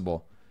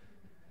possible.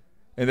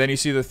 And then you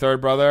see the third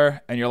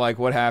brother and you're like,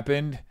 what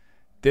happened?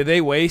 Did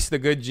they waste the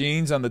good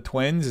genes on the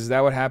twins? Is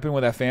that what happened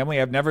with that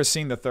family? I've never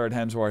seen the third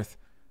Hemsworth.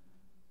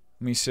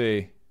 Let me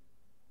see.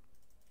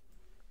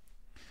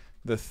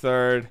 The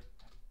third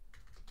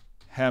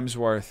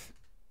Hemsworth.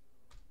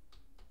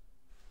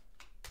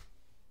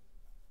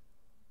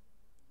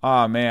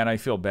 Oh, man, I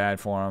feel bad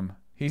for him.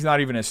 He's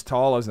not even as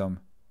tall as them.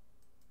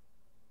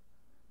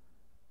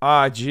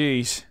 Ah,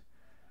 jeez.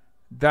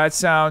 That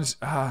sounds...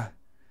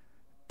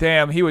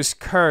 damn, he was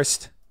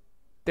cursed.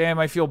 Damn,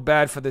 I feel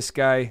bad for this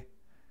guy.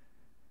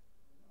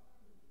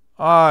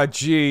 Ah,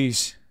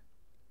 jeez.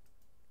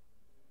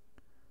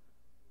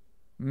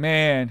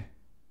 Man.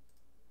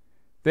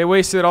 They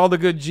wasted all the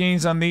good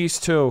genes on these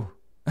two.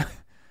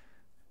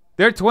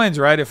 They're twins,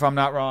 right? If I'm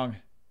not wrong.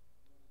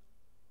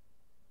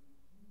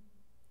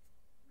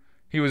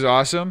 He was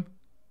awesome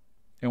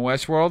in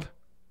Westworld.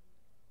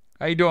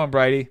 How you doing,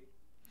 Brighty?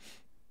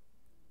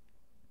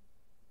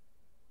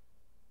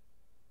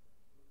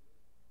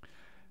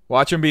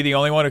 Watch him be the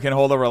only one who can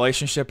hold a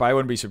relationship. I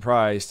wouldn't be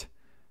surprised.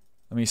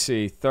 Let me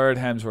see. Third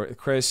Hemsworth.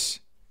 Chris.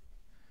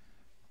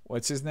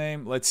 What's his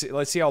name? Let's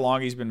see how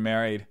long he's been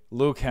married.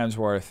 Luke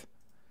Hemsworth.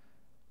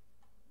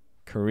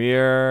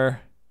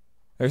 Career.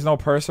 There's no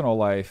personal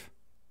life.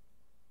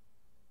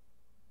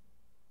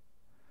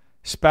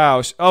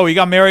 Spouse. Oh, he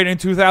got married in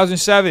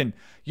 2007.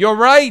 You're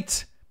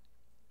right.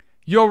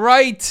 You're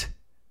right.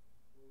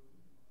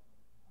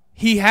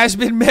 He has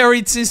been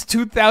married since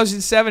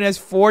 2007, has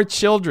 4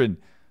 children.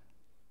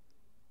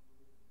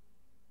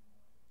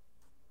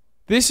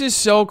 This is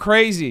so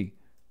crazy.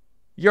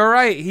 You're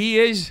right. He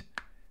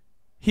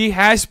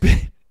has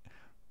been.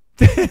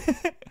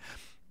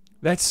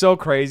 That's so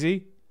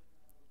crazy.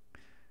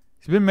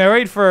 He's been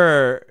married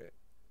for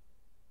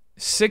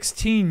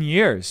 16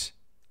 years.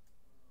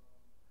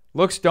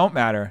 Looks don't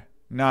matter.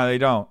 No, they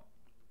don't.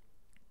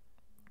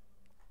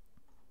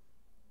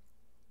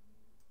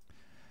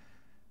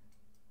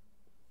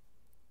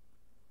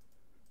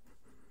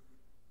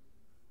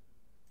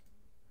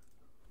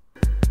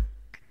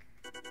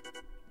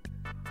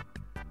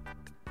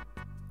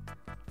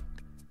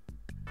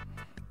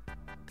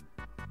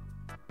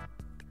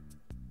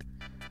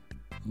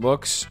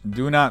 Looks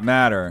do not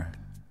matter.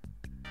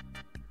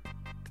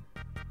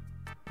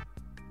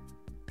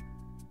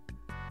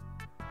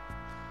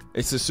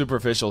 It's the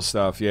superficial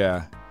stuff,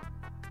 yeah.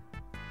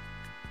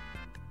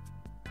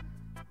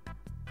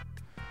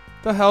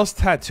 The hell's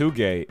Tattoo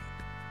Gate?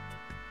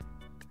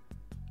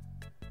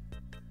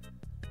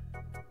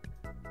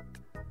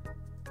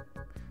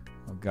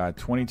 Oh God,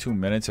 22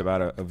 minutes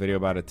about a video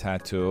about a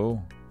tattoo.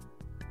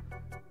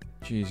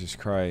 Jesus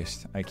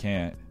Christ, I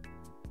can't.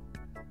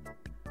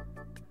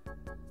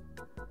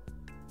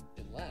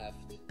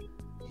 Left.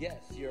 Yes,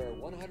 your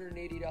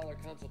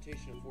 $180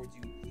 consultation affords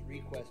you 3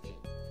 questions.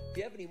 If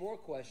you have any more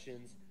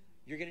questions,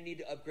 you're going to need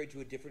to upgrade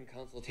to a different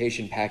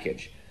consultation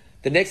package.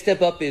 The next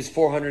step up is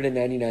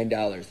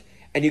 $499,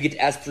 and you get to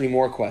ask 3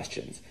 more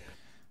questions.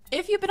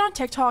 If you've been on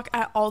TikTok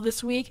at all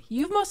this week,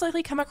 you've most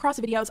likely come across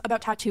videos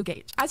about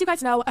Tattoo-Gate. As you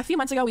guys know, a few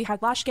months ago we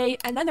had Lashgate,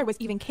 and then there was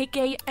even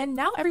Cake-Gate, and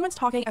now everyone's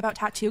talking about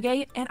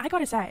Tattoo-Gate, and I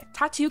gotta say,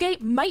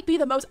 Tattoo-Gate might be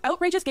the most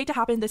outrageous gate to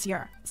happen this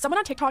year. Someone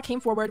on TikTok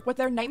came forward with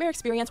their nightmare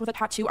experience with a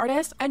tattoo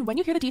artist, and when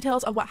you hear the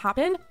details of what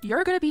happened,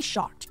 you're gonna be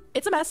shocked.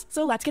 It's a mess,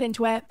 so let's get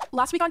into it.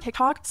 Last week on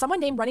TikTok, someone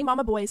named Running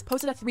Mama Boys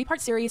posted a 3-part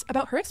series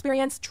about her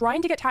experience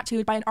trying to get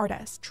tattooed by an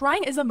artist.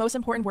 Trying is the most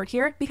important word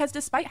here because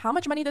despite how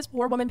much money this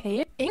poor woman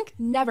paid, ink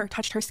never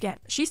touched her skin.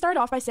 She started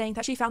off by saying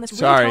that she found this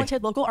really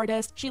talented local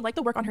artist, she liked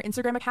the work on her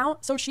Instagram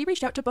account, so she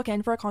reached out to book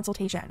in for a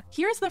consultation.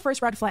 Here's the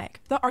first red flag.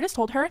 The artist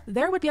told her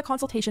there would be a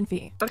consultation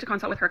fee. Booked a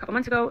consult with her a couple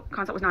months ago.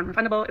 Consult was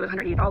non-refundable. It was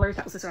 $180.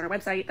 That was listed on our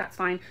website. That's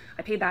fine.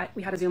 I paid that.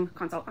 We had a Zoom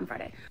consult on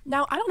Friday.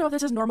 Now, I don't know if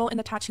this is normal in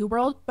the tattoo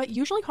world, but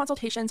usually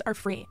consultations are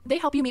free. They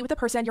help you meet with the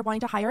person you're wanting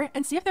to hire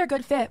and see if they're a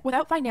good fit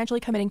without financially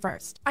committing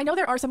first. I know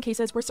there are some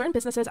cases where certain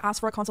businesses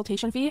ask for a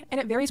consultation fee,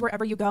 and it varies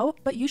wherever you go,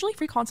 but usually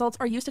free consults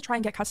are used to try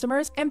and get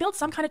customers and build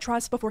some kind of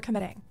trust before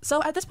committing.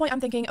 So at this point,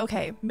 I'm thinking,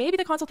 okay, maybe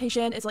the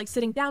consultation is like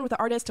sitting down with the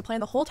artist to plan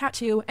the whole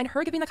tattoo and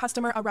her giving the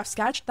customer a rough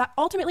sketch that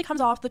ultimately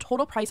comes off the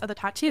total price of the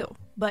tattoo.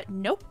 But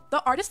nope.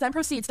 The artist then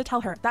proceeds to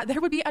tell her that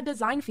there would be a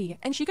design fee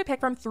and she could pick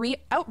from 3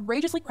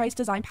 outrageously priced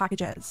design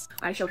packages.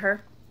 I showed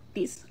her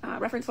these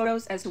reference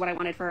photos as to what I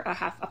wanted for a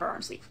half upper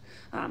arm sleeve.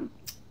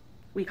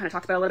 We kind of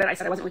talked about it a little bit. I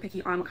said I wasn't really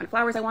picky on what kind of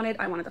flowers I wanted.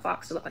 I wanted the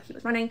fox to look like he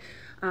was running.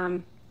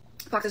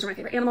 Foxes were my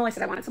favorite animal. I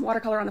said I wanted some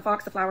watercolor on the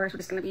fox. The flowers were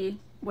just going to be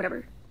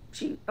whatever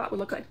she thought would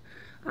look good.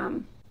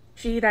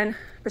 She then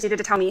proceeded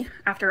to tell me,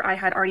 after I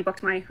had already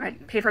booked I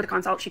paid for the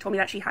consult, she told me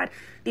that she had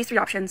these 3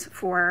 options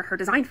for her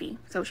design fee.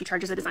 So she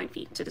charges a design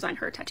fee to design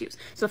her tattoos.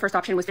 So the first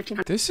option was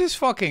 $1,500. This is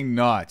fucking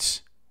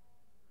nuts.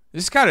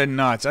 This is kind of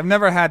nuts. I've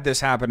never had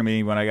this happen to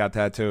me when I got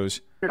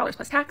tattoos. $100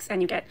 plus tax,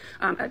 and you get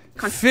a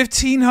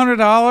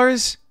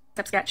 $1,500?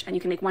 sketch, and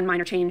you can make one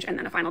minor change and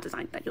then a final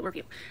design that you'll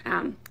review.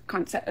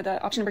 The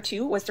option number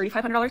 2 was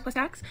 $3,500 plus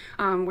tax,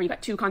 where you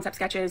got 2 concept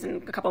sketches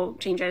and a couple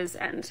changes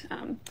and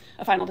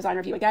a final design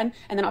review again.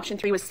 And then option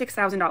 3 was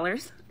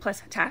 $6,000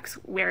 plus tax,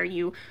 where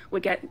you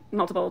would get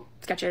multiple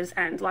sketches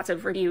and lots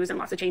of reviews and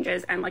lots of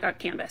changes and like a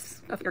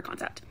canvas of your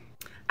concept.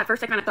 At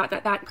first, I kind of thought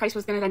that price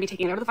was going to then be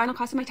taken out of the final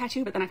cost of my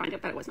tattoo, but then I found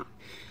out that it was not.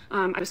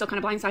 I was still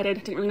kind of blindsided,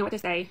 didn't really know what to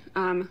say.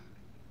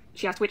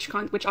 She asked which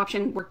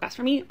option worked best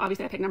for me.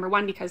 Obviously, I picked number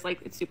 1 because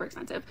it's super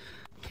expensive.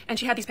 And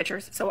she had these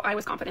pictures, so I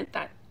was confident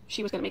that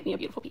she was going to make me a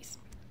beautiful piece.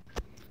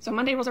 So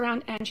Monday rolls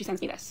around, and she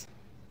sends me this.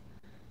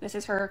 This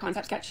is her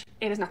concept sketch.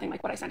 It is nothing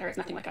like what I sent her. It's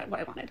nothing like what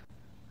I wanted.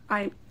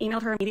 I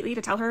emailed her immediately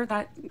to tell her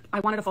that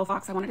I wanted a full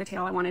fox. I wanted a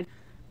tail. I wanted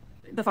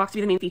the fox to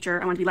be the main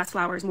feature. I wanted to be less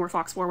flowers, more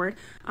fox forward.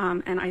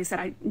 And I said,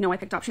 I know I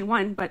picked option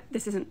 1, but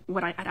this isn't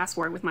what I had asked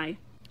for with my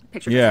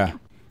pictures. Yeah.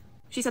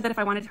 She said that if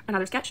I wanted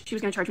another sketch, she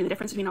was going to charge me the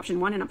difference between option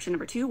 1 and option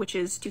number 2, which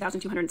is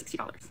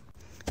 $2,260.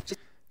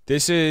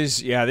 This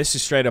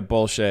is straight up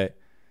bullshit.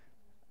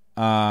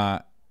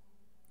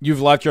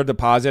 You've left your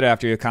deposit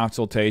after your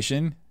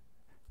consultation.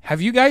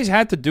 Have you guys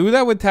had to do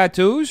that with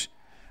tattoos?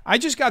 I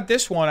just got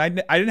this one. I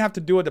didn't have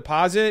to do a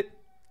deposit.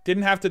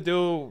 Didn't have to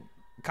do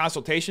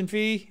consultation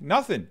fee.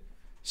 Nothing.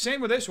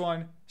 Same with this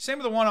one. Same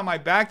with the one on my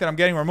back that I'm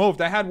getting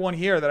removed. I had one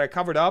here that I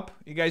covered up.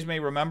 You guys may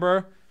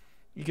remember.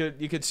 You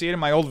could see it in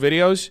my old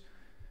videos.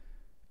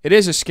 It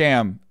is a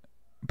scam.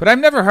 But I've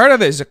never heard of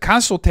this. A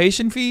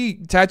consultation fee?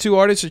 Tattoo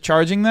artists are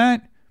charging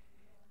that?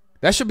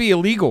 That should be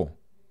illegal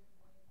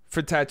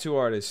for tattoo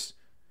artists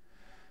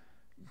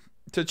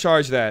to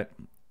charge that.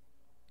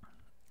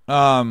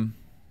 At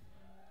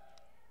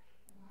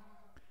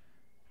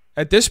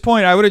this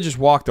point, I would have just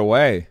walked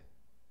away.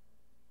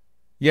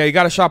 Yeah, you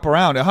got to shop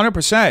around.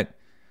 100%.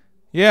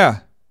 Yeah,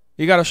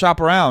 you got to shop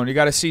around. You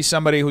got to see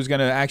somebody who's going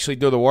to actually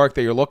do the work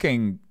that you're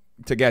looking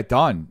to get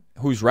done,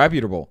 who's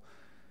reputable.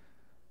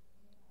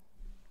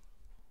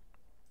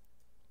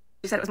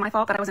 She said it was my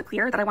fault that I wasn't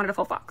clear, that I wanted a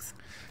full fox.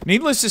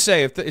 Needless to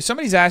say, if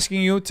somebody's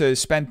asking you to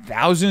spend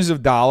thousands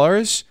of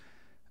dollars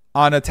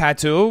on a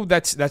tattoo,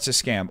 that's a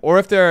scam. Or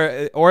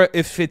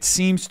if it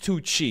seems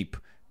too cheap,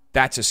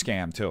 that's a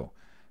scam too.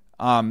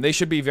 They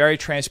should be very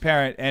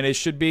transparent, and it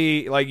should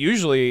be like,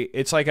 usually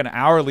it's like an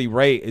hourly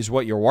rate is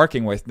what you're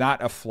working with,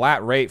 not a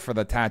flat rate for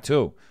the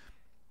tattoo.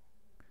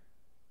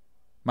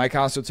 My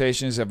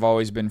consultations have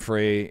always been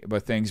free,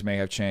 but things may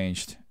have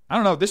changed. I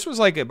don't know. This was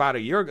like about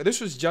a year ago.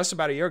 This was just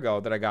about a year ago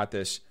that I got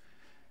this.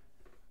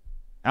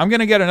 I'm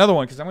going to get another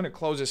one because I'm going to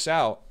close this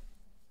out.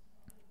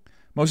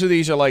 Most of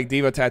these are like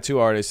diva tattoo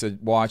artists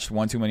that watched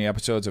one too many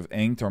episodes of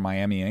Inked or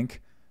Miami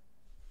Ink.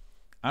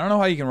 I don't know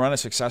how you can run a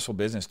successful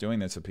business doing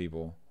this to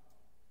people.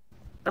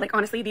 But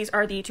honestly, these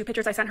are the 2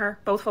 pictures I sent her,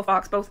 both full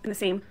fox, both in the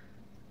same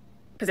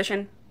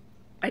position.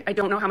 I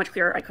don't know how much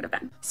clearer I could have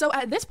been. So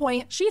at this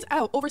point, she's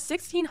out over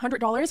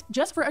 $1,600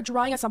 just for a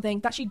drawing of something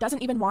that she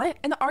doesn't even want,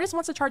 and the artist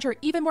wants to charge her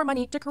even more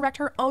money to correct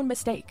her own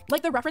mistake.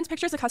 Like, the reference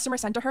pictures the customer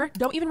sent to her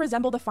don't even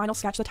resemble the final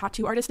sketch the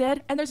tattoo artist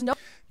did, and there's no...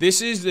 This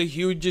is the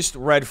hugest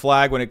red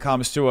flag when it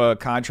comes to a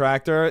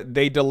contractor.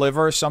 They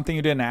deliver something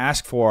you didn't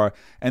ask for,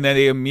 and then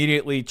they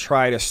immediately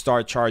try to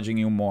start charging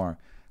you more.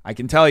 I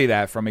can tell you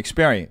that from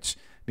experience.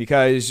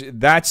 Because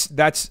that's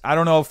I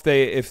don't know if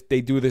they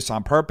do this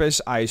on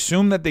purpose. I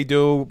assume that they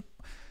do.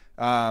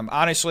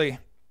 Honestly,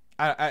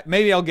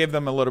 maybe I'll give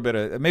them a little bit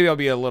of, maybe I'll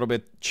be a little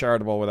bit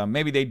charitable with them.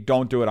 Maybe they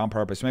don't do it on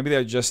purpose. Maybe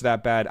they're just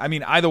that bad. I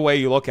mean, either way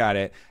you look at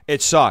it,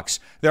 it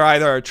sucks. They're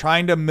either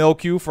trying to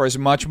milk you for as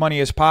much money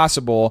as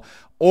possible,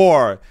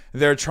 or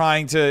they're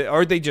trying to,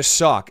 or they just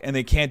suck and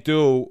they can't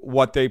do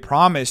what they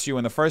promised you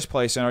in the first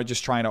place and are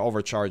just trying to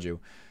overcharge you,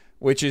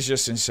 which is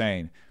just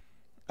insane.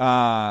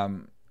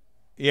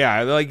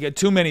 Yeah, like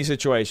too many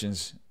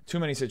situations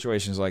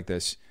like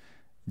this.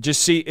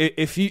 Just see,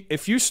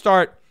 if you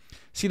start,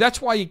 see,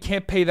 that's why you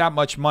can't pay that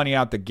much money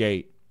out the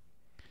gate.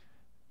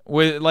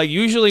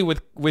 Usually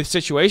with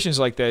situations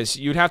like this,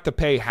 you'd have to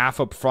pay half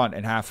up front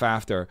and half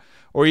after,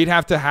 or you'd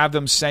have to have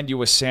them send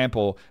you a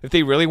sample. If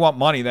they really want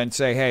money, then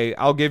say, hey,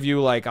 I'll give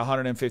you like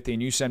 $150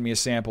 and you send me a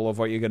sample of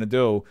what you're gonna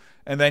do,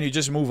 and then you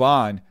just move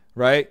on,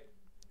 right?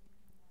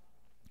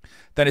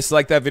 Then it's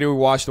like that video we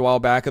watched a while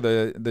back of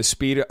the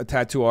speed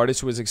tattoo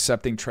artist who was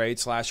accepting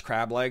trade /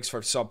 crab legs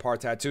for subpar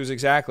tattoos.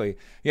 Exactly.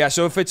 Yeah,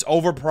 so if it's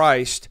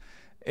overpriced,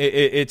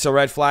 it's a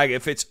red flag.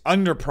 If it's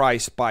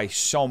underpriced by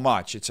so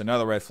much, it's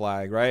another red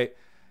flag, right?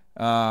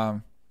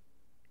 No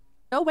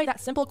way that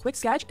simple quick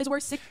sketch is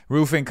worth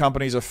roofing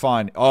companies are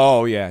fun.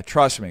 Oh, yeah.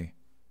 Trust me.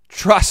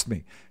 Trust.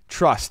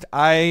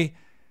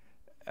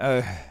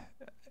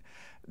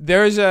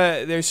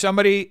 There's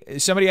somebody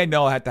I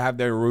know had to have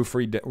their roof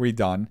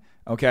redone.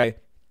 Okay,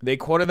 they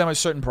quoted them a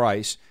certain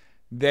price.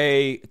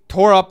 They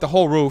tore up the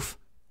whole roof,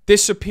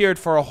 disappeared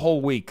for a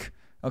whole week.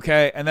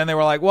 Okay. And then they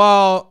were like,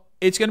 well,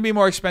 it's going to be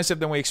more expensive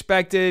than we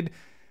expected.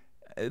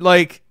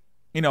 Like,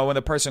 you know, when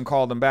the person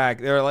called them back,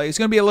 they were like, it's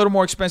going to be a little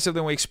more expensive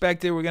than we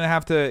expected. We're going to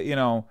have to, you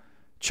know,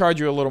 charge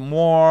you a little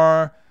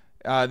more.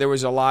 There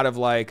was a lot of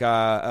like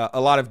a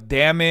lot of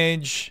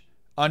damage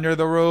under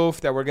the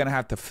roof that we're going to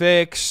have to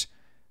fix.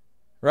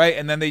 Right.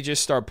 And then they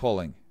just start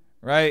pulling.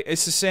 Right.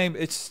 It's the same.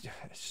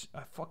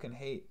 I fucking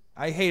hate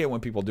it when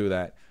people do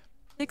that.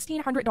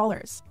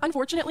 $1,600.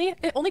 Unfortunately,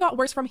 it only got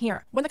worse from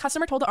here. When the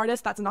customer told the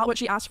artist that's not what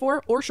she asked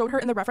for or showed her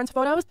in the reference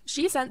photos,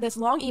 she sent this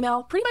long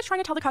email pretty much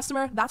trying to tell the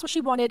customer that's what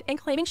she wanted and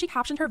claiming she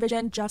captioned her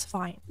vision just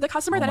fine. The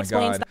customer then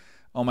explains that...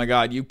 Oh my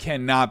God, you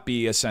cannot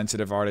be a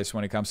sensitive artist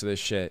when it comes to this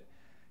shit.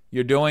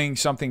 You're doing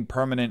something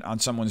permanent on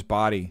someone's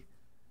body.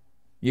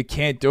 You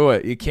can't do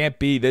it. You can't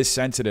be this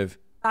sensitive.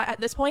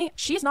 At this point,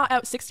 she's not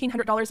out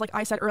 $1,600 like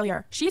I said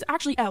earlier. She's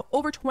actually out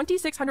over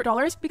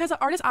 $2,600 because the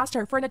artist asked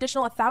her for an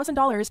additional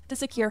 $1,000 to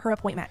secure her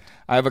appointment.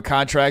 I have a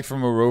contract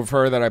from a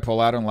roofer that I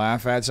pull out and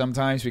laugh at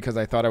sometimes because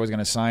I thought I was going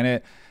to sign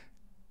it.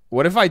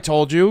 What if I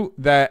told you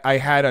that I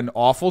had an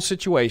awful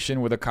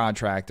situation with a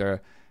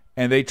contractor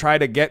and they tried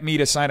to get me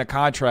to sign a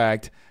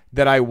contract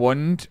that I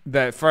wouldn't,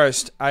 that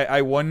first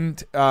I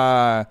wouldn't,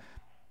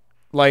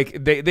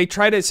 like they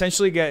tried to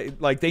essentially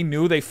get, like they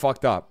knew they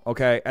fucked up,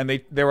 okay? And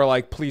they were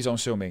like, please don't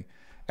sue me.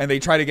 And they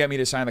tried to get me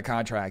to sign the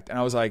contract. And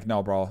I was like,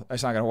 no, bro,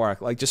 that's not going to work.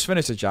 Like, just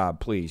finish the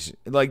job, please.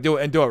 Like, do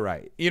it and do it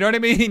right. You know what I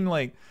mean?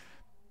 Like.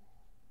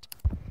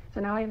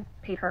 So now I've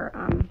paid her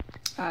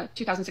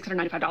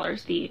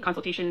 $2,695, the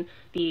consultation,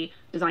 the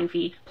design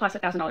fee, plus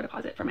 $1,000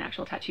 deposit for my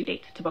actual tattoo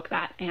date to book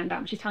that.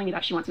 And she's telling me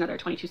that she wants another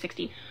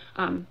 $2,260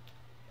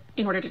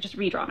 in order to just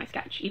redraw my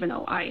sketch, even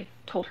though I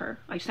told her,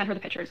 I sent her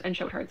the pictures and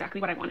showed her exactly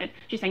what I wanted.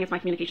 She's saying it's my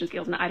communication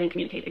skills and that I didn't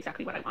communicate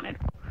exactly what I wanted.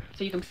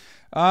 So you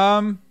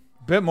can...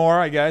 Bit more,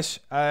 I guess.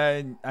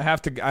 I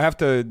have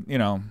to, you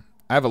know,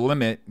 I have a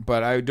limit,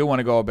 but I do want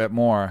to go a bit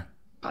more.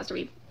 Pause to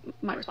read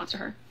my response to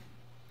her.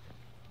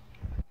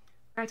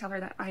 I tell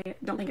her that I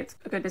don't think it's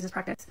a good business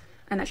practice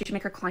and that she should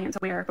make her clients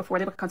aware before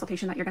they book a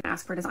consultation that you're going to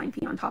ask for a design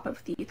fee on top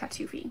of the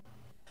tattoo fee.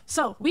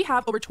 So we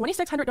have over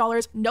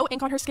 $2,600, no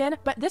ink on her skin,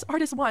 but this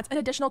artist wants an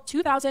additional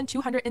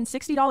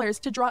 $2,260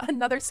 to draw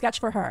another sketch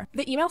for her.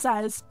 The email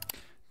says,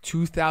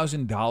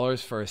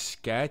 $2,000 for a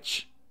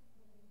sketch?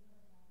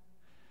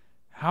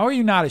 How are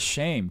you not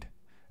ashamed?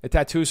 A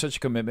tattoo is such a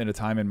commitment of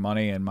time and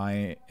money, and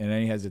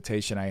any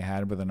hesitation I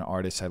had with an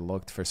artist, I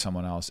looked for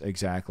someone else.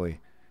 Exactly.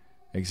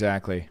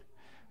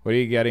 What are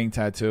you getting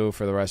tattoo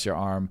for the rest of your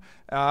arm?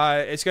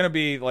 It's going to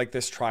be like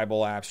this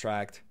tribal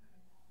abstract.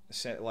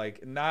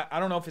 Like, not,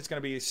 I don't know if it's going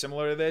to be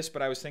similar to this,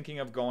 but I was thinking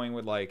of going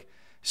with like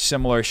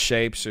similar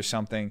shapes or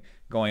something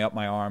going up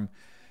my arm.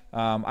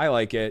 I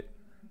like it.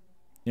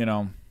 You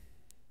know,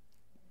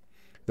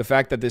 the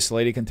fact that this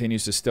lady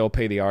continues to still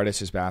pay the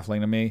artist is baffling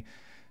to me.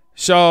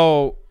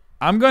 So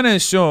I'm going to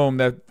assume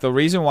that the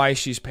reason why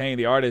she's paying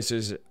the artist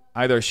is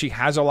either she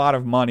has a lot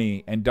of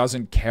money and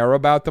doesn't care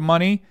about the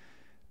money,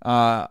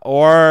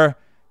 or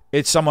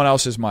it's someone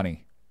else's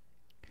money.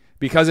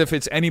 Because if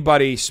it's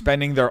anybody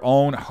spending their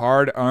own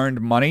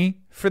hard-earned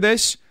money for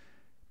this,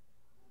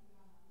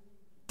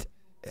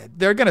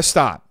 they're going to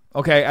stop,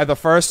 okay? At the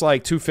first,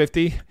 like,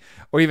 $250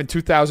 or even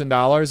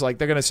 $2,000, like,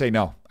 they're going to say,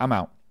 no, I'm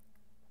out.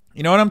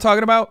 You know what I'm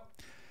talking about?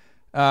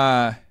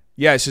 Yeah,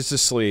 it's just a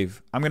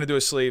sleeve. I'm going to do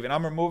a sleeve, and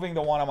I'm removing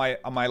the one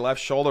on my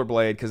left shoulder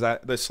blade because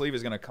the sleeve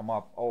is going to come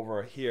up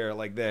over here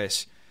like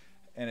this,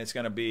 and it's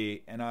going to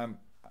be,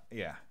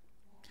 yeah.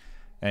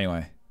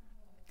 Anyway.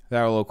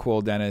 That was a little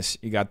cool, Dennis.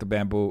 You got the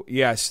bamboo.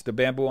 Yes, the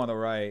bamboo on the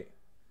right.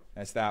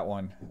 That's that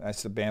one.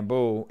 That's the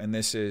bamboo, and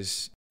this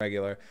is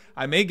regular.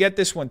 I may get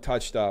this one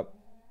touched up,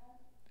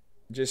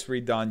 just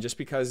redone, just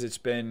because it's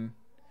been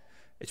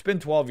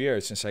 12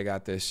 years since I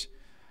got this.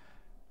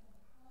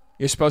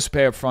 You're supposed to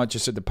pay up front,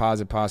 just a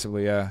deposit,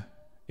 possibly. Yeah.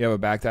 You have a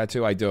back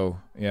tattoo? I do.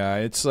 Yeah,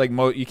 it's like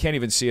you can't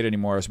even see it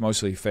anymore. It's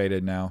mostly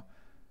faded now.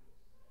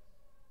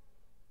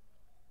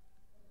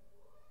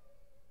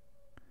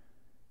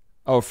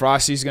 Oh,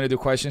 Frosty's going to do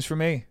questions for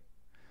me?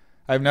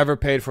 I've never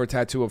paid for a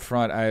tattoo up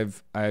front.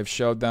 I've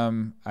showed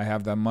them I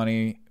have the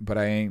money, but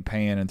I ain't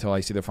paying until I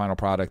see the final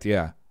product.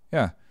 Yeah.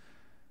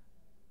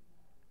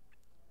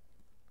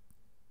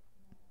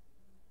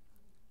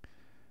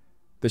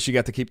 Does she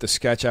get to keep the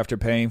sketch after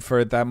paying for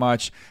it that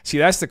much? See,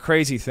 that's the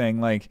crazy thing.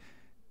 Like,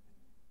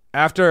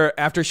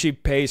 after she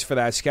pays for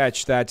that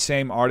sketch, that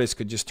same artist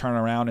could just turn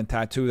around and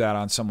tattoo that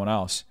on someone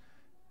else,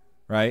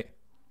 right?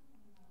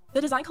 The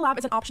Design Collab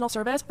is an optional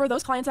service for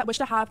those clients that wish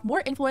to have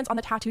more influence on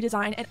the tattoo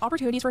design and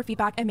opportunities for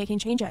feedback and making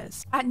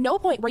changes. At no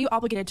point were you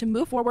obligated to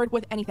move forward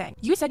with anything.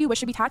 You said you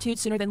wish to be tattooed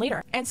sooner than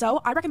later, and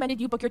so I recommended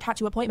you book your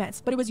tattoo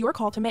appointments, but it was your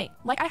call to make.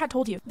 Like I had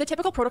told you, the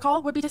typical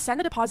protocol would be to send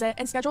the deposit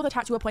and schedule the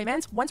tattoo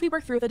appointments once we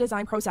work through the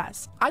design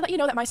process. I let you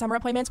know that my summer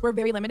appointments were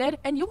very limited,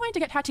 and you wanted to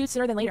get tattooed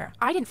sooner than later.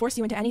 I didn't force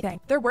you into anything.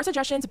 There were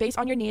suggestions based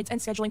on your needs and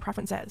scheduling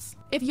preferences.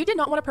 If you did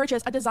not want to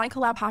purchase a Design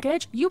Collab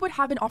package, you would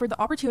have been offered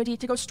the opportunity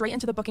to go straight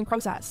into the booking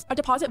process. A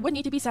deposit it would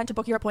need to be sent to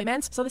book your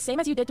appointments, so the same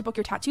as you did to book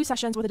your tattoo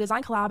sessions with a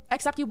design collab,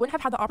 except you wouldn't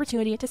have had the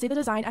opportunity to see the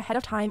design ahead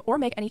of time or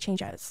make any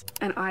changes.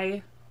 And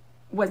I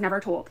was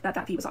never told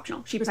that fee was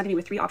optional. She presented me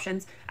with 3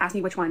 options, asked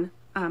me which one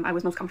I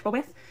was most comfortable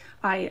with.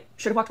 I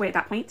should have walked away at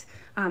that point.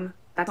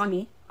 That's on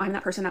me. I'm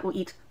that person that will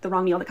eat the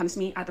wrong meal that comes to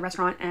me at the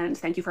restaurant and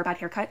thank you for a bad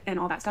haircut and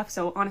all that stuff.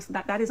 So honestly,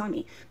 that is on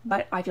me.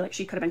 But I feel like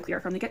she could have been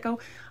clearer from the get-go.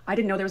 I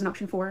didn't know there was an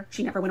option 4.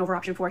 She never went over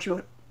option 4. She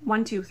wrote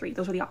 1, 2, 3.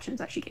 Those were the options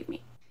that she gave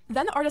me.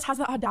 Then the artist has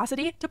the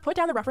audacity to put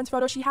down the reference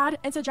photo she had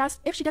and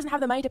suggest if she doesn't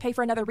have the money to pay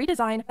for another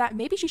redesign, that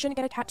maybe she shouldn't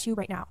get a tattoo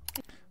right now.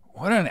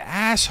 What an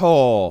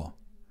asshole.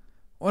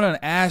 What an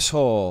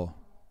asshole.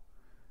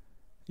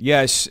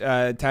 Yes,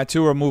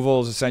 tattoo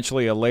removal is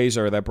essentially a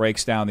laser that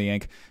breaks down the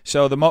ink.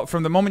 So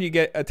from the moment you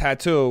get a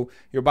tattoo,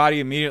 your body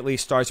immediately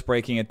starts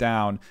breaking it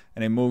down,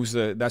 and it moves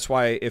that's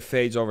why it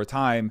fades over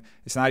time.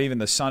 It's not even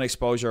the sun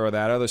exposure or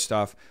that other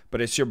stuff,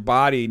 but it's your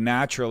body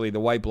naturally, the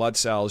white blood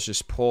cells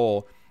just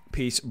pull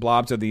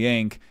blobs of the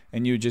ink,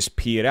 and you just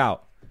pee it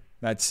out.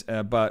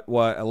 But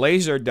what a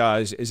laser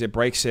does is it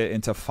breaks the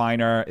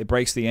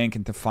ink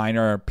into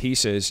finer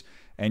pieces,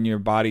 and your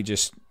body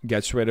just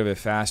gets rid of it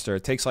faster.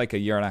 It takes like a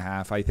year and a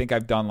half. I think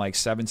I've done like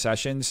 7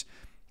 sessions.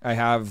 I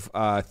have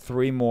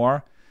 3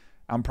 more.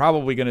 I'm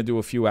probably going to do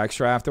a few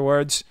extra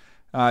afterwards.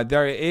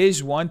 There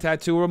is one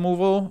tattoo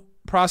removal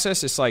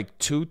process. It's like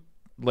 2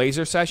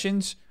 laser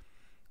sessions.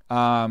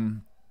 But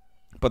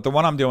the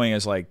one I'm doing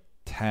is like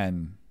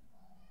 10.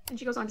 And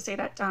she goes on to say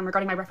that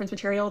regarding my reference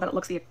material, that it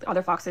looks like the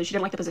other foxes, she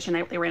didn't like the position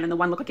they were in, and the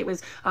one looked like it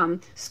was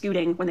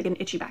scooting when they get an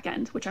itchy back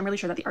end, which I'm really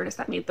sure that the artist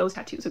that made those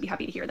tattoos would be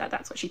happy to hear that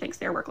that's what she thinks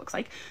their work looks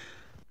like.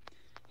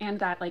 And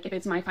that, like, if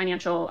it's my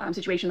financial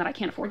situation that I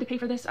can't afford to pay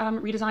for this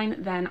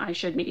redesign, then I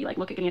should maybe like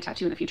look at getting a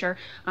tattoo in the future.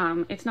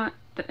 It's not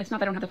that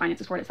I don't have the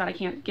finances for it. It's that I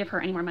can't give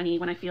her any more money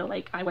when I feel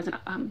like I wasn't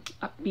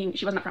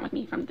she wasn't upfront with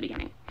me from the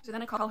beginning. So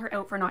then I call her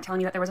out for not telling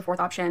me that there was a 4th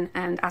option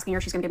and asking her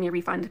if she's going to give me a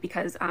refund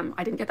because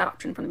I didn't get that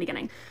option from the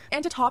beginning.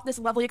 And to top this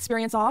lovely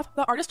experience off,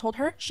 the artist told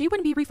her she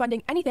wouldn't be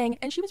refunding anything,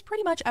 and she was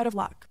pretty much out of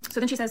luck. So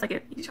then she says,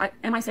 like,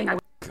 am I saying I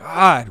would?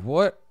 God,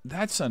 what?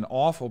 That's an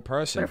awful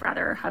person. Would have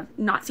rather have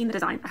not seen the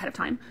design ahead of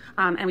time,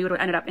 and we would have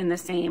ended up in the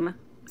same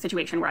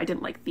situation where I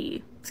didn't like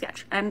the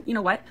sketch. And you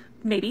know what?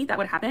 Maybe that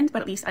would have happened,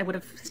 but at least I would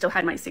have still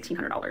had my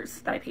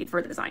 $1,600 that I paid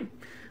for the design.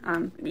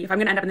 If I'm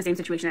going to end up in the same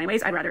situation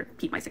anyways, I'd rather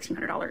keep my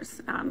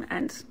 $1,600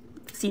 and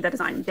see the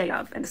design day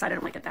of and decide I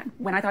don't like it then.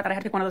 When I thought that I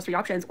had to pick one of those 3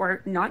 options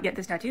or not get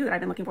this tattoo that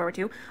I've been looking forward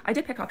to, I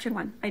did pick option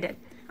 1. I did.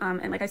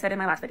 And like I said in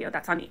my last video,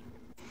 that's on me.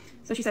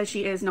 So she says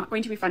she is not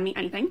going to refund me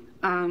anything.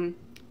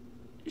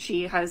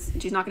 She's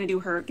not going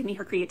to give me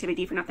her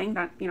creativity for nothing.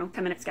 That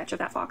 10-minute sketch of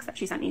that fox that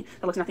she sent me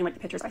that looks nothing like the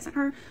pictures I sent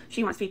her.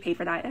 She wants to be paid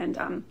for that,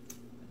 and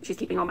she's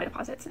keeping all my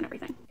deposits and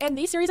everything. And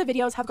these series of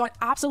videos have gone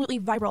absolutely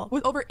viral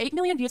with over 8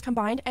 million views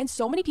combined, and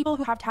so many people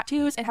who have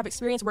tattoos and have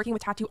experience working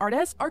with tattoo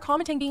artists are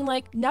commenting being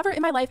like, never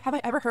in my life have I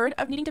ever heard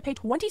of needing to pay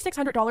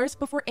 $2,600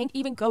 before ink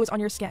even goes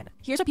on your skin.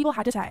 Here's what people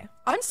had to say.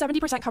 I'm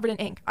 70% covered in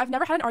ink. I've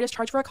never had an artist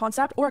charge for a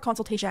concept or a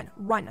consultation.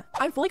 Run.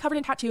 I'm fully covered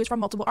in tattoos from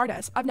multiple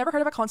artists. I've never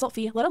heard of a consult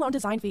fee, let alone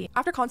design fee.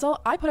 After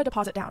consult, I put a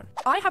deposit down.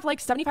 I have like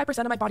 75%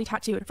 of my body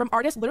tattooed from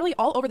artists literally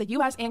all over the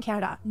US and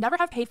Canada. Never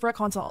have paid for a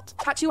consult.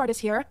 Tattoo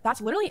artist here,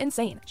 that's literally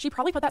insane. She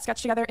probably put that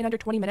sketch together in under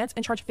 20 minutes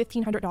and charged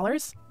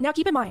 $1,500. Now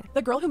keep in mind,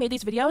 the girl who made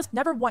these videos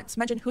never once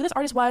mentioned who this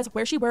artist was,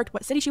 where she worked,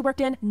 what city she worked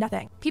in,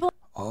 nothing. People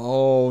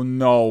Oh,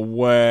 no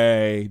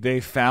way. They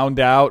found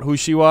out who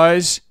she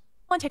was?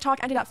 On TikTok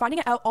ended up finding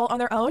it out all on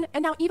their own,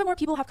 and now even more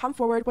people have come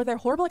forward with their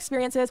horrible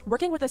experiences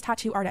working with this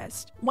tattoo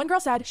artist. One girl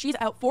said she's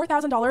out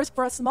 $4,000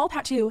 for a small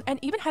tattoo and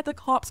even had the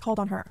cops called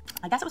on her.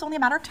 I guess it was only a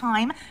matter of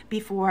time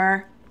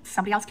before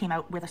somebody else came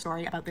out with a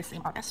story about this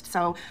same artist.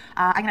 So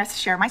I'm going to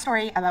share my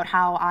story about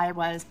how I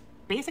was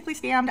basically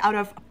scammed out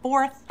of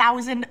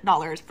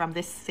 $4,000 from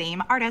this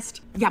same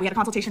artist. Yeah, we had a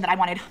consultation that I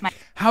wanted my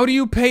How do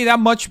you pay that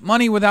much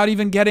money without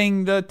even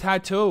getting the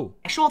tattoo?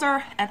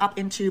 shoulder and up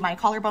into my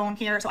collarbone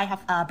here. So I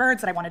have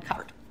birds that I wanted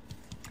covered.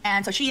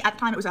 And so she, at the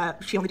time,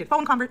 she only did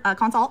phone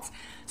consults.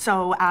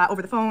 So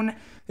over the phone.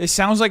 It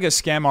sounds like a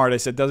scam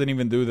artist that doesn't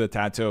even do the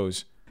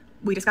tattoos.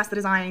 We discussed the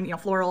design,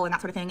 floral and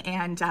that sort of thing.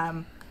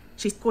 And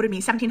she quoted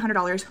me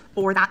 $1,700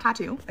 for that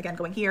tattoo, again,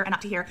 going here and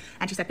up to here,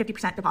 and she said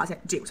 50% deposit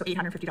due, so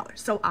 $850.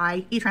 So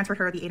I e-transferred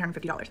her the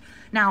 $850.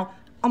 Now,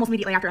 almost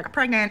immediately after I got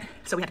pregnant,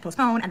 so we had to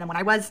postpone, and then when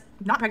I was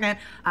not pregnant,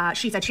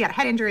 she said she had a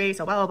head injury,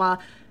 so blah, blah,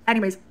 blah.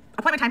 Anyways,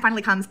 appointment time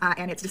finally comes,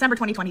 and it's December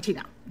 2022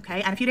 now,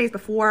 okay? And a few days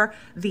before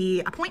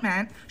the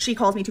appointment, she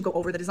calls me to go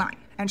over the design.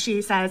 And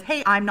she says,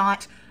 hey, I'm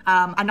not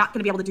going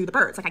to be able to do the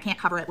birds. Like, I can't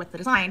cover it with the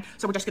design,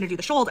 so we're just going to do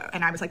the shoulder.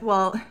 And I was like,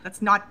 well,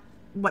 that's not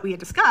what we had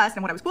discussed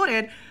and what I was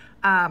quoted.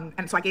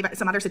 And so I gave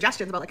some other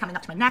suggestions about like coming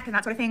up to my neck and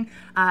that sort of thing.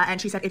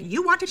 And she said, if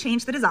you want to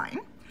change the design,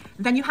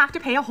 then you have to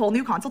pay a whole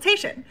new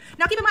consultation.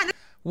 Now, keep in mind.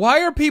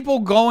 Why are people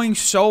going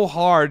so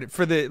hard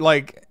for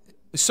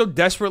so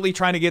desperately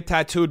trying to get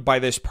tattooed by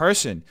this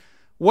person?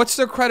 What's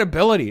their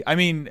credibility? I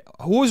mean,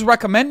 who is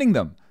recommending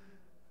them?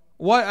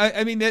 What?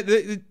 I mean,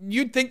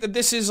 you'd think that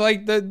this is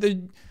like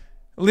the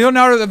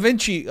Leonardo da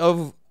Vinci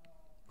of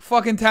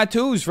fucking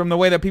tattoos from the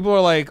way that people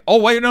are like, oh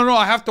wait, no,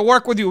 I have to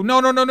work with you. No,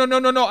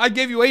 I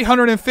gave you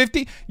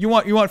 $850. You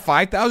want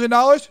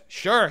 $5,000?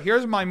 Sure,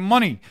 here's my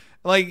money.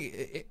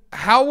 Like,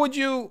 how would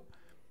you?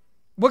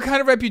 What kind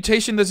of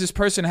reputation does this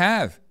person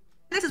have?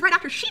 This is right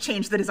after she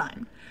changed the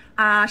design.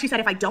 She said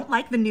if I don't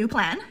like the new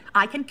plan,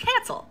 I can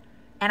cancel,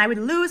 and I would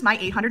lose my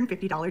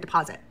 $850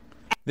 deposit.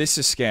 This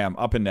is scam,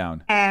 up and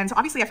down. And so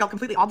obviously I felt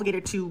completely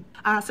obligated to.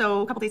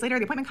 So a couple days later,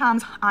 the appointment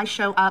comes. I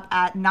show up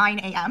at 9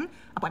 a.m.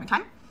 appointment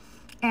time.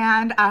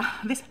 And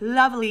this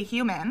lovely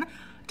human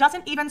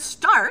doesn't even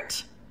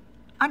start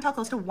until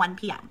close to 1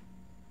 p.m.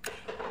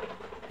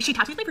 She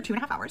tattoos me for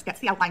 2.5 hours, gets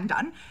the outline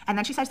done, and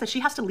then she says that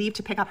she has to leave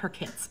to pick up her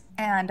kids.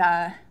 And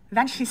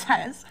then she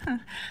says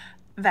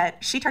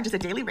that she charges a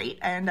daily rate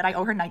and that I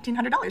owe her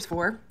 $1,900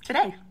 for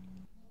today.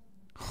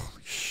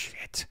 Holy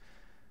shit.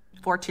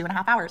 For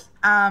 2.5 hours.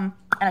 And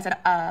I said,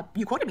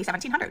 you quoted me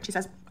 $1,700. She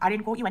says, I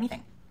didn't quote you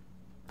anything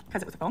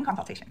because it was a phone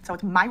consultation. So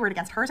it's my word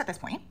against hers at this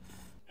point.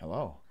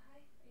 Hello.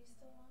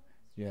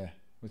 Yeah,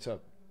 what's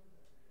up?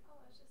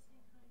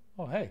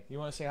 Oh, hey, you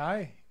want to say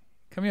hi?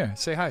 Come here,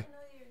 say hi.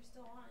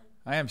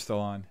 I am still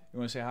on. You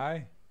want to say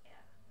hi?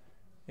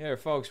 Yeah. Here,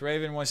 folks,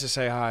 Raven wants to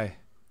say hi.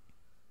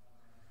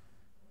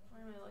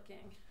 Where am I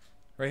looking?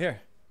 Right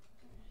here.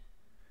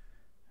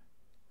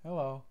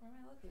 Hello. Where am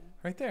I looking?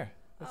 Right there.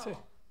 That's it.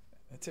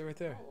 That's it right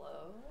there.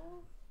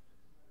 Hello.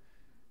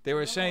 They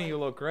were saying you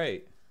look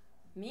great.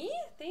 Me?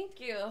 Thank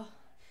you.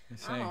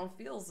 I don't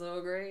feel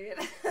so great.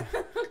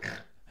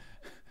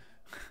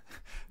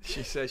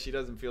 She says she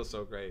doesn't feel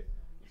so great.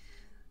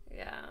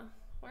 Yeah.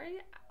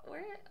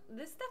 Where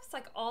this stuff's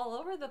like all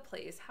over the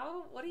place.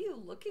 What are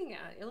you looking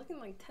at? You're looking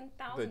like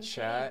 10,000 The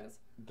chat, things.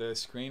 The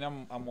screen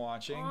I'm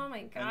watching. Oh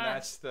my god. And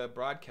that's the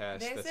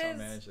broadcast. This that's on is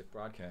Magic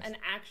Broadcast. An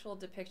actual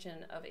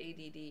depiction of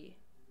ADD.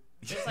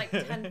 There's like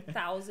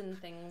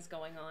 10,000 things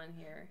going on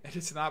here.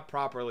 It's not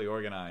properly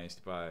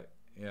organized, but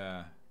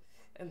yeah.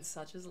 And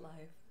such is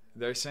life.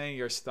 They're saying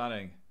you're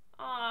stunning.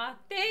 Aw,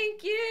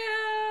 thank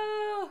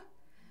you.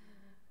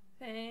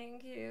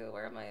 Thank you.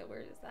 Where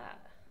is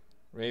that?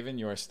 Raven,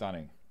 you are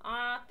stunning.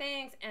 Aw,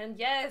 thanks. And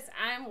yes,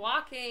 I'm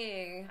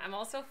walking. I'm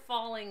also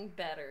falling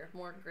better,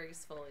 more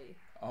gracefully.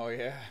 Oh,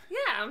 yeah?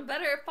 Yeah, I'm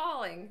better at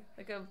falling,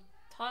 like a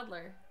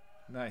toddler.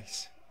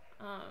 Nice.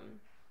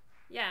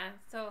 Yeah,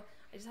 so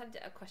I just had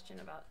a question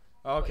about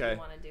what you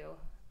want to do.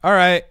 All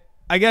right.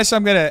 I guess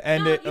I'm going to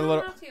end it a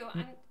little. You don't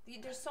have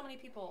to. There's so many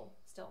people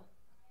still.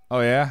 Oh,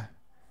 yeah?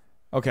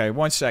 Okay,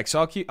 1 sec.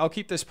 So I'll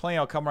keep this playing.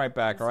 I'll come right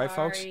back. All right,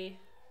 folks?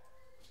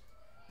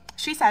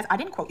 She says, I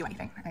didn't quote you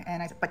anything.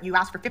 And I said, but you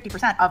asked for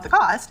 50% of the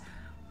cost,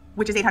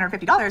 which is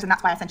 $850, and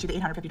that's why I sent you the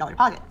 $850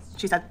 deposit.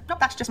 She said, nope,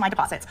 that's just my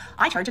deposits.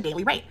 I charge a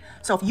daily rate.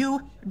 So if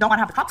you don't want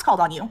to have the cops called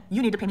on you,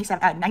 you need to pay me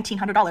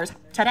 $1,900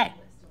 today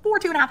for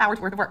 2.5 hours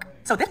worth of work.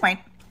 So at this point,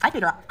 I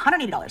paid her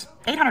 $180,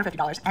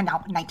 $850, and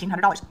now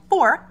 $1,900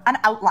 for an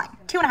outline.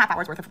 2.5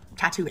 hours worth of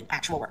tattooing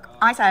actual work.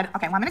 I said,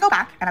 okay, well, I'm going to go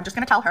back, and I'm just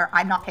going to tell her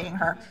I'm not paying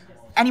her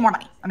any more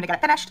money. I'm going to get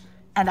it finished,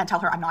 and then tell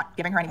her I'm not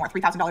giving her any more.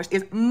 $3,000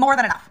 is more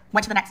than enough.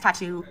 Went to the next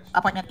tattoo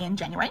appointment in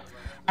January,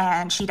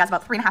 and she does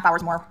about 3.5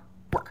 hours more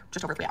work,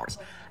 just over 3 hours,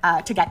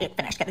 to get it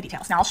finished, get the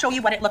details. Now I'll show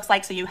you what it looks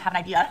like so you have an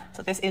idea.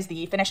 So this is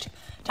the finished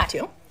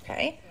tattoo,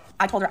 okay?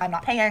 I told her I'm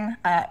not paying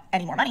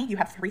any more money. You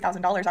have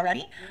 $3,000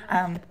 already.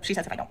 She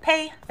says if I don't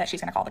pay, that she's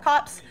gonna call the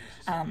cops.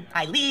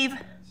 I leave,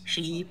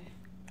 she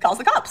calls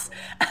the cops,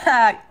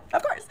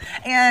 of course.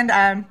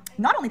 And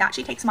not only that,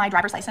 she takes my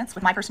driver's license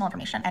with my personal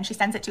information and she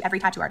sends it to every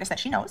tattoo artist that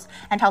she knows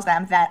and tells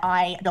them that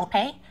I don't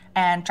pay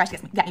and tries to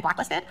get me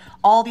blacklisted.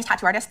 All these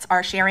tattoo artists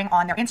are sharing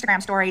on their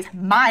Instagram stories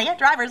my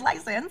driver's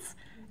license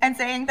and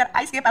saying that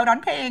I skip out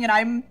on paying and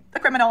I'm a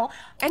criminal.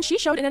 And she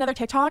showed in another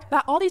TikTok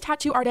that all these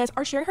tattoo artists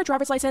are sharing her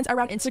driver's license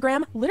around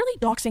Instagram, literally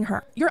doxing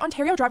her. Your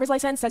Ontario driver's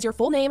license says your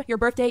full name, your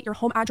birth date, your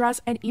home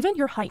address, and even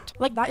your height.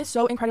 Like, that is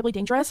so incredibly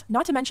dangerous,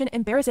 not to mention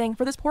embarrassing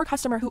for this poor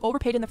customer who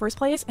overpaid in the first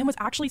place and was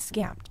actually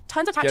scammed.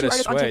 Tons of tattoo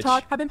artists on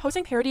TikTok have been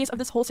posting parodies of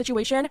this whole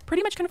situation,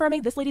 pretty much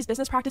confirming this lady's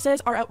business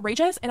practices are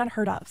outrageous and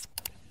unheard of.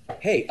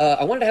 Hey,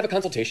 I wanted to have a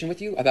consultation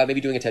with you about maybe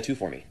doing a tattoo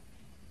for me.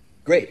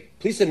 Great.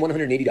 Please send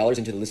 $180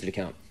 into the listed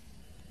account.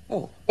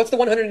 Oh, what's the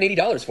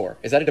 $180 for?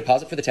 Is that a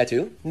deposit for the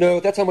tattoo?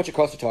 No, that's how much it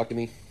costs to talk to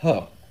me.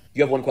 Oh,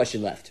 you have one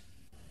question left.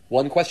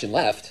 One question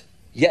left?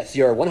 Yes,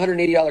 your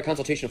 $180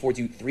 consultation affords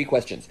you 3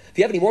 questions. If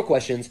you have any more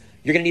questions,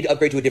 you're going to need to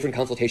upgrade to a different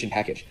consultation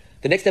package.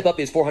 The next step up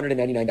is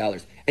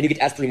 $499, and you get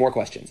to ask 3 more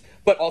questions.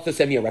 But also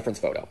send me a reference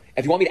photo.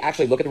 If you want me to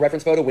actually look at the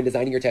reference photo when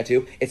designing your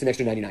tattoo, it's an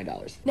extra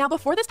 $99. Now,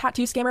 before this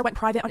tattoo scammer went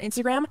private on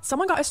Instagram,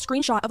 someone got a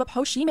screenshot of a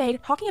post she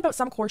made talking about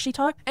some course she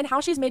took and how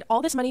she's made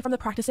all this money from the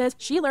practices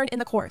she learned in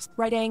the course,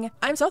 writing,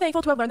 I'm so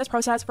thankful to have learned this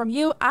process from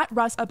you at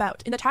Russ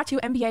About in the Tattoo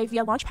MBA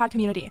via Launchpad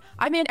community.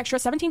 I made an extra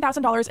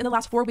 $17,000 in the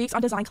last 4 weeks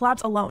on design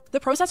collabs alone.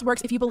 The process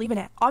works if you believe in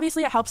it.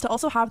 Obviously, it helps to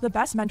also have the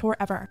best mentor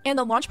ever. And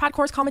the Launchpad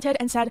course commented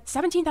and said,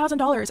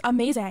 $17,000,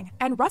 amazing.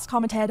 And Russ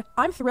commented,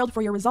 I'm thrilled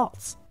for your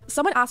results.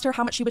 someone asked her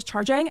how much she was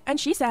charging, and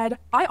she said,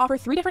 I offer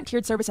 3 different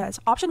tiered services.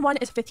 Option 1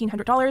 is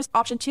 $1,500,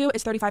 option 2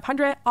 is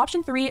 $3,500,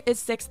 option 3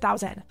 is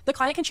 $6,000. The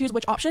client can choose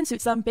which option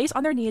suits them based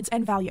on their needs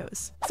and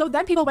values. So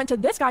then people went to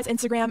this guy's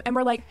Instagram and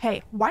were like,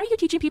 hey, why are you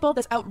teaching people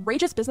this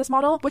outrageous business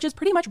model, which is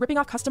pretty much ripping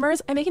off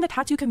customers and making the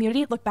tattoo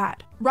community look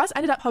bad? Russ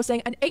ended up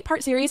hosting an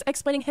 8-part series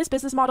explaining his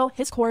business model,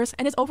 his course,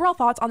 and his overall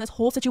thoughts on this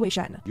whole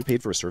situation. You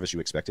paid for a service you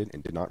expected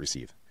and did not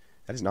receive.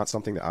 That is not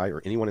something that I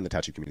or anyone in the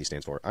tattoo community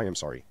stands for. I am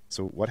sorry.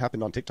 So what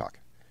happened on TikTok?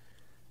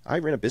 I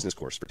ran a business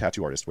course for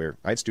tattoo artists where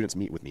I had students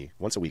meet with me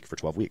once a week for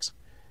 12 weeks.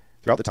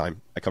 Throughout the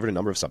time, I covered a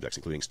number of subjects,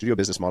 including studio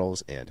business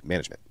models and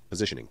management,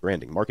 positioning,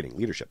 branding, marketing,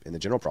 leadership, and the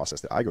general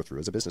process that I go through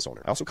as a business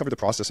owner. I also covered the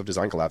process of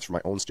design collabs for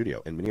my own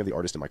studio, and many of the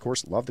artists in my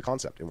course loved the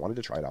concept and wanted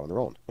to try it out on their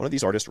own. One of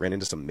these artists ran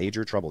into some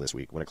major trouble this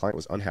week when a client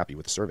was unhappy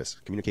with the service,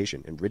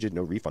 communication, and rigid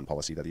no refund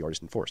policy that the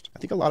artist enforced. I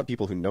think a lot of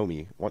people who know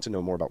me want to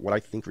know more about what I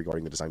think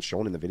regarding the design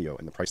shown in the video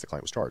and the price the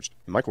client was charged.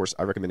 In my course,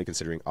 I recommended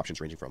considering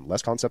options ranging from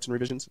less concepts and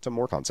revisions to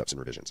more concepts and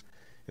revisions.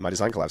 In my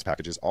design collabs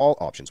packages, all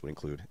options would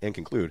include and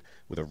conclude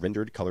with a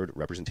rendered colored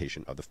representation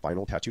of the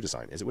final tattoo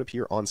design as it would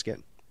appear on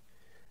skin.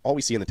 All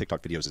we see in the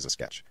TikTok videos is a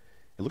sketch.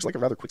 It looks like a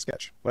rather quick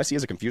sketch. What I see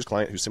is a confused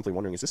client who's simply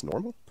wondering, is this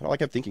normal? But all I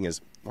kept thinking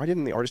is, why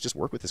didn't the artist just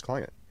work with his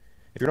client?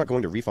 If you're not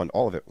going to refund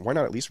all of it, why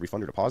not at least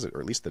refund your deposit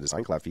or at least the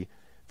design collab fee?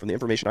 From the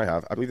information I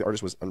have, I believe the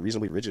artist was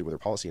unreasonably rigid with her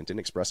policy and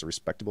didn't express a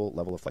respectable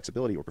level of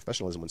flexibility or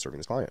professionalism when serving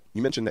this client.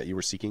 You mentioned that you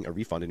were seeking a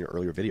refund in your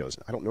earlier videos.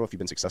 I don't know if you've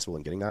been successful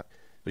in getting that,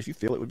 but if you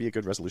feel it would be a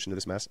good resolution to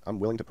this mess, I'm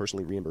willing to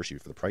personally reimburse you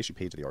for the price you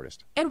paid to the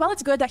artist. And while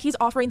it's good that he's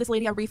offering this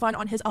lady a refund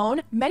on his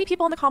own, many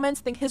people in the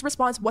comments think his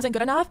response wasn't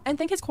good enough and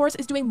think his course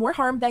is doing more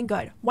harm than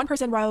good. One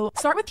person wrote,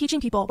 start with teaching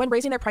people when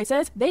raising their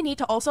prices, they need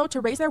to also to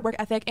raise their work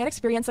ethic and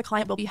experience the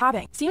client will be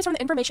having. Seems from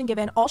the information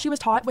given, all she was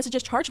taught was to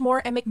just charge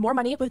more and make more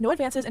money with no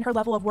advances in her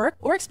level of work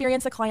or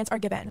experience the clients are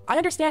given. I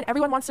understand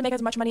everyone wants to make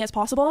as much money as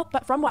possible,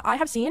 but from what I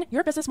have seen,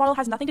 your business model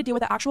has nothing to do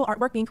with the actual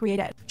artwork being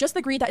created. Just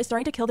the greed that is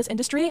starting to kill this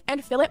industry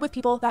and fill it with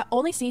people that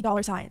only see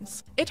dollar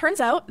signs. It turns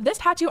out this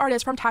tattoo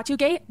artist from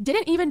Tattoogate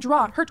didn't even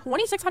draw her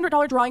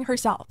 $2,600 drawing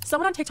herself.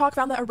 Someone on TikTok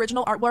found the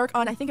original artwork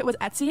on, I think it was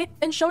Etsy,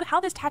 and showed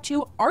how this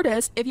tattoo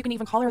artist, if you can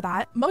even call her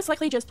that, most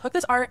likely just took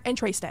this art and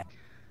traced it.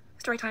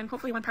 Story time,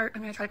 hopefully one part.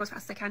 I'm going to try to go as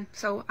fast as I can.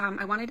 So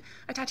I wanted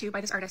a tattoo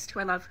by this artist who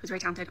I love, who's very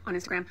talented on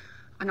Instagram.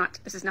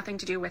 This is nothing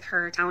to do with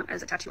her talent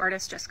as a tattoo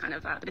artist, just kind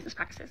of the business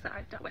practices that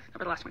I've dealt with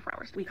over the last 24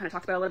 hours. We kind of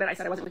talked about it a little bit. I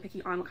said I wasn't really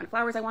picky on what kind of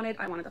flowers I wanted.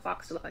 I wanted the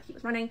fox to look like he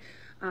was running.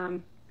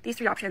 These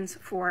 3 options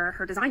for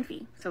her design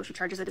fee. So she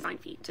charges a design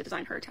fee to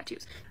design her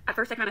tattoos. At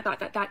first I kind of thought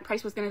that that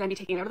price was going to then be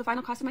taken out of the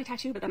final cost of my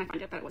tattoo, but then I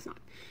found out that it was not.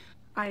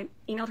 I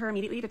emailed her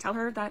immediately to tell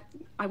her that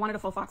I wanted a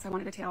full fox, I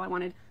wanted a tail, I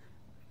wanted...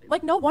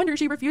 Like, no wonder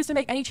she refused to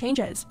make any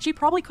changes. She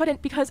probably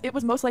couldn't because it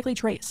was most likely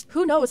traced.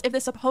 Who knows if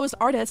this supposed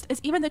artist is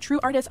even the true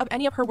artist of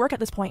any of her work at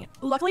this point.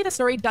 Luckily, the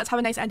story does have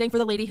a nice ending for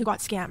the lady who got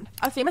scammed.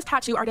 A famous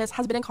tattoo artist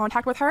has been in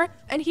contact with her,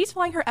 and he's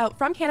flying her out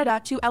from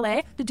Canada to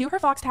LA to do her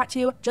fox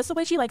tattoo just the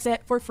way she likes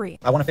it for free.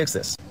 I want to fix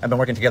this. I've been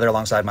working together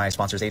alongside my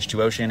sponsors H2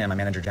 Ocean and my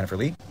manager Jennifer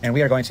Lee, and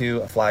we are going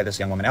to fly this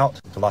young woman out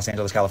to Los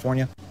Angeles,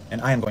 California,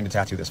 and I am going to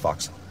tattoo this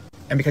fox.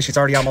 And because she's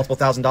already out multiple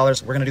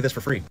 $1,000s, we're going to do this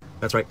for free.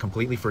 That's right,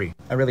 completely free.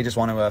 I really just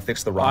want to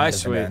fix the wrong that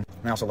has been done.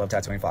 And I also love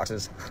tattooing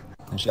foxes.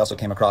 And she also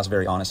came across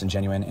very honest and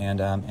genuine,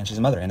 and she's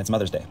a mother, and it's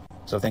Mother's Day.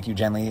 So thank you,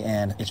 Jen Lee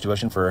and H2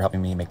 Ocean, for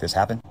helping me make this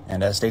happen.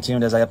 And stay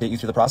tuned as I update you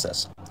through the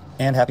process.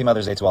 And happy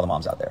Mother's Day to all the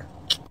moms out there.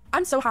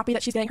 I'm so happy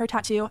that she's getting her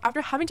tattoo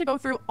after having to go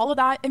through all of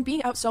that and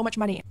being out so much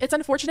money. It's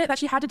unfortunate that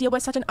she had to deal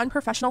with such an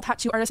unprofessional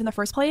tattoo artist in the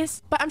first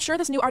place, but I'm sure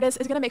this new artist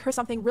is going to make her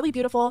something really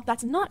beautiful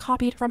that's not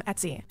copied from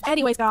Etsy.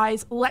 Anyways,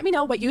 guys, let me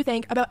know what you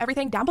think about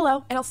everything down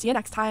below, and I'll see you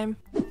next time.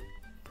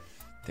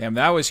 Damn,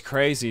 that was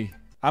crazy.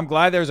 I'm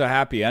glad there's a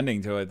happy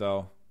ending to it,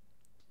 though.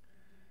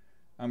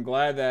 I'm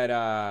glad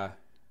that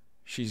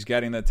she's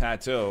getting the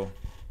tattoo,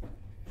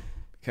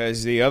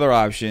 because the other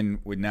option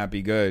would not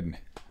be good.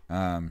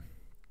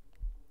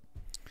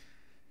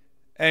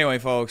 Anyway,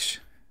 folks,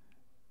 I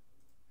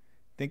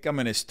think I'm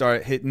going to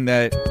start hitting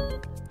that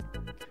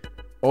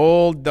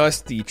old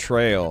dusty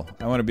trail.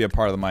 I want to be a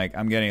part of the mic.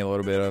 I'm getting a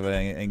little bit of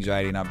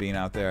anxiety not being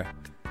out there.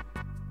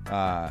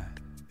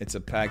 It's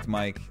a packed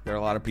mic. There are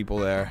a lot of people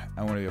there.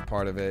 I want to be a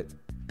part of it.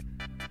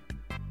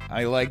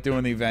 I like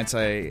doing the events.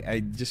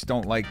 I just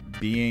don't like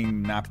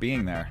not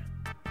being there.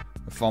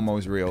 The FOMO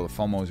is real. The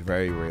FOMO is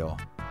very real.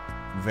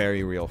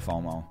 Very real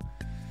FOMO.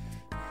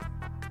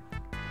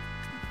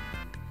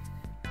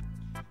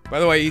 By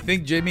the way, you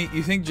think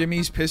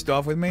Jimmy's pissed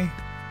off with me?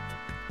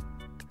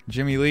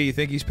 Jimmy Lee, you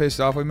think he's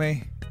pissed off with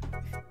me?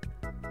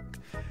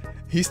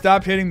 He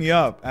stopped hitting me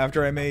up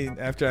after I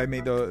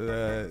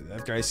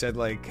said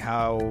like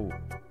how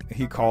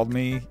he called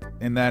me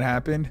and that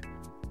happened.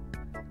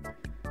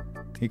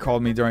 He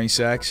called me during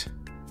sex.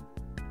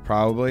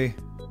 Probably.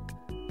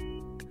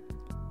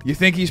 You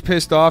think he's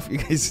pissed off? You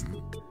guys,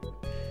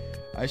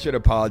 I should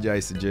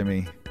apologize to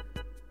Jimmy.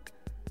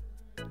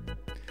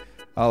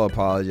 I'll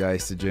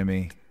apologize to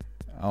Jimmy.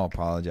 I'll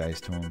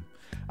apologize to him.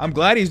 I'm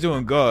glad he's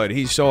doing good.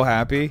 He's so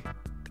happy.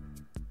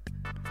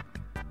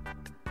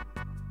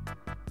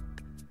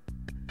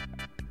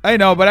 I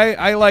know, but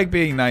I like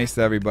being nice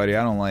to everybody.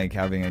 I don't like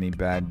having any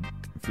bad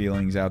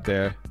feelings out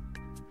there.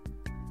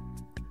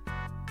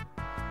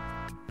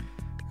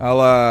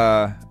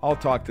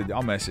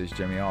 I'll message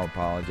Jimmy. I'll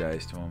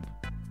apologize to him.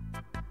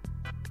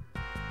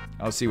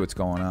 I'll see what's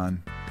going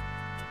on.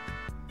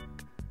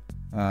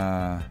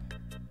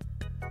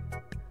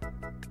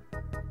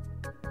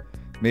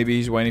 Maybe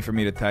he's waiting for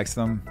me to text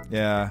him.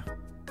 Yeah.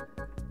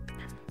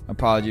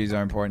 Apologies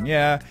are important.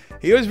 Yeah.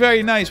 He was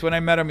very nice. When I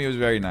met him, he was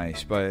very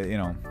nice. But, you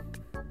know.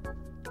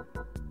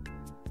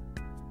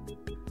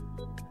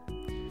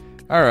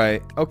 All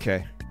right.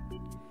 Okay.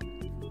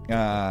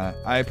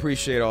 I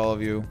appreciate all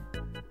of you.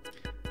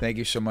 Thank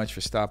you so much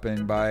for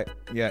stopping by.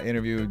 Yeah,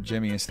 interview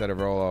Jimmy instead of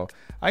Rolo.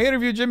 I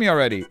interviewed Jimmy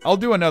already. I'll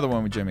do another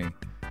one with Jimmy.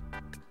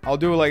 I'll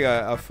do like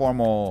a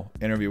formal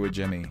interview with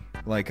Jimmy,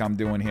 like I'm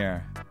doing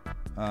here.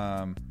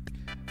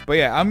 But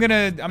yeah, I'm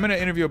gonna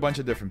interview a bunch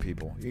of different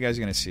people. You guys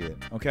are gonna see it,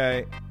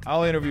 okay?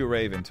 I'll interview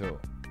Raven too.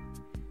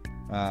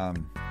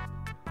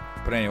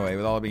 But anyway,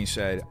 with all that being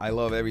said, I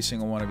love every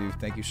single one of you.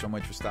 Thank you so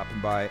much for stopping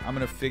by. I'm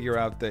gonna figure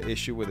out the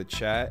issue with the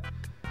chat.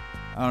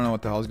 I don't know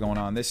what the hell's going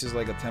on. This is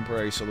like a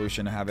temporary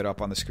solution to have it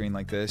up on the screen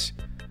like this.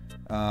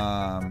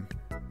 But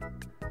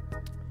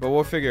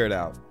we'll figure it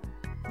out.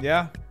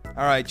 Yeah?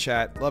 All right,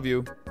 chat. Love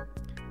you.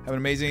 Have an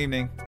amazing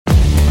evening.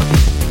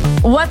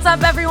 What's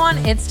up, everyone?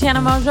 It's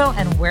Tana Mojo,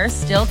 and we're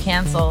still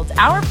canceled.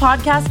 Our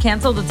podcast,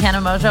 Canceled with Tana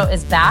Mojo,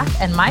 is back,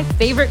 and my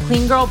favorite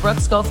clean girl, Brooke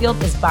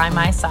Schofield, is by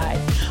my side.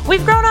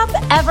 We've grown up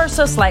ever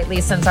so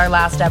slightly since our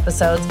last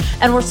episodes,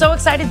 and we're so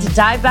excited to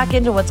dive back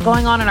into what's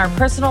going on in our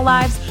personal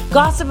lives,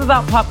 gossip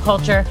about pop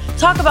culture,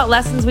 talk about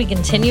lessons we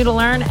continue to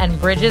learn,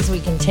 and bridges we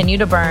continue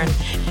to burn.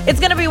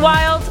 It's going to be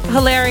wild,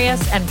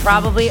 hilarious, and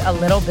probably a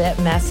little bit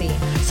messy.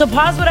 So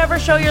pause whatever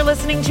show you're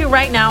listening to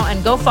right now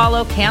and go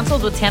follow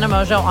Canceled with Tana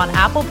Mojo on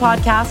Apple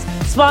Podcasts,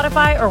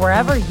 Spotify, or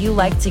wherever you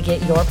like to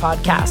get your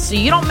podcasts, so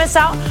you don't miss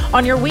out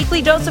on your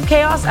weekly dose of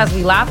chaos as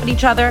we laugh at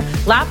each other,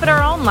 laugh at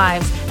our own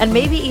lives, and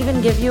maybe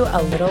even give you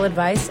a little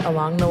advice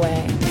along the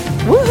way.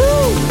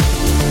 Woohoo!